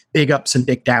of big ups and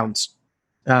big downs.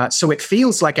 So it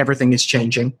feels like everything is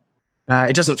changing.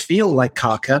 It doesn't feel like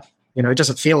Karka. It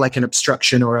doesn't feel like an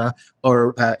obstruction or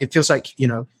it feels like,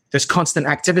 there's constant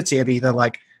activity of either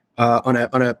like on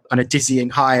a dizzying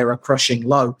high or a crushing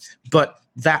low. But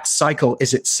that cycle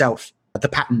is itself the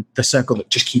pattern, the circle that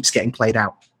just keeps getting played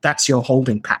out. That's your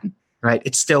holding pattern, right?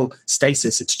 It's still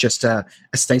stasis. It's just a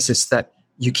stasis that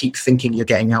you keep thinking you're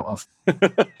getting out of.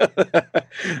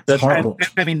 That's horrible.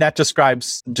 I mean, that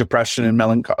describes depression and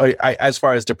melancholy. As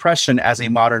far as depression as a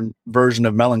modern version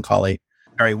of melancholy,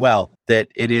 very well. That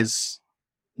it is,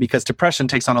 because depression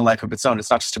takes on a life of its own.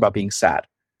 It's not just about being sad.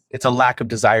 It's a lack of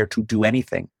desire to do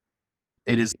anything.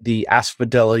 It is the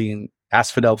asphodel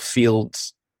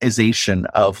fieldization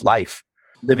of life,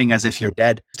 living as if you're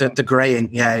dead. The graying,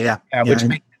 yeah. Which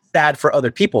makes it sad for other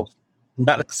people,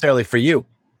 not necessarily for you.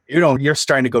 You're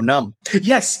starting to go numb.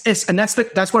 Yes, and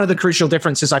that's one of the crucial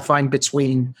differences I find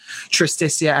between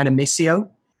Tristitia and Amicio.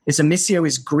 Amicio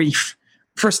is grief.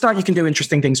 For a start, you can do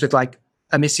interesting things with, like,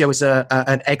 Amicio is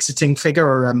an exiting figure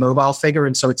or a mobile figure,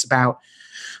 and so it's about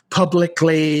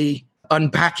publicly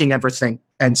unpacking everything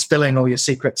and spilling all your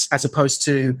secrets, as opposed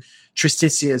to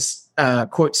Tristitia's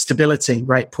quote stability,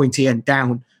 right, pointy and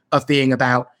down, of being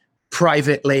about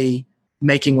privately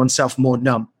making oneself more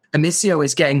numb. Amicio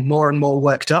is getting more and more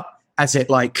worked up as it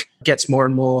gets more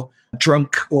and more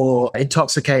drunk or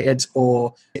intoxicated,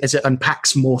 or as it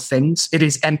unpacks more things. It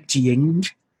is emptying,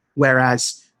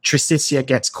 whereas Tristitia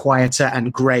gets quieter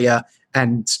and grayer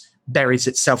and buries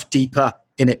itself deeper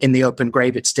in the open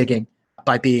grave it's digging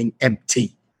by being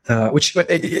empty. Which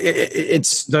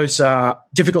it's those are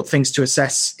difficult things to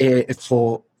assess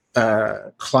for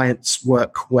clients'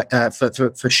 work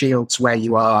for Shields, where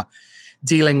you are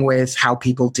dealing with how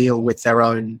people deal with their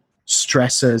own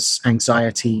stressors,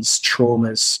 anxieties,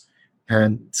 traumas,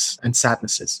 and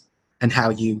sadnesses, and how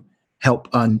you help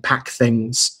unpack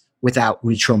things without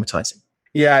re-traumatizing.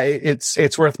 Yeah,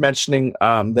 it's worth mentioning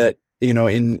that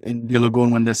in the Lagoon,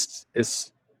 when this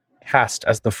is cast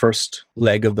as the first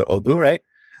leg of the Odu, right?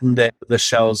 That the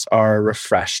shells are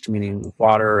refreshed, meaning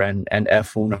water and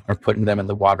Efun are put in them, and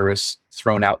the water is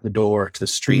thrown out the door to the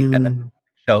street, and then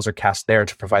shells are cast there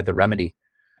to provide the remedy.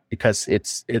 Because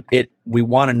we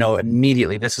want to know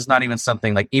immediately. This is not even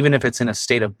something like, even if it's in a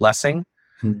state of blessing,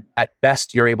 at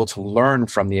best you're able to learn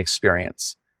from the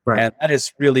experience. Right. And that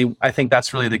is really, I think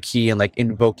that's really the key in like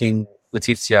invoking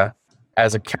Laetitia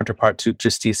as a counterpart to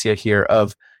Justitia here,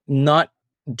 of not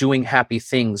doing happy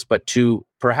things, but to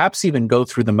perhaps even go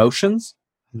through the motions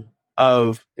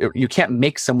of, you can't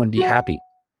make someone be happy.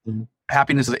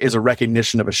 Happiness is a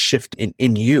recognition of a shift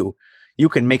in you. You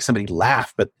can make somebody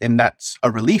laugh, and that's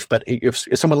a relief. But if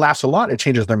someone laughs a lot, it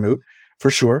changes their mood,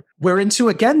 for sure. We're into,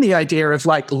 again, the idea of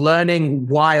like learning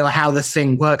why or how the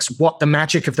thing works, what the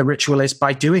magic of the ritual is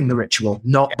by doing the ritual,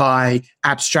 not by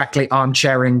abstractly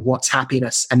armchairing what's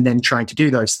happiness and then trying to do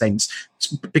those things.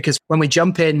 Because when we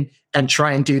jump in and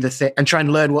try and do the thing and try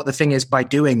and learn what the thing is by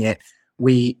doing it,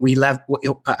 we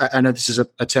level. I know this is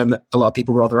a term that a lot of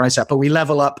people roll their eyes at, but we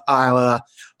level up our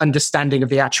understanding of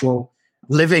the actual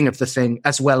living of the thing,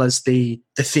 as well as the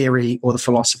theory or the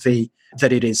philosophy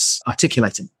that it is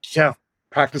articulating. Yeah.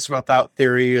 Practice without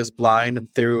theory is blind,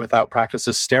 and theory without practice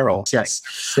is sterile. Yes.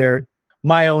 They're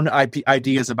my own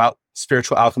ideas about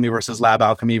spiritual alchemy versus lab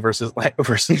alchemy versus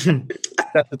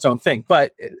that's its own thing.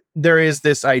 But there is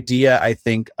this idea, I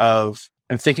think, of,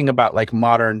 I'm thinking about like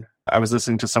modern, I was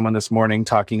listening to someone this morning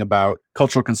talking about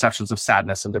cultural conceptions of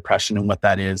sadness and depression and what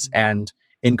that is. And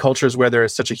in cultures where there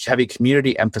is such a heavy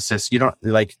community emphasis, you don't,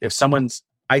 like, if someone's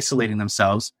isolating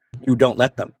themselves, you don't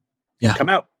let them come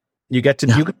out. You can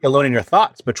be alone in your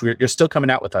thoughts, but you're still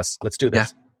coming out with us. Let's do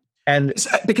this. Yeah. And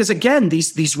because again,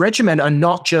 these regimens are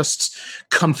not just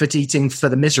comfort eating for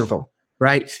the miserable,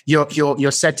 right?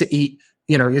 You're said to eat.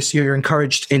 You're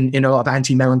encouraged in a lot of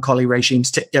anti-melancholy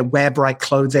regimes to wear bright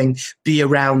clothing, be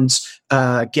around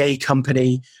gay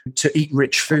company, to eat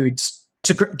rich foods,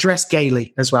 to dress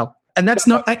gaily as well. And that's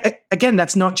not, again,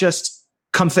 that's not just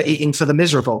comfort eating for the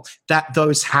miserable, that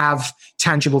those have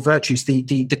tangible virtues.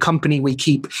 The company we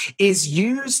keep is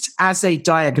used as a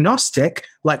diagnostic,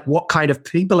 like what kind of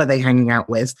people are they hanging out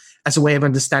with, as a way of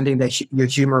understanding your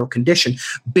humoral condition,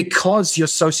 because your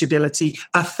sociability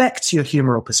affects your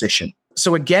humoral position.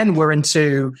 So again, we're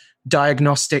into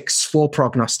diagnostics for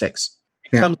prognostics.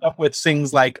 It comes up with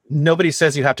things like, nobody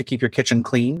says you have to keep your kitchen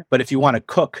clean, but if you want to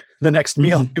cook the next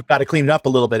meal, you've got to clean it up a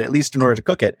little bit, at least in order to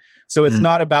cook it. So it's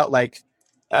not about like,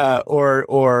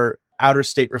 or outer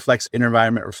state reflects inner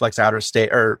environment, reflects outer state,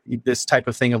 or this type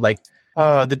of thing of like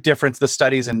the difference, the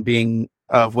studies and being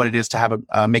of what it is to have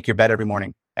make your bed every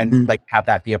morning and like have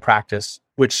that be a practice,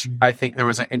 which I think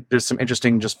there's some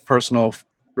interesting just personal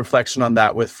reflection on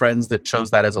that with friends that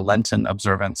chose that as a Lenten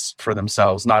observance for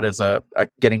themselves, not as a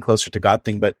getting closer to God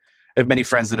thing, but I have many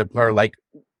friends that are like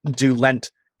do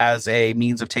Lent as a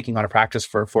means of taking on a practice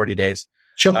for 40 days.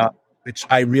 Sure. Which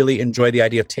I really enjoy the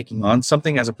idea of taking on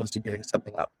something as opposed to giving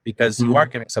something up, because you are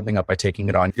giving something up by taking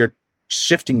it on. You're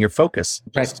shifting your focus,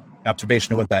 just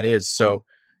observation of what that is. So,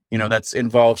 that's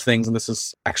involved things. And this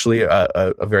is actually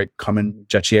a very common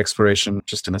Jechi exploration,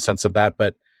 just in the sense of that.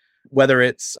 But whether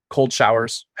it's cold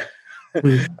showers,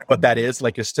 what that is,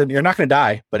 like you're not going to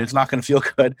die, but it's not going to feel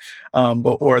good.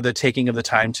 Or the taking of the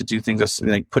time to do things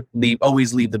like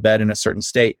always leave the bed in a certain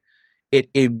state. It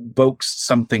evokes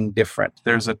something different.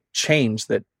 There's a change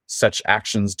that such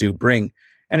actions do bring.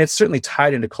 And it's certainly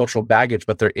tied into cultural baggage,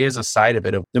 but there is a side of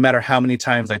it of no matter how many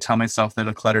times I tell myself that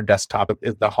a cluttered desktop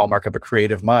is the hallmark of a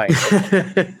creative mind,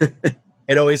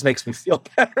 it always makes me feel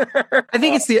better. I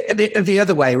think it's the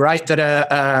other way, right?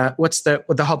 That what's the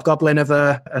hobgoblin of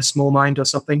a small mind or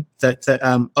something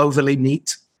that overly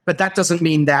neat, but that doesn't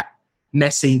mean that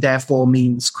messy therefore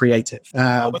means creative.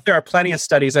 But there are plenty of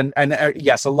studies, and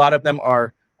yes, a lot of them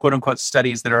are quote unquote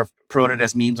studies that are promoted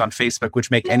as memes on Facebook, which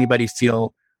make anybody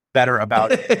feel better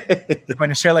about it. They're going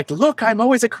to share like, look, I'm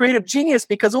always a creative genius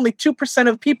because only 2%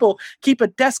 of people keep a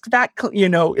desk that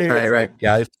right.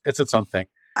 Yeah, it's its own thing.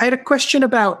 I had a question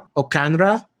about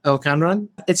Okanran.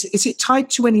 Is it tied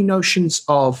to any notions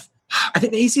of, I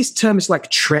think the easiest term is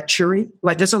like treachery.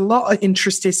 Like there's a lot of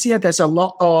injusticia. There's a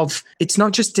lot of, it's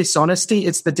not just dishonesty.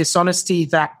 It's the dishonesty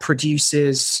that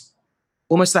produces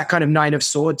almost that kind of Nine of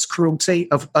Swords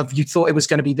cruelty of you thought it was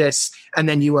going to be this. And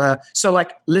then you were, so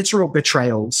like literal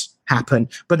betrayals happen.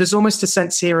 But there's almost a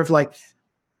sense here of like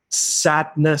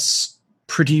sadness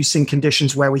producing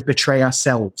conditions where we betray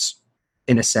ourselves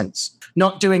in a sense.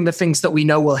 Not doing the things that we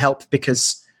know will help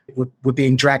because we're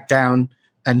being dragged down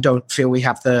and don't feel we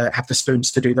have the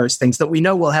spoons to do those things that we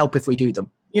know will help if we do them.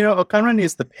 Okanran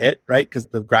is the pit, right? Because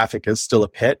the graphic is still a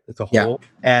pit. It's a hole. Yeah.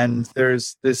 And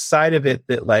there's this side of it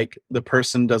that like the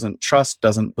person doesn't trust,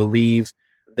 doesn't believe.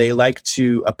 They like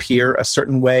to appear a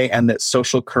certain way, and that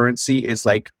social currency is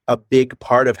like a big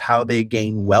part of how they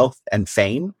gain wealth and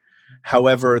fame.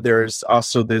 However, there's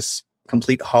also this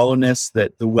complete hollowness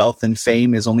that the wealth and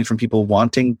fame is only from people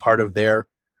wanting part of their,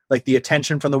 like the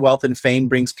attention from the wealth and fame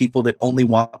brings people that only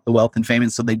want the wealth and fame.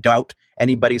 And so they doubt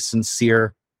anybody's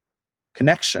sincere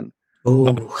connection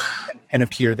and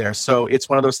appear there. So it's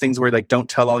one of those things where like, don't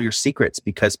tell all your secrets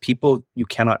because you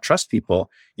cannot trust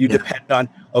people. You depend on,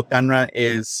 Okanran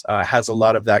has a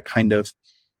lot of that kind of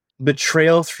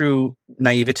betrayal through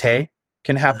naivete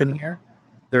can happen here.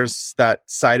 There's that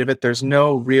side of it. There's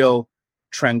no real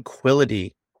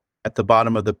tranquility at the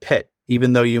bottom of the pit,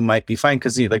 even though you might be fine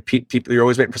because people, you're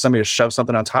always waiting for somebody to shove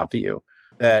something on top of you.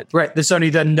 Right. There's only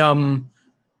the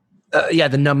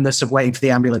the numbness of waiting for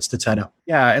the ambulance to turn up.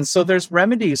 Yeah. And so there's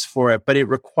remedies for it, but it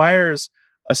requires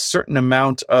a certain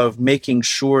amount of making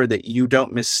sure that you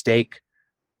don't mistake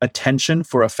attention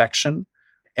for affection.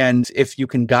 And if you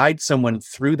can guide someone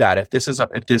through that, if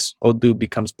this Odu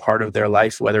becomes part of their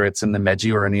life, whether it's in the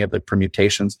Meji or any of the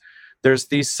permutations, there's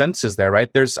these senses there,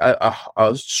 right? There's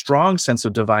a strong sense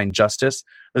of divine justice.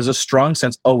 There's a strong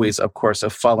sense always, of course,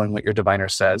 of following what your diviner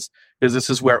says, because this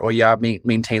is where Oya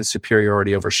maintains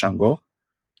superiority over Shango,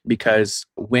 because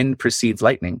wind precedes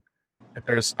lightning. If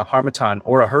there's a harmattan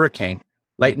or a hurricane,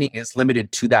 lightning is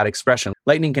limited to that expression.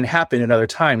 Lightning can happen at other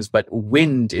times, but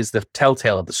wind is the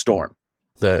telltale of the storm,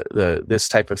 this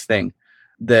type of thing.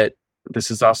 That this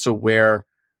is also where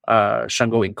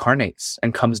Shango incarnates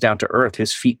and comes down to earth.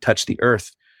 His feet touch the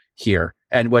earth here.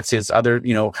 And what's his other,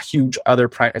 huge other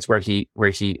it's where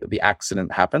the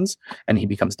accident happens and he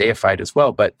becomes deified as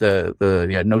well. But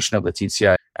the notion of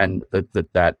Letitia and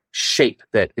that shape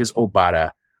that is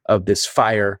Obara of this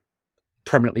fire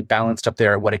permanently balanced up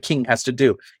there, what a king has to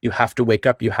do. You have to wake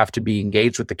up, you have to be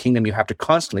engaged with the kingdom, you have to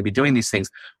constantly be doing these things.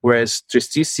 Whereas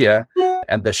Justicia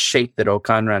and the shape that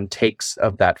Okanran takes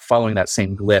of that, following that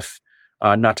same glyph,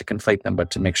 not to conflate them,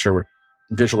 but to make sure we're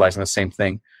visualizing the same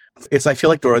thing. I feel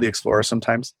like Dora the Explorer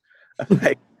sometimes.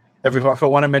 Like, if I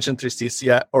want to mention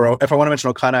Tristicia, or if I want to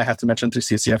mention Okana, I have to mention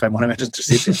Tristicia if I want to mention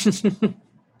Tristicia.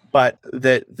 But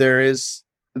that there is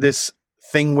this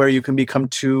thing where you can become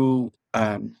too,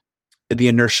 the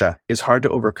inertia is hard to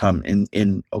overcome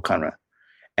in Okanra.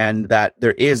 And that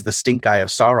there is the stink eye of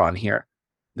Sauron here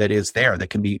that is there, that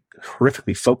can be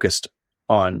horrifically focused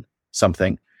on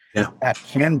something. Yeah. That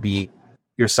can be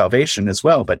your salvation as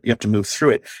well, but you have to move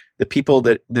through it. The people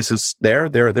that this is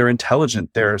they're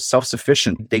intelligent, they're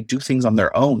self-sufficient, they do things on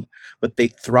their own, but they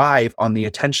thrive on the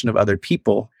attention of other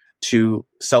people to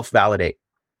self-validate,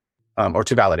 or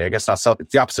to validate. I guess not self,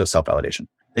 it's the opposite of self-validation.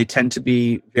 They tend to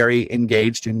be very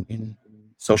engaged in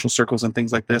social circles and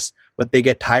things like this, but they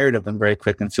get tired of them very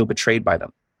quickly and feel betrayed by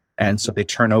them. And so they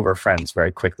turn over friends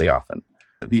very quickly often.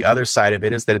 The other side of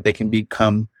it is that they can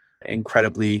become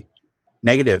incredibly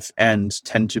negative and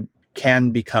can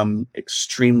become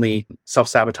extremely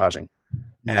self-sabotaging.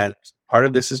 And part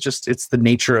of this is just, it's the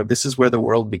nature of, this is where the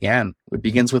world began. It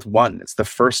begins with one. It's the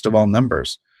first of all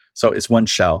numbers. So it's one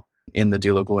shell in the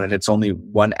Dilogun, and it's only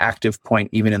one active point,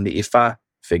 even in the Ifa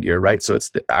figure, right? So it's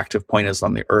the active point is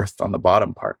on the earth, on the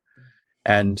bottom part.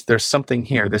 And there's something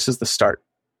here. This is the start.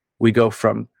 We go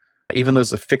from, even though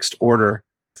there's a fixed order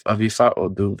of Ifa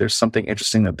Odu, there's something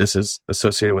interesting that this is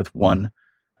associated with one.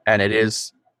 And it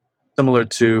is similar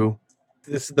to,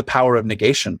 this is the power of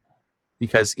negation.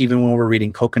 Because even when we're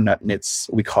reading Coconut, and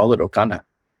we call it Okana,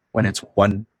 when it's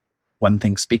one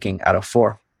thing speaking out of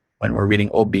four, when we're reading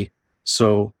Obi.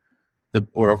 So the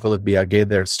Oracle of Biage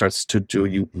there starts to do,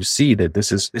 you see that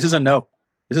this is a no.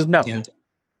 This is no. Yeah.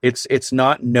 It's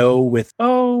not no with,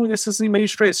 oh, this is maybe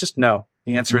straight. It's just no.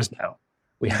 The answer is no.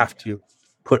 We have to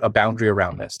put a boundary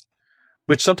around this,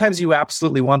 which sometimes you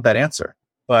absolutely want that answer,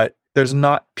 but there's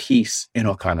not peace in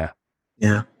Okana.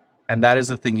 Yeah. And that is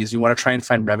the thing, is you want to try and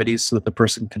find remedies so that the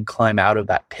person can climb out of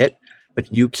that pit,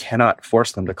 but you cannot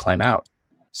force them to climb out.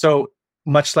 So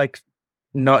much like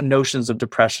notions of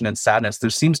depression and sadness, there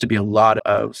seems to be a lot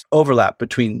of overlap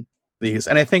between these.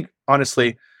 And I think,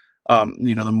 honestly,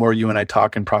 the more you and I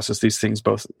talk and process these things,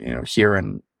 both here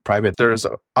and private, there's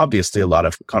obviously a lot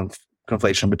of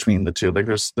conflation between the two. Like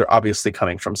they're obviously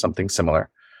coming from something similar.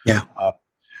 Yeah.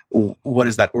 What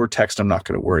is that text? I'm not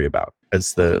going to worry about,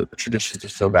 as the traditions are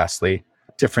so vastly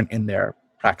different in their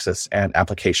praxis and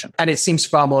application. And it seems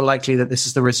far more likely that this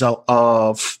is the result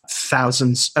of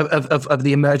thousands of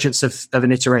the emergence of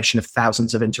an iteration of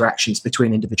thousands of interactions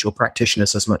between individual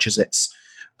practitioners, as much as it's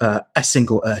a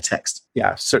single text.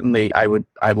 Yeah, certainly I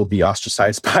will be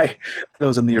ostracized by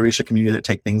those in the Orisha community that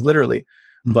take things literally.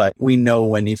 But we know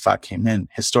when Ifa came in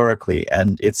historically,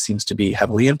 and it seems to be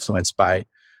heavily influenced by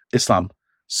Islam.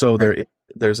 So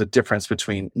there's a difference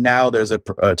between, now there's a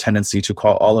tendency to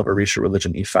call all of Orisha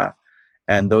religion Ifa.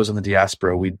 And those in the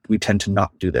diaspora, we tend to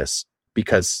not do this,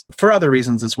 because for other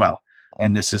reasons as well.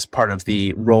 And this is part of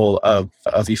the role of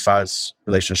Ifa's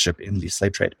relationship in the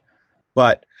slave trade.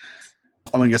 But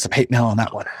I'm going to get some hate mail on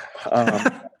that one.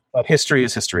 But history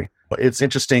is history. It's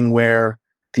interesting where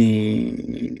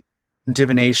the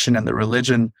divination and the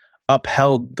religion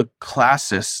upheld the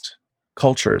classist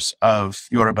cultures of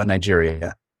Yoruba,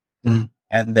 Nigeria. Mm.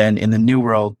 And then in the New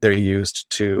World, they're used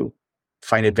to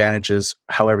find advantages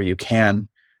however you can,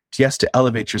 yes, to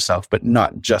elevate yourself, but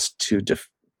not just to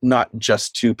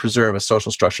preserve a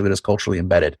social structure that is culturally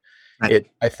embedded. Right.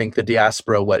 I think the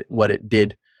diaspora, what it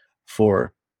did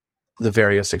for the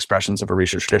various expressions of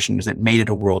Orisha tradition is it made it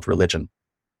a world religion.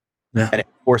 Yeah. And it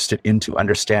forced it into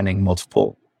understanding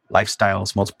multiple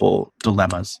lifestyles, multiple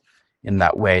dilemmas in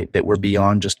that way that were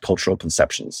beyond just cultural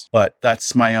conceptions. But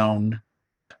that's my own.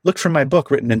 Look for my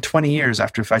book written in 20 years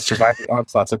after I survived the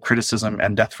onslaughts of criticism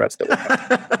and death threats that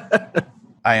were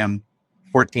I am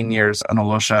 14 years an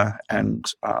Olosha and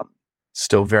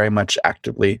still very much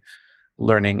actively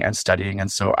learning and studying.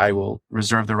 And so I will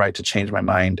reserve the right to change my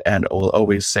mind, and will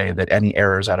always say that any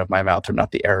errors out of my mouth are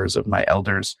not the errors of my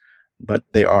elders, but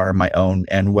they are my own.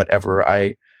 And whatever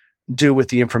I do with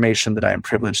the information that I am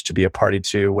privileged to be a party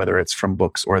to, whether it's from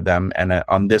books or them, and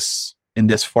in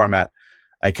this format,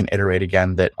 I can iterate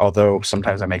again that although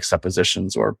sometimes I make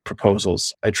suppositions or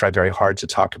proposals, I try very hard to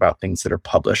talk about things that are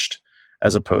published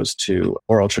as opposed to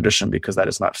oral tradition, because that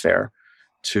is not fair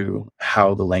to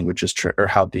how the language is or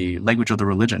how the language of the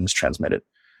religion is transmitted.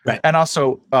 Right. And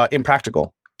also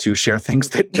impractical to share things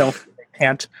that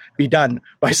can't be done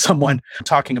by someone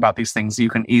talking about these things. You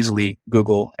can easily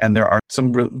Google, and there are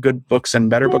some good books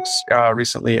and better books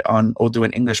recently on Odu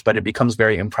in English, but it becomes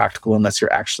very impractical unless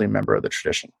you're actually a member of the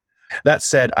tradition. That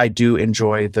said, I do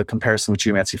enjoy the comparison with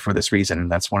geomancy for this reason, and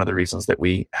that's one of the reasons that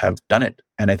we have done it.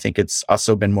 And I think it's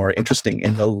also been more interesting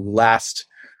in the last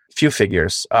few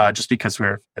figures, just because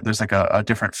there's like a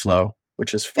different flow,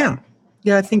 which is fun.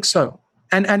 Yeah, I think so.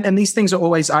 And these things are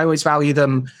I always value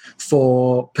them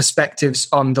for perspectives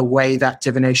on the way that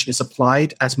divination is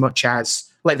applied, as much as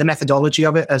like the methodology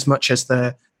of it, as much as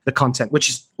the content, which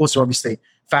is also obviously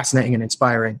fascinating and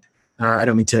inspiring. I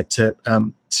don't mean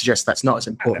to suggest that's not as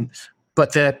important,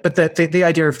 but the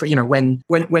idea of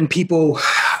when people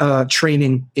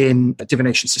training in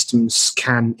divination systems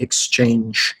can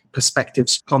exchange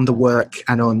perspectives on the work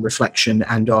and on reflection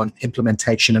and on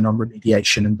implementation and on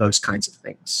remediation and those kinds of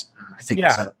things. I think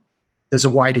there's a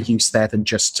wider use there than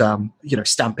just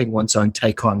stamping one's own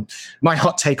take on my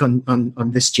hot take on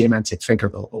this geomantic figure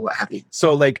or what have you.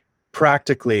 So like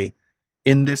practically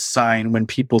in this sign, when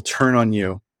people turn on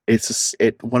you,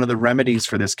 one of the remedies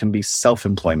for this can be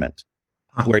self-employment,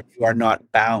 where you are not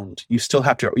bound.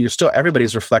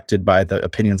 Everybody's reflected by the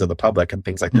opinions of the public and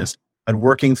things like this. And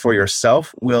working for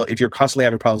yourself if you're constantly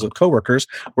having problems with coworkers,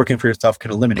 working for yourself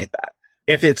can eliminate that.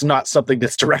 If it's not something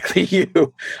that's directly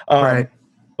you. Right.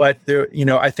 But there,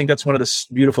 I think that's one of the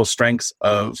beautiful strengths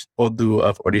of Odu,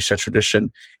 of Odisha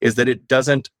tradition, is that it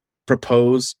doesn't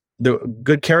propose. The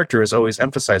good character is always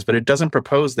emphasized, but it doesn't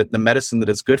propose that the medicine that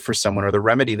is good for someone or the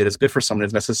remedy that is good for someone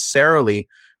is necessarily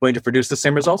going to produce the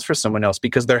same results for someone else,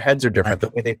 because their heads are different. The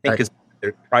way they think is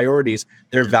their priorities,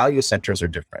 their value centers are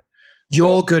different.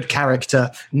 Your good character,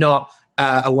 not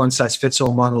a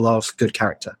one-size-fits-all model of good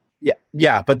character.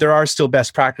 Yeah, but there are still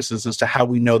best practices as to how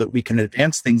we know that we can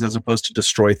advance things as opposed to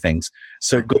destroy things.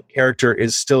 So good character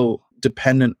is still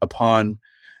dependent upon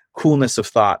coolness of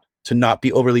thought, to not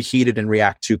be overly heated and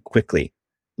react too quickly,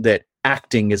 that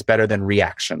acting is better than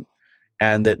reaction,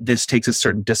 and that this takes a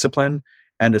certain discipline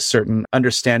and a certain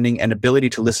understanding and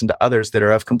ability to listen to others that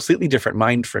are of completely different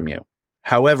mind from you.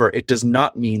 However, it does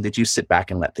not mean that you sit back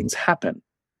and let things happen.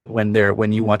 When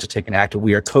you want to take an act,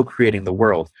 we are co-creating the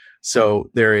world. So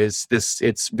there is this,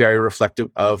 it's very reflective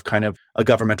of kind of a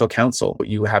governmental council.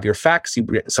 You have your facts,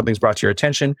 something's brought to your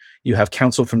attention, you have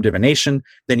counsel from divination,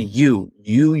 then you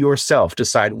yourself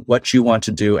decide what you want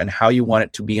to do and how you want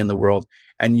it to be in the world,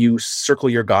 and you circle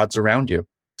your gods around you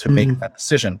to make that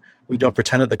decision. We don't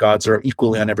pretend that the gods are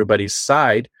equally on everybody's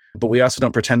side, but we also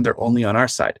don't pretend they're only on our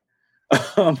side.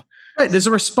 Right, there's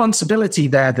a responsibility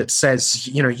there that says,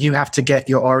 you have to get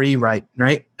your RE right?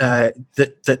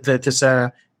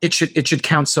 It should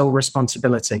counsel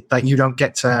responsibility. Like you don't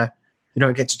get to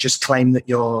just claim that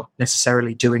you're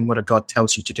necessarily doing what a god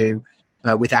tells you to do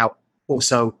without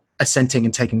also assenting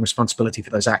and taking responsibility for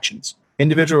those actions.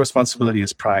 Individual responsibility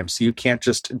is prime. So you can't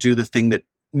just do the thing that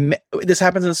this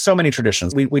happens in so many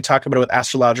traditions. We talk about it with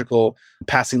astrological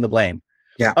passing the blame.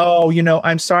 Yeah. Oh,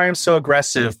 I'm sorry I'm so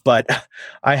aggressive, but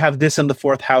I have this in the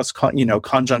fourth house,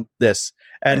 conjunct this.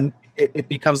 And it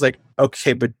becomes like,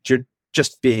 okay, but you're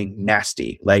just being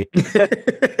nasty. Like, if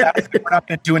we're not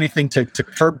going to do anything to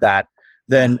curb that,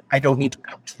 then I don't need to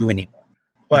come to you anymore.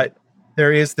 But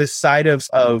there is this side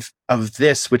of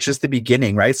this, which is the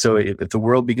beginning, right? So if the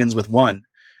world begins with one,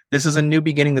 this is a new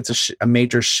beginning that's a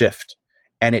major shift.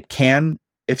 And it can,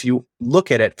 if you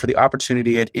look at it for the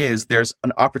opportunity it is, there's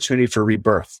an opportunity for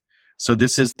rebirth. So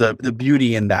this is the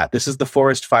beauty in that. This is the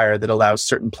forest fire that allows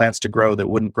certain plants to grow that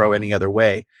wouldn't grow any other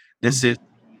way. This is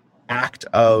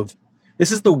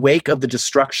this is the wake of the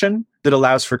destruction that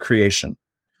allows for creation,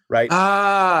 right?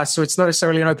 So it's not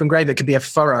necessarily an open grave. It could be a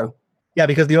furrow. Yeah,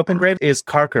 because the open grave is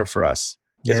Karkar for us.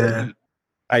 Yeah.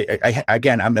 I'm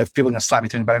feeling a slappy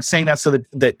thing, but I'm saying that so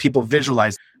that people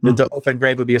visualize that the open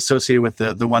grave would be associated with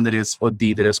the one that is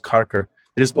Odi, that is Karkar.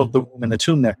 It is both the womb and the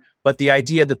tomb there. But the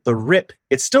idea that the rip,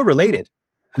 it's still related.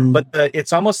 But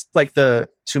it's almost like to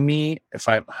me, if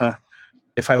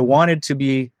I wanted to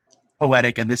be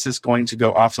poetic, and this is going to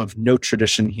go off of no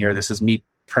tradition here, this is me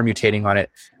permutating on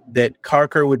it, that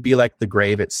Karkar would be like the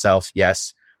grave itself,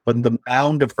 yes, but the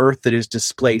mound of earth that is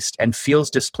displaced and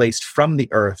feels displaced from the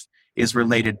earth is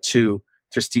related to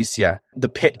Tristitia, the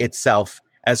pit itself,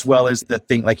 as well as the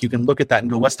thing. Like you can look at that and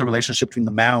go, what's the relationship between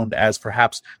the mound as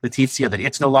perhaps Letitia, that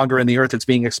it's no longer in the earth, it's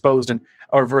being exposed,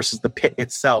 or versus the pit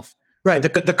itself. Right,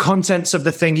 the contents of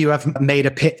the thing you have made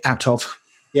a pit out of.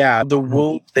 Yeah, the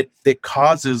wound that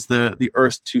causes the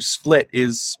earth to split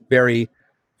is very,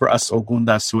 for us,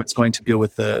 Ogunda, so it's going to deal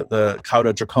with the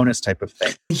Cauda Draconis type of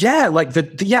thing. Yeah, like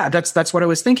that's what I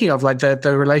was thinking of, like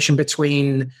the relation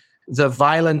between the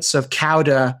violence of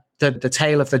Cauda, the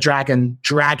tail of the dragon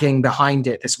dragging behind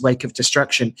it, this wake of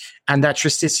destruction, and that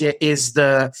Tristitia is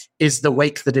the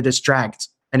wake that it has dragged,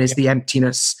 and is the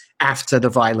emptiness after the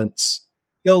violence.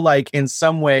 Feel like in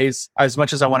some ways, as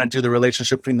much as I want to do the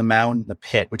relationship between the mound and the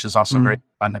pit, which is also very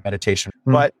fun in meditation,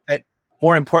 but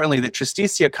more importantly, that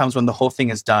Tristitia comes when the whole thing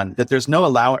is done, that there's no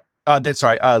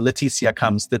Letitia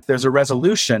comes, that there's a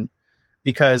resolution,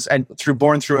 because, and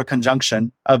born through a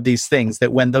conjunction of these things,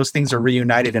 that when those things are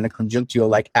reunited in a conjunctio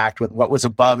like act, with what was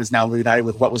above is now reunited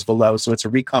with what was below. So it's a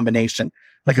recombination,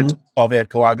 like a Solved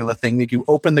coagula thing. That you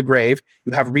open the grave,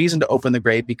 you have reason to open the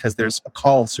grave because there's a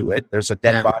call to it. There's a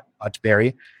dead body to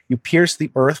bury. You pierce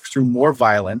the earth through more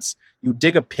violence. You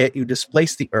dig a pit, you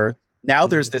displace the earth, Now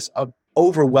there's this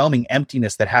overwhelming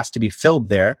emptiness that has to be filled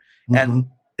there. And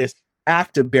this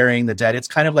act of burying the dead, it's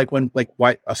kind of like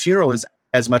why a funeral is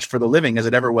as much for the living as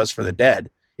it ever was for the dead,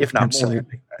 if not more.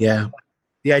 Yeah.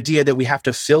 The idea that we have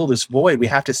to fill this void, we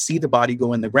have to see the body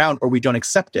go in the ground or we don't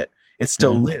accept it. It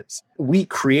still lives. We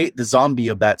create the zombie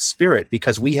of that spirit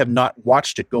because we have not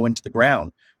watched it go into the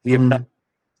ground. We have not.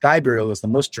 Sky burial is the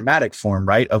most dramatic form,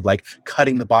 right? Of like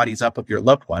cutting the bodies up of your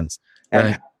loved ones.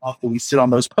 And how often we sit on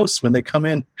those posts when they come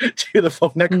in to the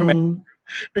folk necromancy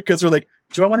because we're like,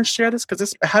 do I want to share this?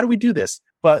 Because how do we do this?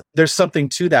 But there's something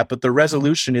to that. But the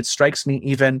resolution, it strikes me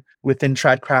even within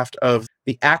Tradcraft of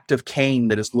the act of Cain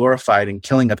that is glorified in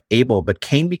killing of Abel. But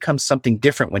Cain becomes something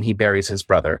different when he buries his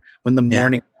brother, when the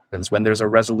mourning happens, when there's a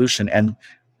resolution and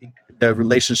the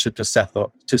relationship to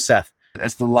Seth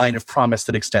as the line of promise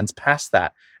that extends past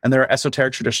that. And there are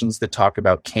esoteric traditions that talk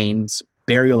about Cain's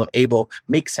burial of Abel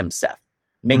makes him Seth,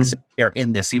 makes him share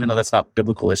in this, even though that's not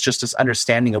biblical. It's just this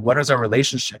understanding of what is our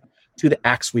relationship to the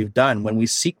acts we've done. When we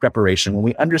seek reparation, when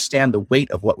we understand the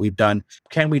weight of what we've done,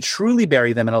 can we truly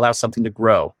bury them and allow something to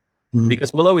grow?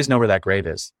 Because we'll always know where that grave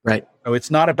is. Right. So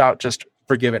it's not about just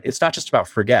forgive it. It's not just about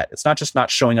forget. It's not just not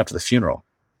showing up to the funeral.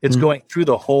 It's going through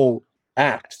the whole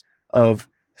act of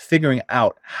figuring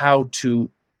out how to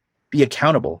be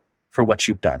accountable for what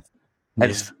you've done.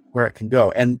 That's where it can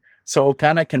go. And so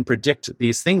Okana can predict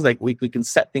these things, like we can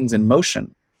set things in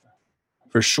motion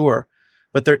for sure.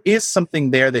 But there is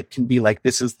something there that can be like,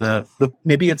 this is the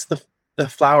maybe it's the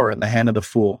flower in the hand of the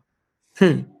fool.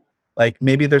 Like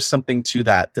maybe there's something to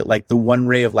that like the one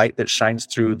ray of light that shines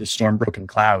through the storm-broken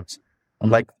clouds. I'm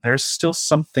like, there's still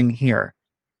something here.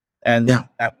 And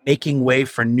that making way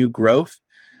for new growth,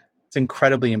 it's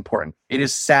incredibly important. It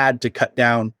is sad to cut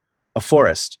down a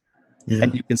forest.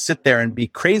 And you can sit there and be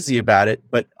crazy about it,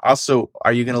 but also,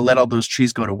 are you going to let all those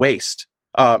trees go to waste?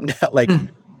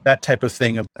 That type of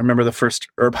thing. I remember the first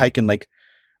herb hiking, like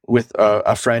with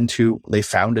a friend who they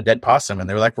found a dead possum, and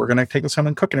they were like, "We're going to take this home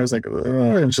and cook." And I was like, "Ugh."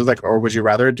 And she was like, "Or would you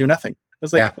rather do nothing?" I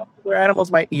was like, "Other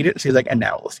animals might eat it." She's like, "And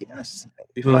now we'll see. Yes,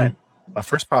 it'll be fine." My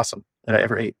first possum that I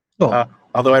ever ate.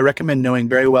 Although I recommend knowing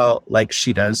very well, like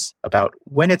she does, about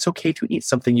when it's okay to eat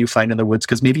something you find in the woods,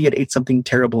 because maybe it ate something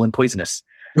terrible and poisonous.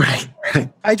 Right.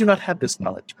 I do not have this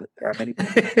knowledge, but there are many.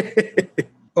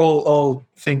 all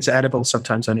things are edible,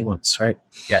 sometimes only once, right?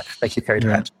 Yeah, thank you, Carrie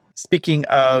Durant. Speaking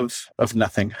of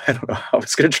nothing, I don't know. I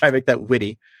was going to try and make that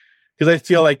witty because I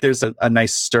feel like there's a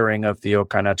nice stirring of the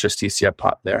Okana Justicia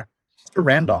pot there. Mr.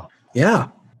 Randolph. Yeah.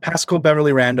 Paschal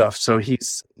Beverly Randolph. So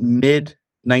he's mid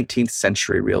 19th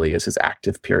century, really, is his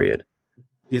active period.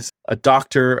 He's a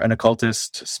doctor, an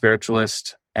occultist,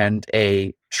 spiritualist, and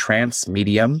a trance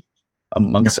medium,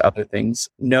 amongst other things,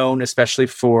 known especially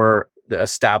for the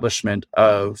establishment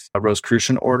of a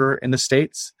Rosicrucian order in the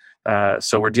States.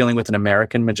 So we're dealing with an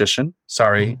American magician.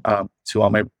 Sorry to all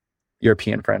my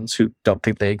European friends who don't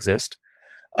think they exist.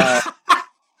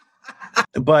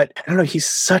 But I don't know, he's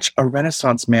such a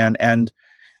Renaissance man. And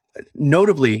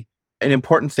notably, an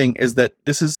important thing is that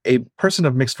this is a person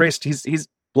of mixed race. He's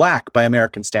Black by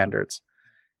American standards.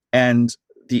 And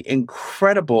the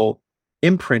incredible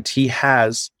imprint he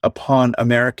has upon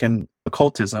American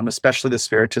occultism, especially the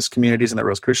Spiritist communities and the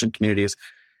Rosicrucian communities.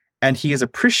 And he is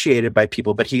appreciated by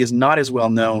people, but he is not as well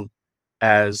known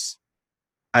as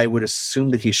I would assume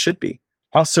that he should be.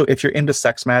 Also, if you're into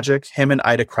sex magic, him and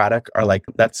Ida Craddock are like,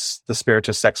 that's the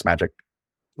Spiritist sex magic.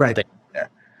 Right. Thing there.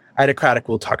 Ida Craddock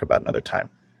we'll talk about another time.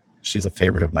 She's a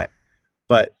favorite of mine.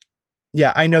 But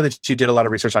yeah, I know that you did a lot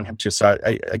of research on him too. So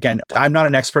I'm not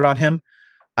an expert on him.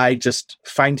 I just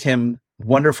find him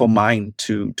wonderful mind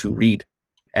to read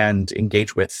and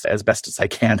engage with as best as I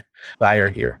can by or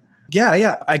here.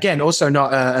 Yeah. Again, also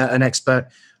not an expert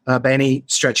by any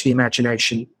stretch of the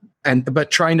imagination,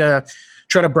 but trying to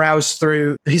browse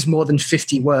through his more than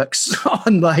 50 works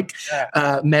on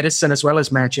medicine as well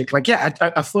as magic.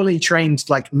 A fully trained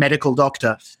medical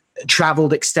doctor,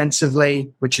 traveled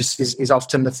extensively, which is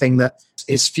often the thing that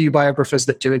his few biographers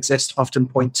that do exist often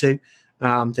point to.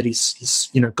 That he's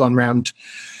gone around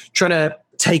trying to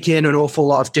take in an awful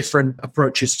lot of different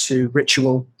approaches to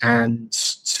ritual and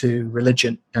to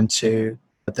religion and to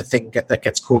the thing that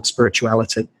gets called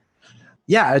spirituality.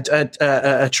 Yeah,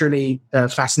 a truly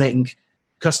fascinating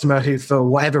customer who, for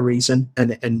whatever reason,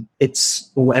 and it's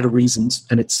for whatever reasons,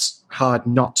 and it's hard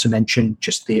not to mention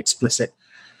just the explicit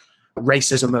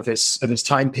racism of his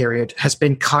time period, has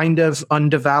been kind of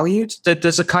undervalued.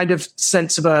 There's a kind of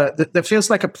sense of there feels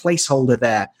like a placeholder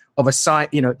there of a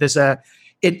site. There's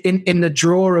in the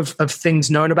drawer of things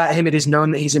known about him, it is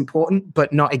known that he's important,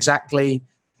 but not exactly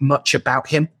much about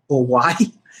him or why.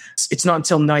 It's not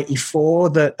until 94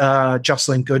 that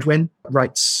Jocelyn Goodwin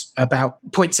points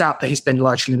out that he's been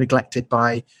largely neglected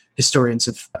by historians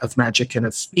of magic and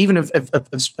of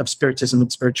spiritism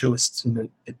and spiritualists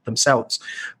themselves.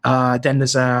 Then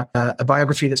there's a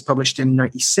biography that's published in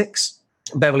 96.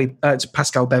 It's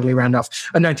Pascal Beverly Randolph,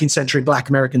 a 19th century Black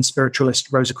American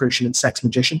spiritualist, Rosicrucian, and sex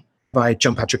magician by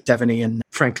John Patrick Devaney and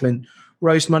Franklin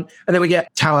Rosemont. And then we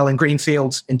get Towell and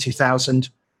Greenfield in 2000,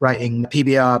 writing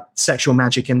PBR, Sexual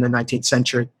Magic in the 19th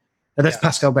Century. And that's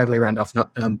Pascal Beverly Randolph,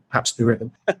 not perhaps Blue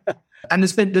Ribbon. And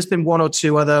there's been one or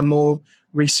two other more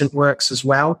recent works as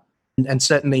well. And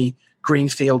certainly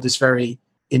Greenfield is very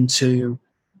into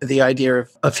the idea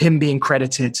of him being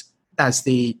credited as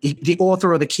the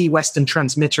author or the key Western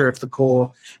transmitter of the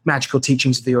core magical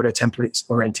teachings of the Ordo Templis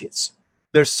Orientis.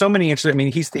 There's so many interesting. I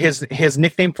mean, his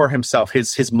nickname for himself,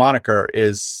 his moniker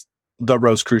is the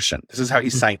Rosicrucian. This is how he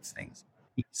cites things.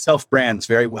 He self-brands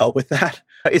very well with that.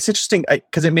 It's interesting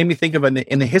because it made me think of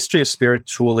in the history of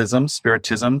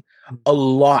spiritism, a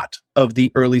lot of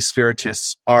the early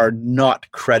spiritists are not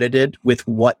credited with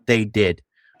what they did.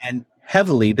 And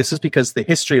heavily, this is because the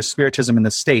history of spiritism in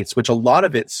the States, which a lot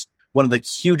of it's one of the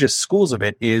hugest schools of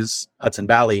it is Hudson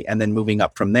Valley, and then moving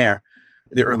up from there,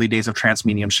 the early days of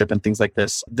transmediumship and things like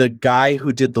this. The guy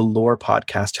who did the Lore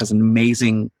podcast has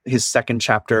his second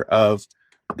chapter of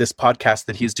this podcast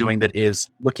that he's doing that is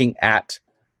looking at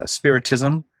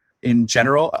spiritism in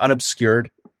general. Unobscured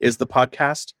is the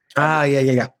podcast.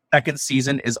 Yeah. Second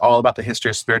season is all about the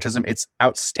history of spiritism. It's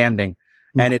outstanding.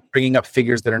 And it's bringing up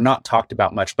figures that are not talked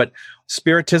about much. But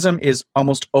spiritism is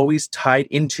almost always tied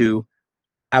into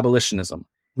abolitionism.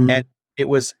 And it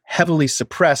was heavily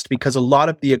suppressed because a lot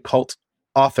of the occult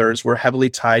authors were heavily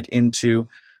tied into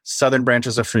southern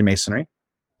branches of Freemasonry,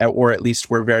 or at least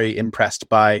were very impressed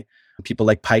by people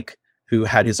like Pike, who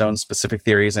had his own specific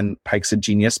theories, and Pike's a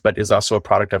genius, but is also a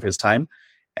product of his time.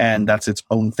 And that's its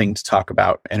own thing to talk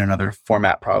about in another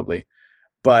format, probably.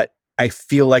 But I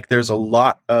feel like there's a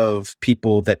lot of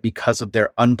people that, because of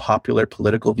their unpopular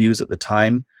political views at the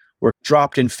time, were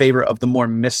dropped in favor of the more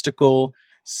mystical,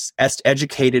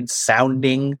 educated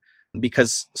sounding,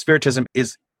 because Spiritism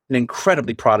is an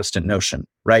incredibly Protestant notion,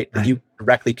 right? That you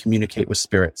directly communicate with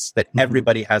spirits, that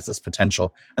everybody has this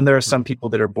potential. And there are some people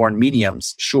that are born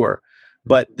mediums, sure.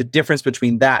 But the difference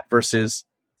between that versus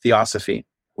Theosophy,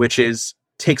 which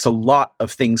takes a lot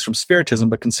of things from Spiritism,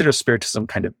 but considers Spiritism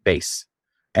kind of base.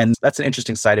 And that's an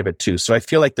interesting side of it too. So I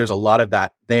feel like there's a lot of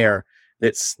that there.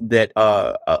 That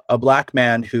a Black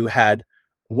man who had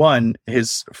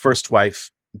his first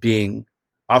wife being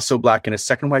also Black, and his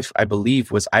second wife, I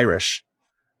believe, was Irish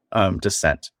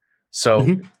descent.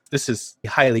 So this is a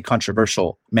highly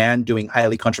controversial man doing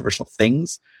highly controversial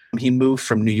things. He moved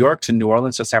from New York to New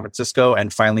Orleans to San Francisco,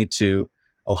 and finally to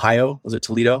Ohio. Was it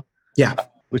Toledo? Yeah.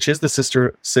 Which is the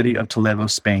sister city of Toledo,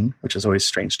 Spain, which is always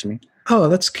strange to me. Oh,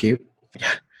 that's cute.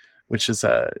 Yeah. Which is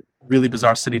a really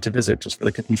bizarre city to visit just for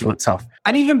the cathedral itself.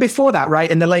 And even before that,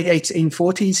 right, in the late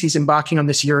 1840s, he's embarking on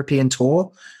this European tour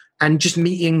and just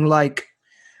meeting like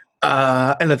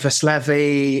Eliphas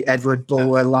Levi, Edward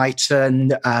Bulwer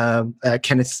Lytton,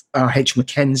 Kenneth R.H.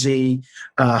 Mackenzie,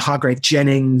 Hargrave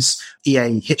Jennings,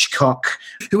 E.A. Hitchcock,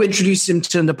 who introduced him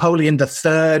to Napoleon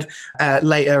III.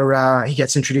 Later, he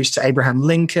gets introduced to Abraham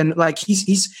Lincoln. Like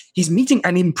he's meeting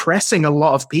and impressing a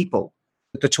lot of people.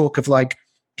 The talk of like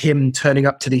him turning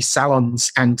up to these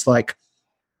salons and like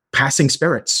passing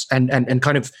spirits and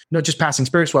kind of not just passing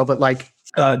spirits well, but like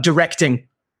directing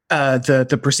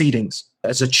the proceedings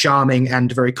as a charming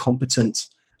and very competent,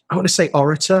 I want to say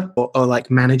orator or like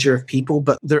manager of people,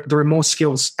 but there are more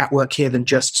skills at work here than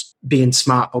just being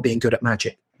smart or being good at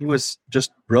magic. He was just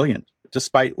brilliant,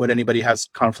 despite what anybody has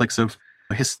conflicts of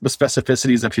the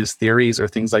specificities of his theories or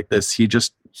things like this.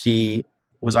 He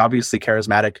was obviously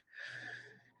charismatic,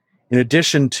 in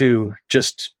addition to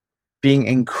just being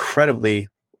incredibly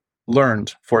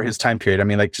learned for his time period. I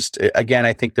mean, like, just again,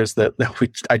 I think there's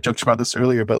I joked about this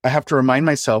earlier, but I have to remind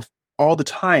myself all the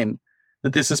time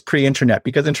that this is pre-internet,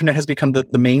 because internet has become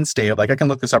the mainstay of, like, I can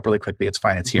look this up really quickly. It's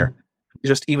fine. It's here.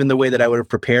 Just even the way that I would have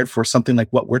prepared for something like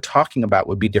what we're talking about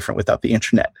would be different without the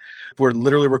internet. We're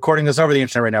literally recording this over the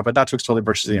internet right now, but that's what's totally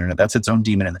versus the internet. That's its own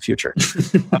demon in the future.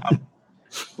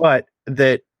 But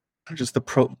that just the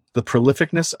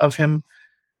prolificness of him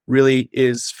really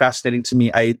is fascinating to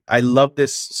me. I love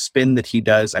this spin that he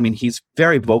does. I mean, he's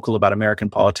very vocal about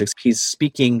American politics. He's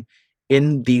speaking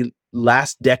in the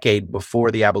last decade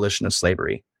before the abolition of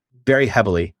slavery, very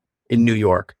heavily in New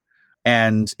York,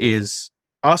 and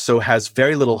also has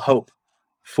very little hope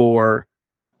for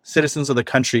citizens of the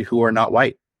country who are not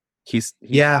white. He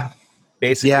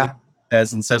basically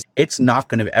says it's not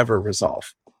going to ever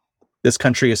resolve. this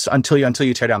country is until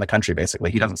you tear down the country.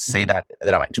 Basically, he doesn't say that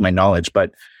to my knowledge,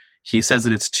 but he says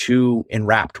that it's too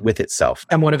enwrapped with itself.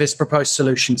 And one of his proposed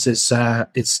solutions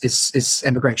is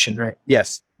immigration, right?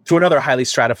 Yes, to another highly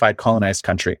stratified, colonized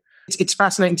country. It's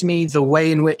fascinating to me the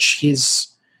way in which his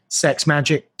sex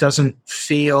magic doesn't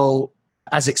feel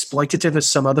as exploitative as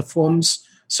some other forms.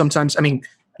 Sometimes, I mean,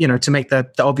 to make the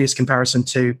obvious comparison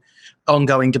to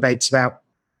ongoing debates about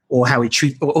or how he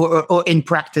treats or in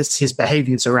practice his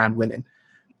behaviors around women,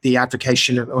 the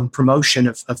advocation on promotion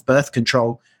of birth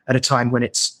control at a time when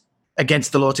it's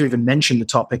against the law to even mention the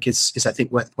topic is I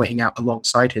think worth pointing out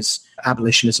alongside his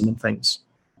abolitionism and things.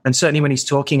 And certainly when he's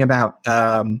talking about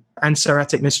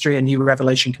Ansaratic mystery and new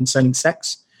revelation concerning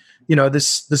sex,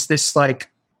 there's this like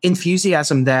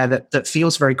enthusiasm there that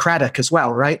feels very Craddock as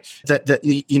well, right? That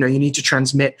you need to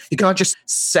transmit. You can't just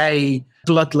say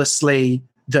bloodlessly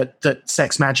that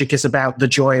sex magic is about the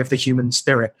joy of the human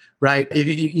spirit, right?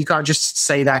 You can't just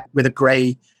say that with a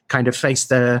grey kind of face.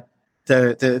 The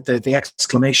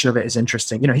exclamation of it is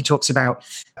interesting. He talks about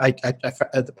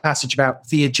the passage about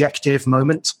the ejective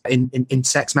moment in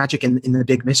sex magic in the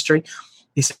big mystery.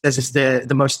 He says it's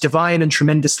the most divine and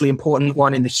tremendously important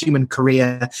one in the human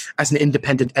career as an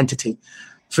independent entity.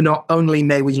 For not only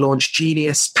may we launch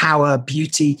genius, power,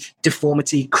 beauty,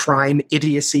 deformity, crime,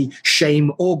 idiocy,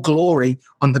 shame, or glory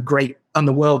on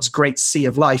the world's great sea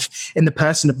of life in the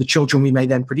person of the children we may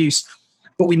then produce,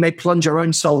 but we may plunge our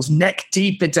own souls neck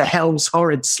deep into hell's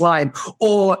horrid slime,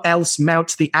 or else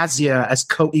mount the azure as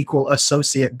co-equal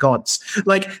associate gods.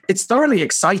 Like, it's thoroughly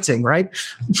exciting, right?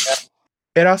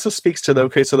 It also speaks to the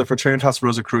Fraternitas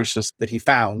Rosicrucius that he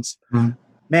founds. Mm.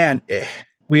 Man,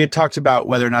 we had talked about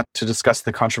whether or not to discuss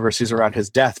the controversies around his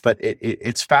death, but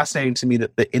it's fascinating to me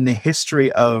that in the history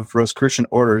of Rosicrucian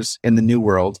orders in the New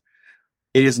World,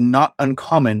 it is not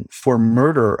uncommon for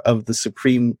murder of the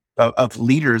supreme of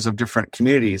leaders of different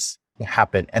communities to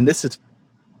happen. And this is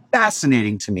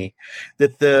fascinating to me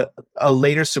that a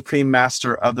later supreme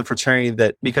master of the fraternity,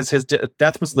 that because his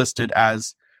death was listed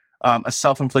as a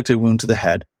self-inflicted wound to the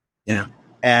head. Yeah.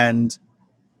 And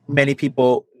many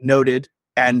people noted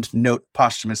and note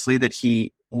posthumously that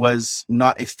he was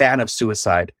not a fan of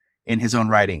suicide in his own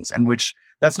writings, and which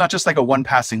that's not just like a one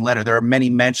passing letter. There are many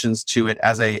mentions to it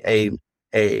as an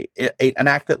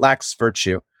act that lacks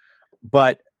virtue,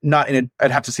 but not in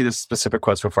I'd have to see the specific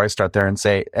quotes before I start there and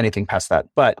say anything past that.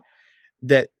 But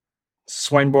that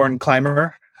Swinburne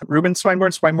Clymer,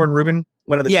 Swinburne Reuben,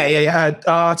 one of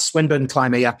the Swinburne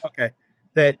Clymer, yeah. Okay.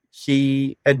 That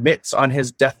he admits on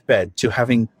his deathbed to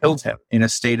having killed him in a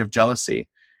state of jealousy.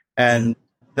 And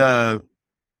the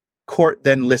court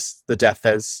then lists the death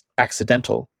as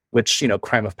accidental, which,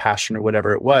 crime of passion or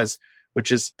whatever it was,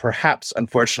 which is perhaps,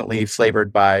 unfortunately,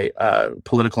 flavored by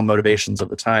political motivations of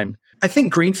the time. I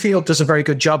think Greenfield does a very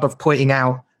good job of pointing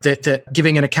out that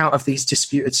giving an account of these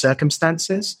disputed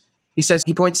circumstances.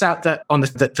 He points out that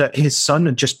that his son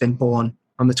had just been born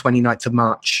on the 29th of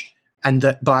March, and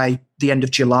that by the end of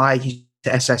July, he's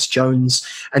to SS Jones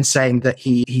and saying that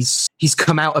he's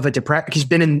come out of a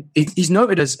depression. He's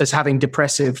noted as having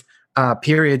depressive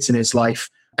periods in his life.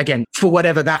 Again, for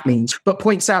whatever that means, but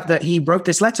points out that he wrote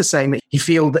this letter saying that he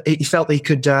felt that he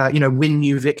could, win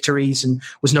new victories and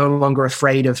was no longer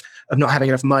afraid of not having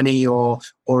enough money or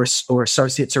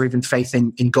associates or even faith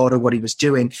in God or what he was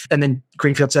doing. And then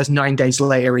Greenfield says 9 days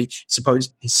later, he's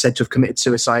said to have committed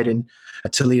suicide in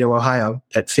Toledo, Ohio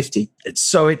at 50.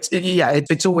 So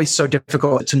it's always so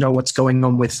difficult to know what's going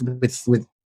on with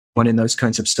one in those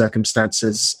kinds of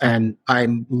circumstances. And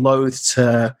I'm loath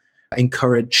to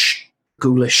encourage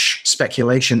ghoulish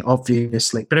speculation,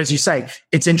 obviously. But as you say,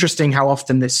 it's interesting how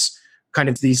often these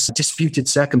disputed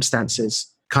circumstances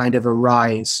kind of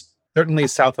arise. Certainly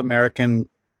South American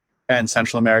and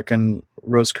Central American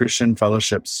Rosicrucian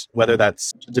fellowships, whether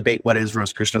that's to debate what is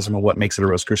Rosicrucianism and what makes it a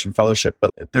Rosicrucian fellowship,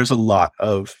 but there's a lot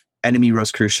of enemy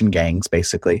Rosicrucian gangs,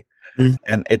 basically. Mm.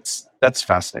 And that's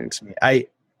fascinating to me.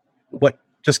 What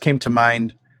just came to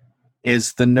mind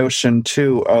is the notion,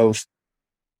 too, of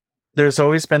there's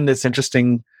always been this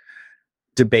interesting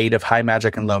debate of high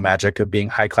magic and low magic, of being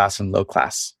high class and low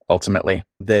class, ultimately.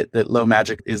 That low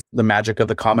magic is the magic of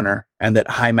the commoner, and that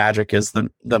high magic is the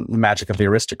magic of the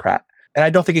aristocrat. And I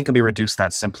don't think it can be reduced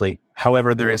that simply.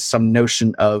 However, there is some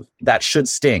notion of that should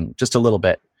sting just a little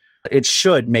bit. It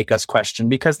should make us question,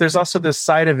 because there's also this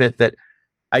side of it that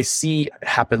I see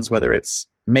happens, whether it's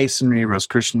Masonry,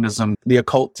 Rosicrucianism, the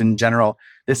occult in general,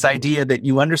 this idea that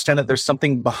you understand that there's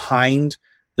something behind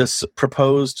this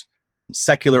proposed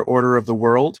secular order of the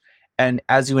world. And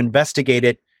as you investigate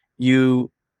it,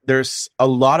 there's a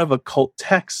lot of occult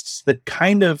texts that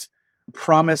kind of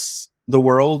promise the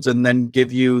world and then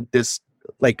give you this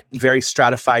like very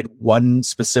stratified one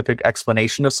specific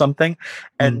explanation of something,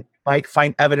 and might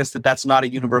find evidence that that's not a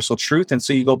universal truth. And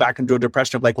so you go back into a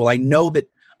depression of like, well, I know that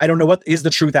I don't know what is the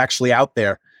truth actually out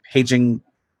there. Paging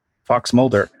Fox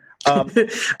Mulder.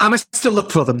 I must still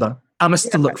look for them though. I must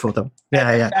still look for them.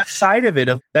 Yeah. That side of it,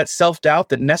 of that self-doubt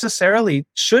that necessarily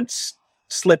should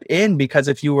slip in, because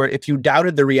if you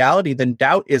doubted the reality, then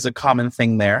doubt is a common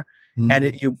thing there.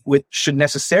 And you should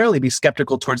necessarily be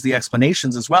skeptical towards the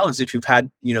explanations as well, as if you've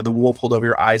had, the wool pulled over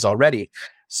your eyes already.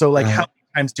 So like how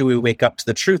many times do we wake up to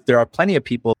the truth? There are plenty of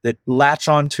people that latch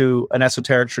onto an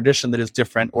esoteric tradition that is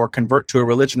different, or convert to a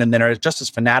religion and then are just as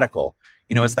fanatical.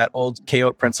 It's that old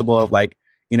Chaot principle of like,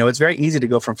 it's very easy to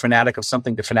go from fanatic of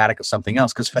something to fanatic of something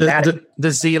else, because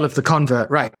the zeal of the convert,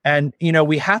 right? And,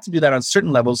 we have to do that on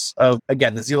certain levels of,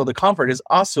 again, the zeal of the convert is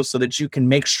also so that you can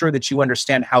make sure that you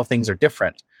understand how things are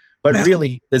different. But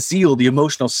really, the zeal, the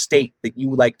emotional state that you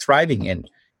like thriving in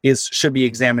should be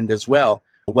examined as well.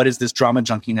 What is this drama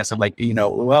junkiness of like,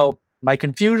 my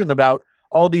confusion about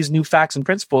all these new facts and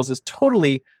principles is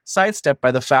totally sidestepped by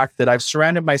the fact that I've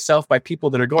surrounded myself by people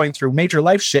that are going through major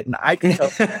life shit, and I can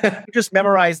just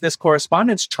memorize this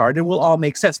correspondence chart. It will all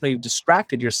make sense. Now you've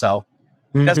distracted yourself.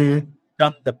 You've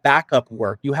done the backup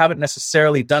work. You haven't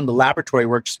necessarily done the laboratory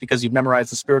work just because you've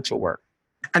memorized the spiritual work.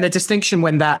 And the distinction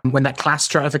when that class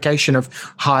stratification of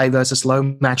high versus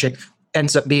low magic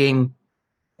ends up being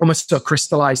almost so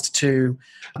crystallized to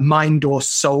mind or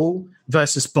soul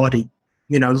versus body.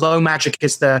 Low magic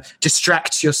is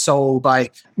distracts your soul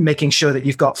by making sure that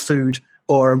you've got food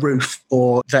or a roof,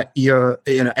 or that your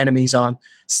enemies aren't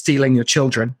stealing your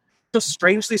children. So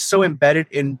strangely so embedded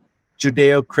in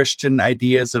Judeo-Christian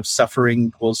ideas of suffering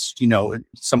equals,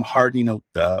 some hard,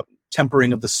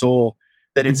 tempering of the soul,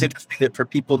 that it's interesting that for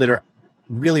people that are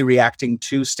really reacting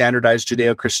to standardized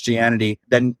Judeo-Christianity,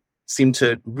 then seem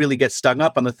to really get stung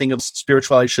up on the thing of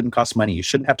spirituality shouldn't cost money. You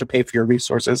shouldn't have to pay for your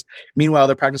resources. Meanwhile,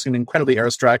 they're practicing an incredibly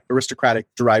aristocratic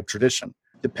derived tradition,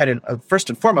 dependent first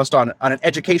and foremost on an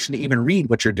education to even read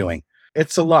what you're doing.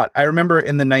 It's a lot. I remember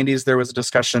in the 90s, there was a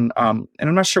discussion, and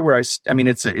I'm not sure where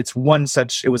it's one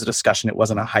such, it was a discussion. It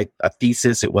wasn't a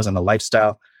thesis. It wasn't a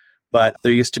lifestyle. But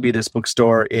there used to be this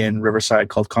bookstore in Riverside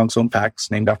called Kong's Packs,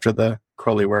 named after the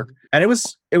Crowley work. And it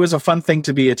was a fun thing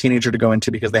to be a teenager to go into,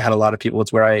 because they had a lot of people.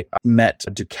 It's where I met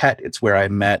Duquette. It's where I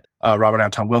met Robert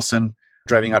Anton Wilson,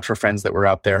 driving out for friends that were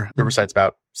out there. Riverside's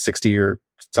about 60 or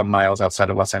some miles outside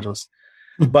of Los Angeles.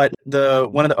 But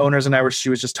one of the owners and she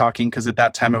was just talking, because at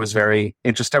that time I was very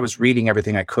interested. I was reading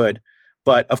everything I could.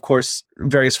 But of course,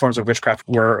 various forms of witchcraft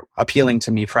were appealing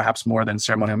to me, perhaps more than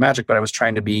ceremonial magic, but I was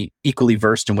trying to be equally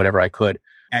versed in whatever I could.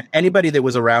 And anybody that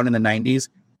was around in the 90s,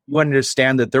 you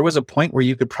understand that there was a point where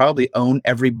you could probably own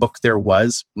every book there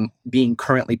was being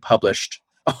currently published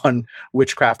on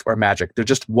witchcraft or magic. There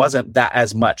just wasn't that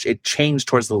as much. It changed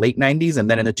towards the late 90s, and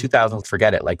then in the 2000s,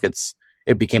 forget it. Like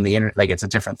it became the internet, like it's a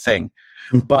different thing.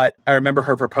 But I remember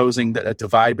her proposing that a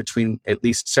divide between at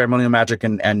least ceremonial magic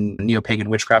and neo-pagan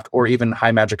witchcraft, or even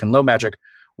high magic and low magic,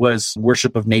 was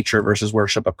worship of nature versus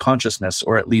worship of consciousness,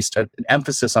 or at least an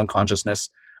emphasis on consciousness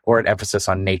or an emphasis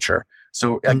on nature.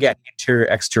 So again, interior,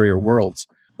 exterior worlds.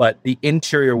 But the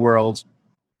interior world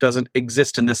doesn't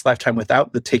exist in this lifetime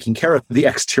without the taking care of the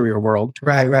exterior world.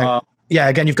 Right.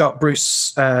 Again, you've got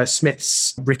Bruce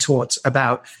Smith's retort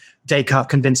about Descartes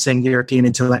convincing European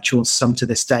intellectuals, some to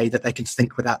this day, that they can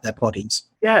think without their bodies.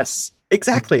 Yes,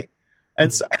 exactly.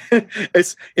 And so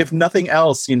it's, if nothing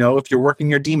else, if you're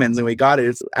working your demons, and we got it,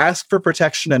 it's ask for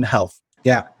protection and health.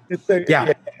 Yeah. If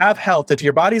you have health, if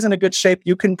your body's in a good shape,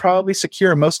 you can probably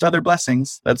secure most other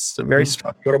blessings. That's a very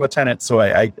strong Yoruba tenet. So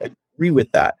I agree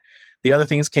with that. The other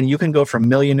thing is, you can go from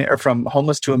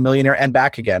homeless to a millionaire and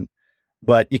back again.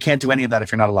 But you can't do any of that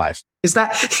if you're not alive. Is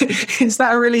that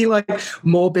a really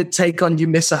morbid take on you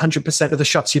miss 100% of the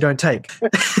shots you don't take?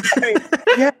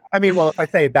 Well, if I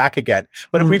say back again,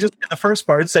 but if we just, the first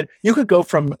part said you could go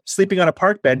from sleeping on a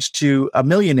park bench to a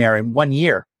millionaire in 1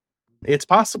 year. It's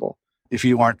possible if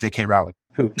you aren't J.K. Rowling,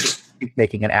 who is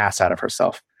making an ass out of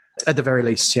herself. At the very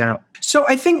least, yeah. So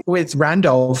I think with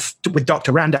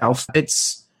Dr. Randolph,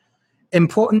 it's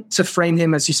important to frame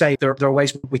him, as you say, there are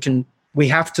ways we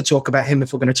have to talk about him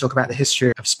if we're going to talk about the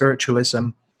history of spiritualism.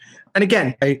 And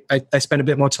again, I spent a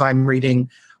bit more time reading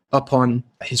up on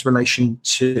his relation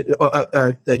to,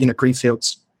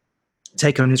 Greenfield's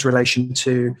take on his relation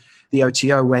to the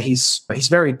OTO, where he's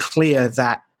very clear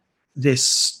that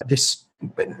this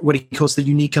what he calls the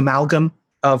unique amalgam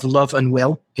of love and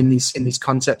will in these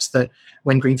concepts, that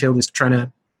when Greenfield is trying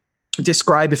to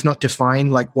describe, if not define,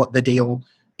 what the deal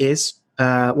is,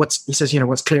 he says,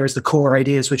 what's clear is the core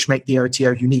ideas which make the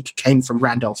OTO unique came from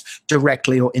Randolph,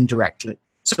 directly or indirectly.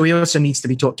 So he also needs to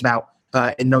be talked about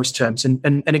in those terms.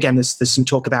 And again, there's some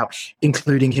talk about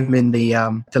including him in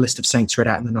the list of saints read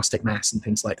out in the Gnostic Mass and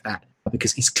things like that,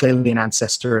 because he's clearly an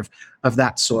ancestor of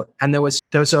that sort. And there was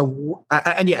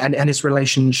and his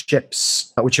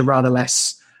relationships, which are rather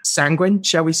less sanguine,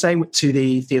 shall we say, to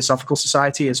the Theosophical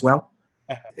Society as well.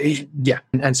 Yeah,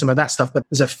 and some of that stuff. But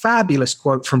there's a fabulous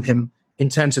quote from him in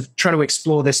terms of trying to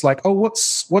explore this, like,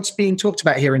 what's being talked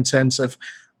about here in terms of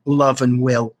love and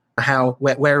will.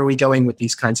 Where are we going with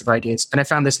these kinds of ideas? And I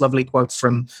found this lovely quote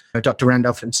from Dr.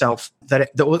 Randolph himself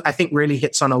that I think really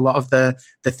hits on a lot of the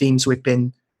themes we've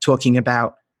been talking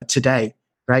about today,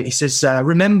 right? He says,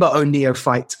 remember, O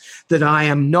neophyte, that I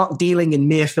am not dealing in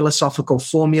mere philosophical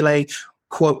formulae,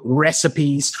 quote,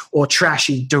 recipes or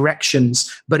trashy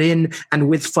directions, but in and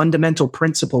with fundamental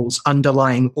principles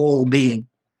underlying all being.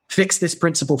 Fix this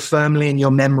principle firmly in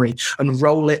your memory and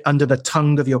roll it under the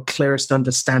tongue of your clearest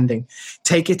understanding.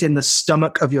 Take it in the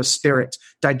stomach of your spirit,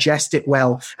 digest it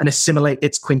well, and assimilate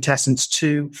its quintessence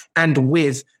to and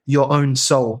with your own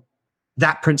soul.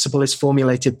 That principle is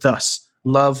formulated thus: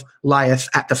 love lieth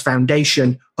at the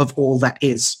foundation of all that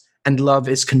is, and love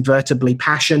is convertibly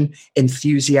passion,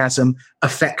 enthusiasm,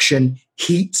 affection,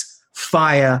 heat,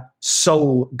 fire,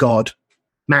 soul, God.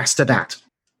 Master that.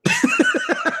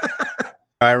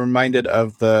 I'm reminded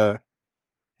of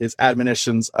his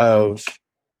admonitions of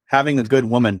having a good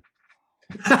woman,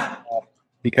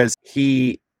 because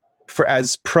for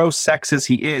as pro-sex as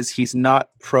he is, he's not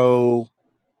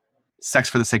pro-sex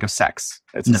for the sake of sex.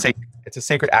 It's a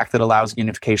sacred act that allows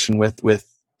unification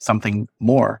with something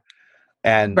more.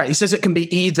 And right, he says it can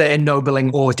be either ennobling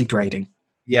or degrading.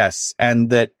 Yes, and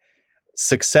that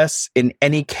success in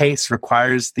any case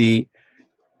requires the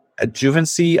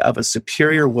adjuvancy of a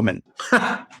superior woman.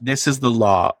 This is the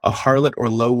law. A harlot or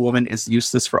low woman is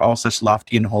useless for all such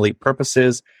lofty and holy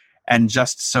purposes, and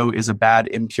just so is a bad,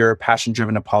 impure,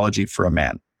 passion-driven apology for a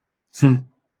man. The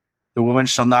woman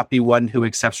shall not be one who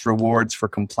accepts rewards for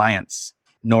compliance,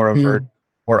 nor a virgin,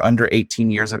 or under 18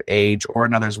 years of age, or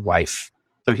another's wife.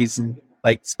 So he's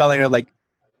like spelling it like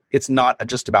it's not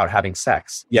just about having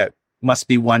sex, yet must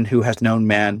be one who has known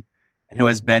man and who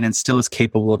has been and still is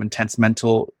capable of intense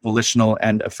mental, volitional,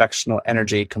 and affectional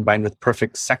energy combined with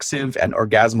perfect sexive and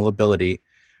orgasmal ability,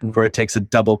 for it takes a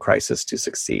double crisis to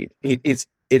succeed. It's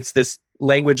this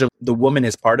language of the woman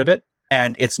is part of it,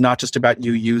 and it's not just about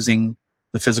you using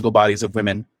the physical bodies of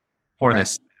women for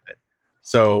this.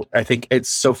 So I think it's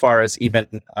so far as even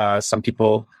some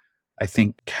people, I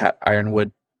think Kat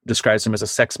Ironwood describes him as a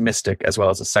sex mystic as well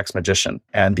as a sex magician,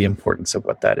 and the importance of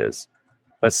what that is.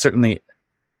 But certainly,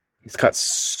 he's got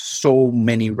so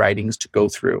many writings to go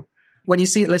through. When you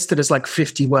see it listed as like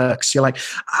 50 works, you're like,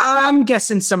 I'm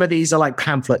guessing some of these are like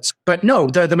pamphlets. But no,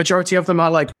 the majority of them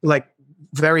are like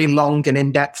very long and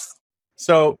in-depth.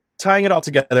 So tying it all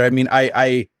together, I mean,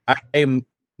 I am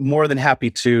more than happy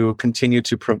to continue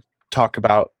to talk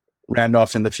about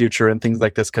Randolph in the future and things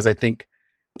like this, because I think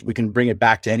we can bring it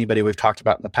back to anybody we've talked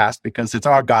about in the past, because it's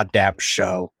our goddamn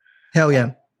show. Hell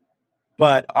yeah.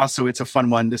 But also, it's a fun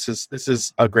one. This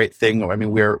is a great thing. I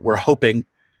mean, we're hoping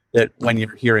that when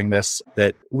you're hearing this,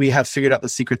 that we have figured out the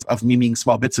secrets of memeing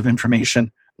small bits of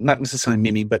information, not necessarily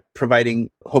memeing, but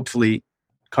providing, hopefully,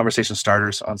 conversation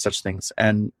starters on such things.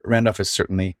 And Randolph is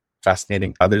certainly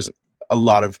fascinating. There's a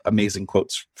lot of amazing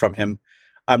quotes from him.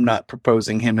 I'm not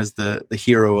proposing him as the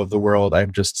hero of the world.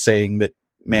 I'm just saying that,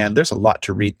 man, there's a lot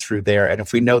to read through there. And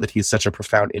if we know that he's such a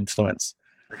profound influence,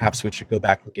 perhaps we should go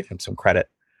back and give him some credit.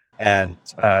 And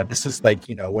this is like,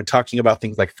 when talking about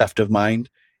things like theft of mind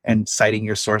and citing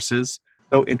your sources,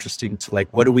 so interesting to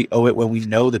like, what do we owe it when we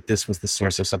know that this was the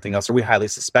source of something else, or we highly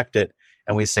suspect it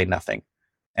and we say nothing?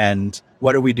 And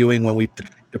what are we doing when we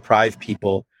deprive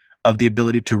people of the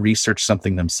ability to research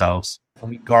something themselves?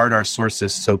 When we guard our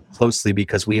sources so closely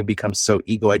because we have become so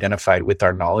ego-identified with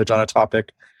our knowledge on a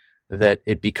topic that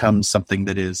it becomes something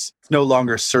that is no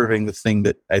longer serving the thing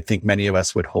that I think many of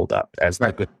us would hold up as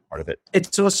the good part of it.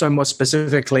 It also more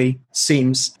specifically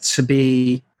seems to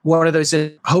be one of those,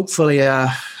 hopefully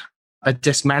a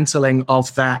dismantling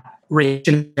of that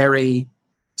reactionary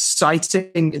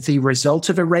citing the result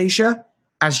of erasure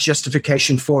as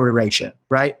justification for erasure,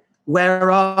 right? Where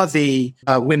are the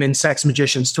women sex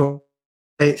magicians talking?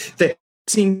 They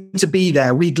seem to be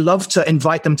there. We'd love to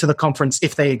invite them to the conference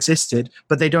if they existed,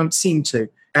 but they don't seem to.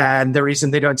 And the reason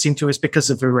they don't seem to is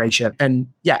because of erasure. And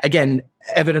yeah, again,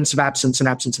 evidence of absence and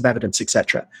absence of evidence,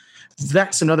 etc.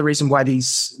 That's another reason why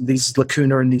these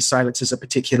lacuna and these silences are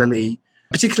particularly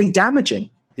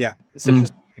damaging. Yeah, it's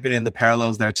interesting even in the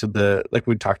parallels there to the, like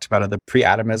we talked about, the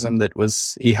pre-Adamism that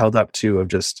was he held up to, of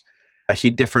just he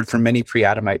differed from many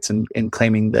pre-Adamites in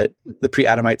claiming that the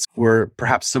pre-Adamites were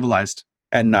perhaps civilized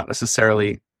and not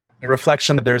necessarily a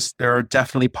reflection that there are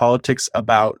definitely politics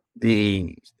about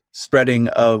the spreading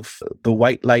of the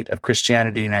white light of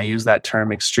Christianity, and I use that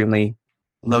term extremely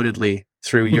loadedly,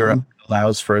 through Europe,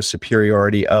 allows for a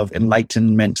superiority of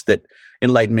enlightenment, that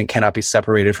enlightenment cannot be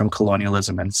separated from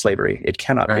colonialism and slavery. It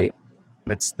cannot be.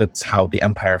 That's how the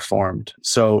empire formed.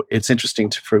 So it's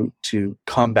interesting to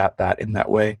combat that in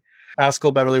that way.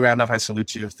 Haskell, Beverly Randolph, I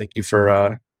salute you. Thank you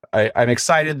for, I'm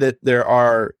excited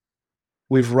that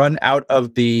we've run out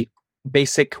of the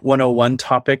basic 101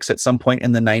 topics at some point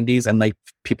in the 90s. And like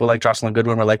people like Jocelyn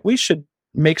Goodwin were like, we should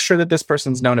make sure that this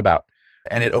person's known about.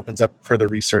 And it opens up further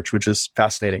research, which is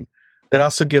fascinating. It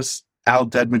also gives Al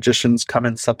Dead Magicians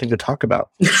Come something to talk about.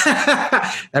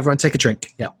 Everyone take a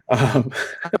drink. Yeah.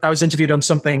 I was interviewed on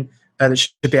something that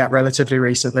should be out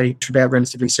relatively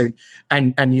soon,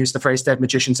 and used the phrase dead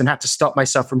magicians, and had to stop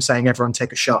myself from saying everyone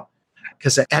take a shot,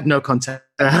 because it had no context.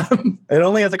 It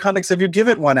only has the context if you give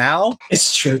it one, Al.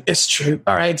 It's true.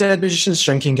 All right, Dead Magicians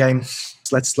drinking game.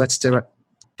 Let's do it.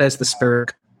 There's the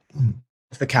spirit,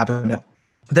 the cabinet,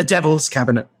 the devil's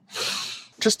cabinet.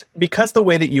 Just because the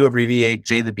way that you abbreviate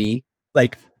J the B,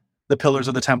 like the pillars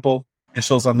of the temple,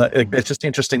 initials on it's just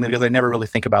interesting because I never really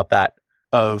think about that,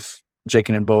 of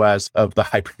Jachin and Boaz, of the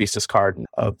high priestess card,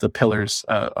 of the pillars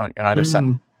on either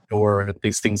side, or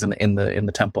these things in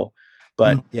the temple.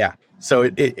 But yeah, so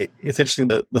it's interesting,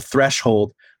 the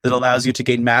threshold that allows you to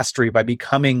gain mastery by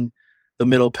becoming the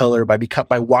middle pillar, by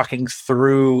walking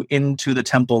through into the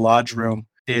temple lodge room,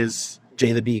 is J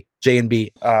and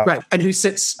B. Right, and who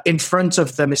sits in front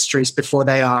of the mysteries before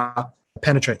they are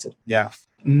penetrated. Yeah.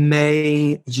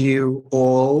 May you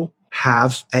all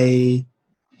have a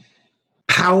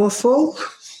powerful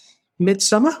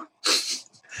midsummer.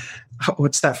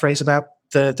 What's that phrase about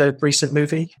the recent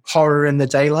movie, Horror in the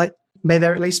Daylight? May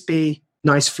there at least be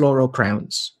nice floral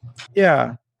crowns.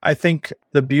 Yeah, I think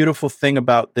the beautiful thing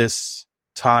about this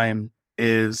time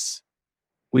is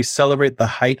we celebrate the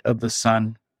height of the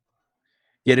sun,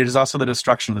 yet it is also the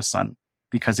destruction of the sun,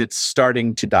 because it's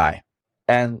starting to die.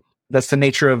 And that's the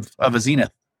nature of a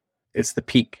zenith. It's the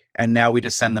peak, and now we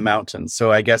descend the mountain.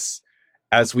 So I guess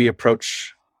as we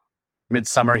approach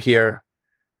midsummer here,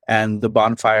 and the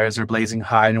bonfires are blazing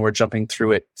high and we're jumping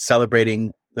through it,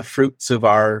 celebrating the fruits of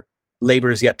our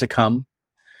labors yet to come,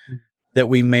 that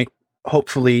we may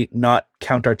hopefully not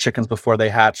count our chickens before they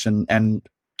hatch, and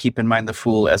keep in mind the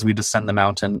fool as we descend the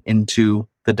mountain into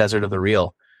the desert of the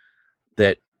real,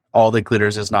 that all that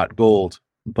glitters is not gold,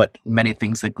 but many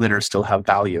things that glitter still have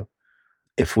value.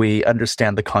 If we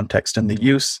understand the context and the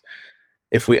use,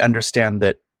 if we understand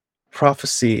that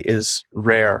prophecy is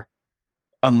rare,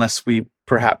 unless we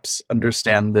perhaps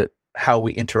understand that how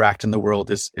we interact in the world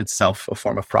is itself a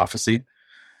form of prophecy.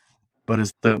 But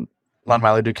as the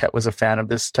Lon-Milo Duquette was a fan of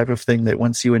this type of thing, that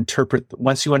once you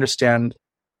understand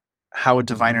how a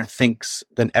diviner thinks,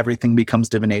 then everything becomes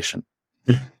divination.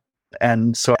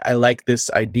 And so I like this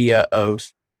idea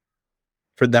of,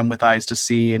 for them with eyes to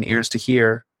see and ears to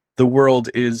hear, the world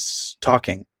is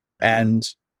talking, and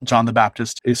John the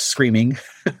Baptist is screaming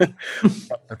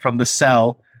from the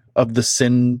cell of the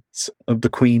sins of the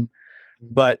queen.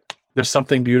 But there's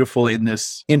something beautiful in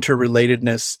this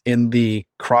interrelatedness, in the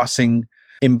crossing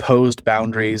imposed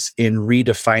boundaries, in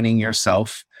redefining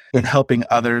yourself, in helping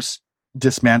others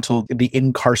dismantle the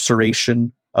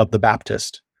incarceration of the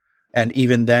Baptist. And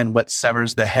even then, what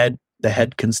severs the head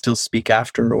can still speak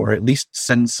after, or at least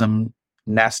send some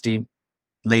nasty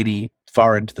lady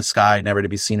far into the sky, never to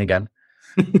be seen again.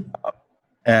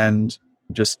 And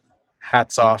just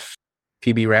hats off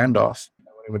P.B. Randolph.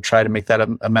 I would try to make that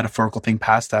a metaphorical thing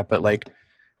past that, but like,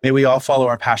 may we all follow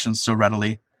our passions so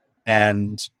readily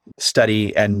and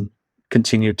study and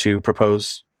continue to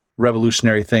propose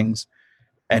revolutionary things.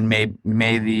 And may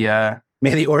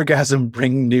the orgasm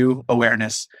bring new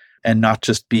awareness and not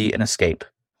just be an escape.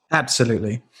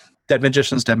 Absolutely. Dead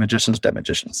magicians, dead magicians, dead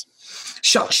magicians.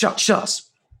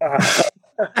 Shots.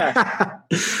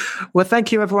 Well,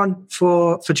 thank you everyone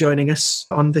for joining us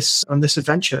on this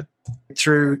adventure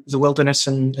through the wilderness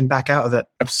and back out of it.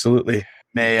 Absolutely.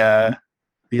 May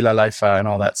be la life and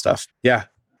all that stuff. Yeah.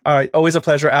 All right. Always a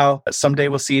pleasure, Al. Someday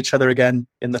we'll see each other again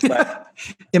in the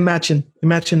flesh. Imagine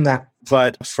that.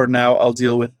 But for now, I'll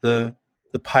deal with the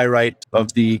pyrite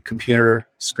of the computer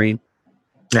screen.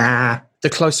 The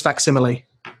close facsimile.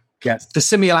 Yes. The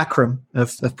simulacrum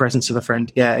of presence of a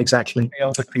friend. Yeah, exactly.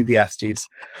 Ecclesiastes.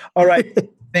 All right.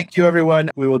 Thank you, everyone.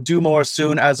 We will do more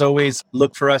soon. As always,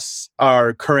 look for us.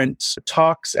 Our current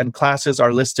talks and classes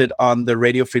are listed on the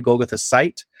Radio Free Golgotha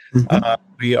site.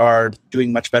 We are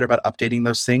doing much better about updating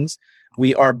those things.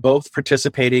 We are both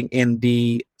participating in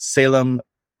the Salem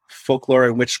Folklore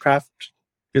and Witchcraft,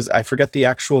 because I forget the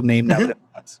actual name now.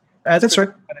 That's right.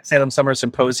 Salem Summer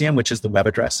Symposium, which is the web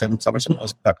address,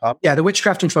 salemsummersymposium.com. Yeah, the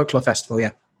Witchcraft and Folklore Festival,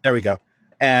 yeah. There we go.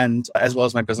 And as well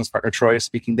as my business partner, Troy, is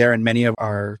speaking there, and many of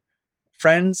our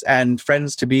friends and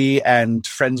friends-to-be and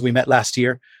friends we met last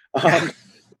year.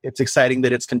 It's exciting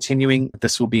that it's continuing.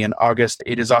 This will be in August.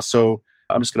 It is also,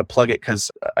 I'm just going to plug it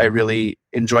because I really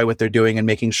enjoy what they're doing and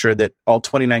making sure that all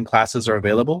 29 classes are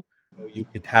available. You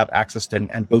could have access to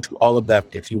and go to all of them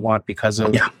if you want because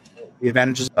of the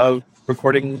advantages of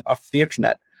recording off the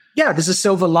internet. Yeah, there's a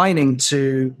silver lining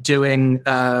to doing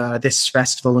this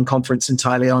festival and conference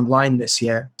entirely online this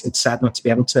year. It's sad not to be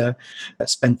able to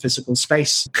spend physical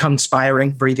space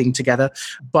conspiring, breathing together.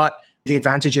 But the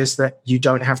advantage is that you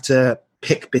don't have to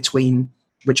pick between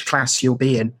which class you'll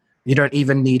be in. You don't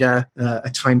even need a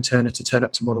time turner to turn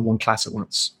up to more than one class at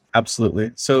once.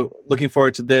 Absolutely. So looking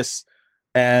forward to this.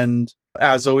 And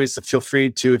as always, feel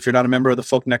free to, if you're not a member of the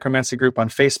Folk Necromancy group on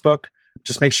Facebook,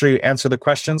 just make sure you answer the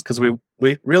questions because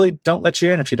we really don't let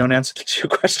you in if you don't answer the 2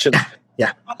 questions.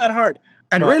 Yeah. Not that hard.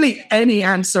 And really, any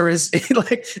answer is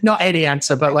like, not any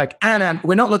answer, but like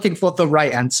we're not looking for the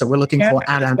right answer. We're looking for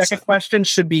an answer. The second question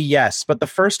should be yes, but the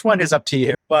first one is up to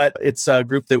you. But it's a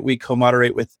group that we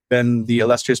co-moderate with the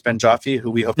illustrious Ben Jaffe,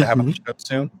 who we hope to have on the show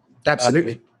soon.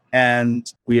 Absolutely. And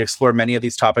we explore many of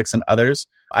these topics and others.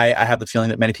 I have the feeling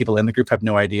that many people in the group have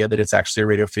no idea that it's actually a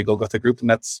Radio Free Golgotha group. And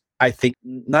that's, I think,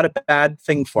 not a bad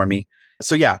thing for me.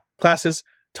 So yeah, classes,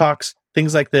 talks,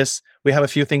 things like this. We have a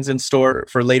few things in store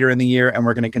for later in the year, and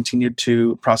we're going to continue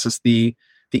to process the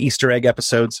Easter egg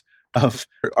episodes of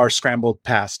our scrambled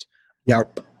past.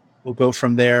 Yep. We'll go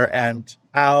from there. And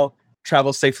Al,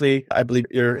 travel safely. I believe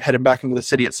you're headed back into the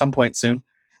city at some point soon.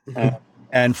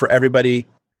 And for everybody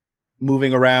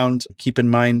moving around, keep in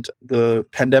mind the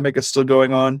pandemic is still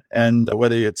going on. And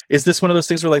whether is this one of those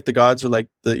things where like the gods are like,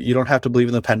 you don't have to believe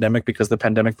in the pandemic because the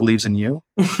pandemic believes in you?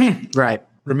 Right.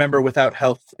 Remember, without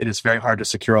health, it is very hard to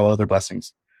secure all other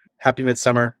blessings. Happy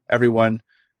midsummer, everyone.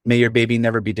 May your baby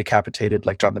never be decapitated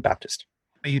like John the Baptist.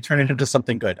 May you turn it into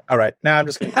something good. All right. Now I'm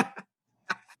just kidding.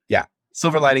 Yeah.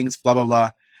 Silver linings, blah, blah, blah.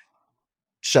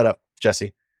 Shut up,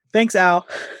 Jesse. Thanks, Al.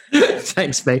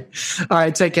 Thanks, mate. All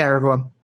right. Take care, everyone.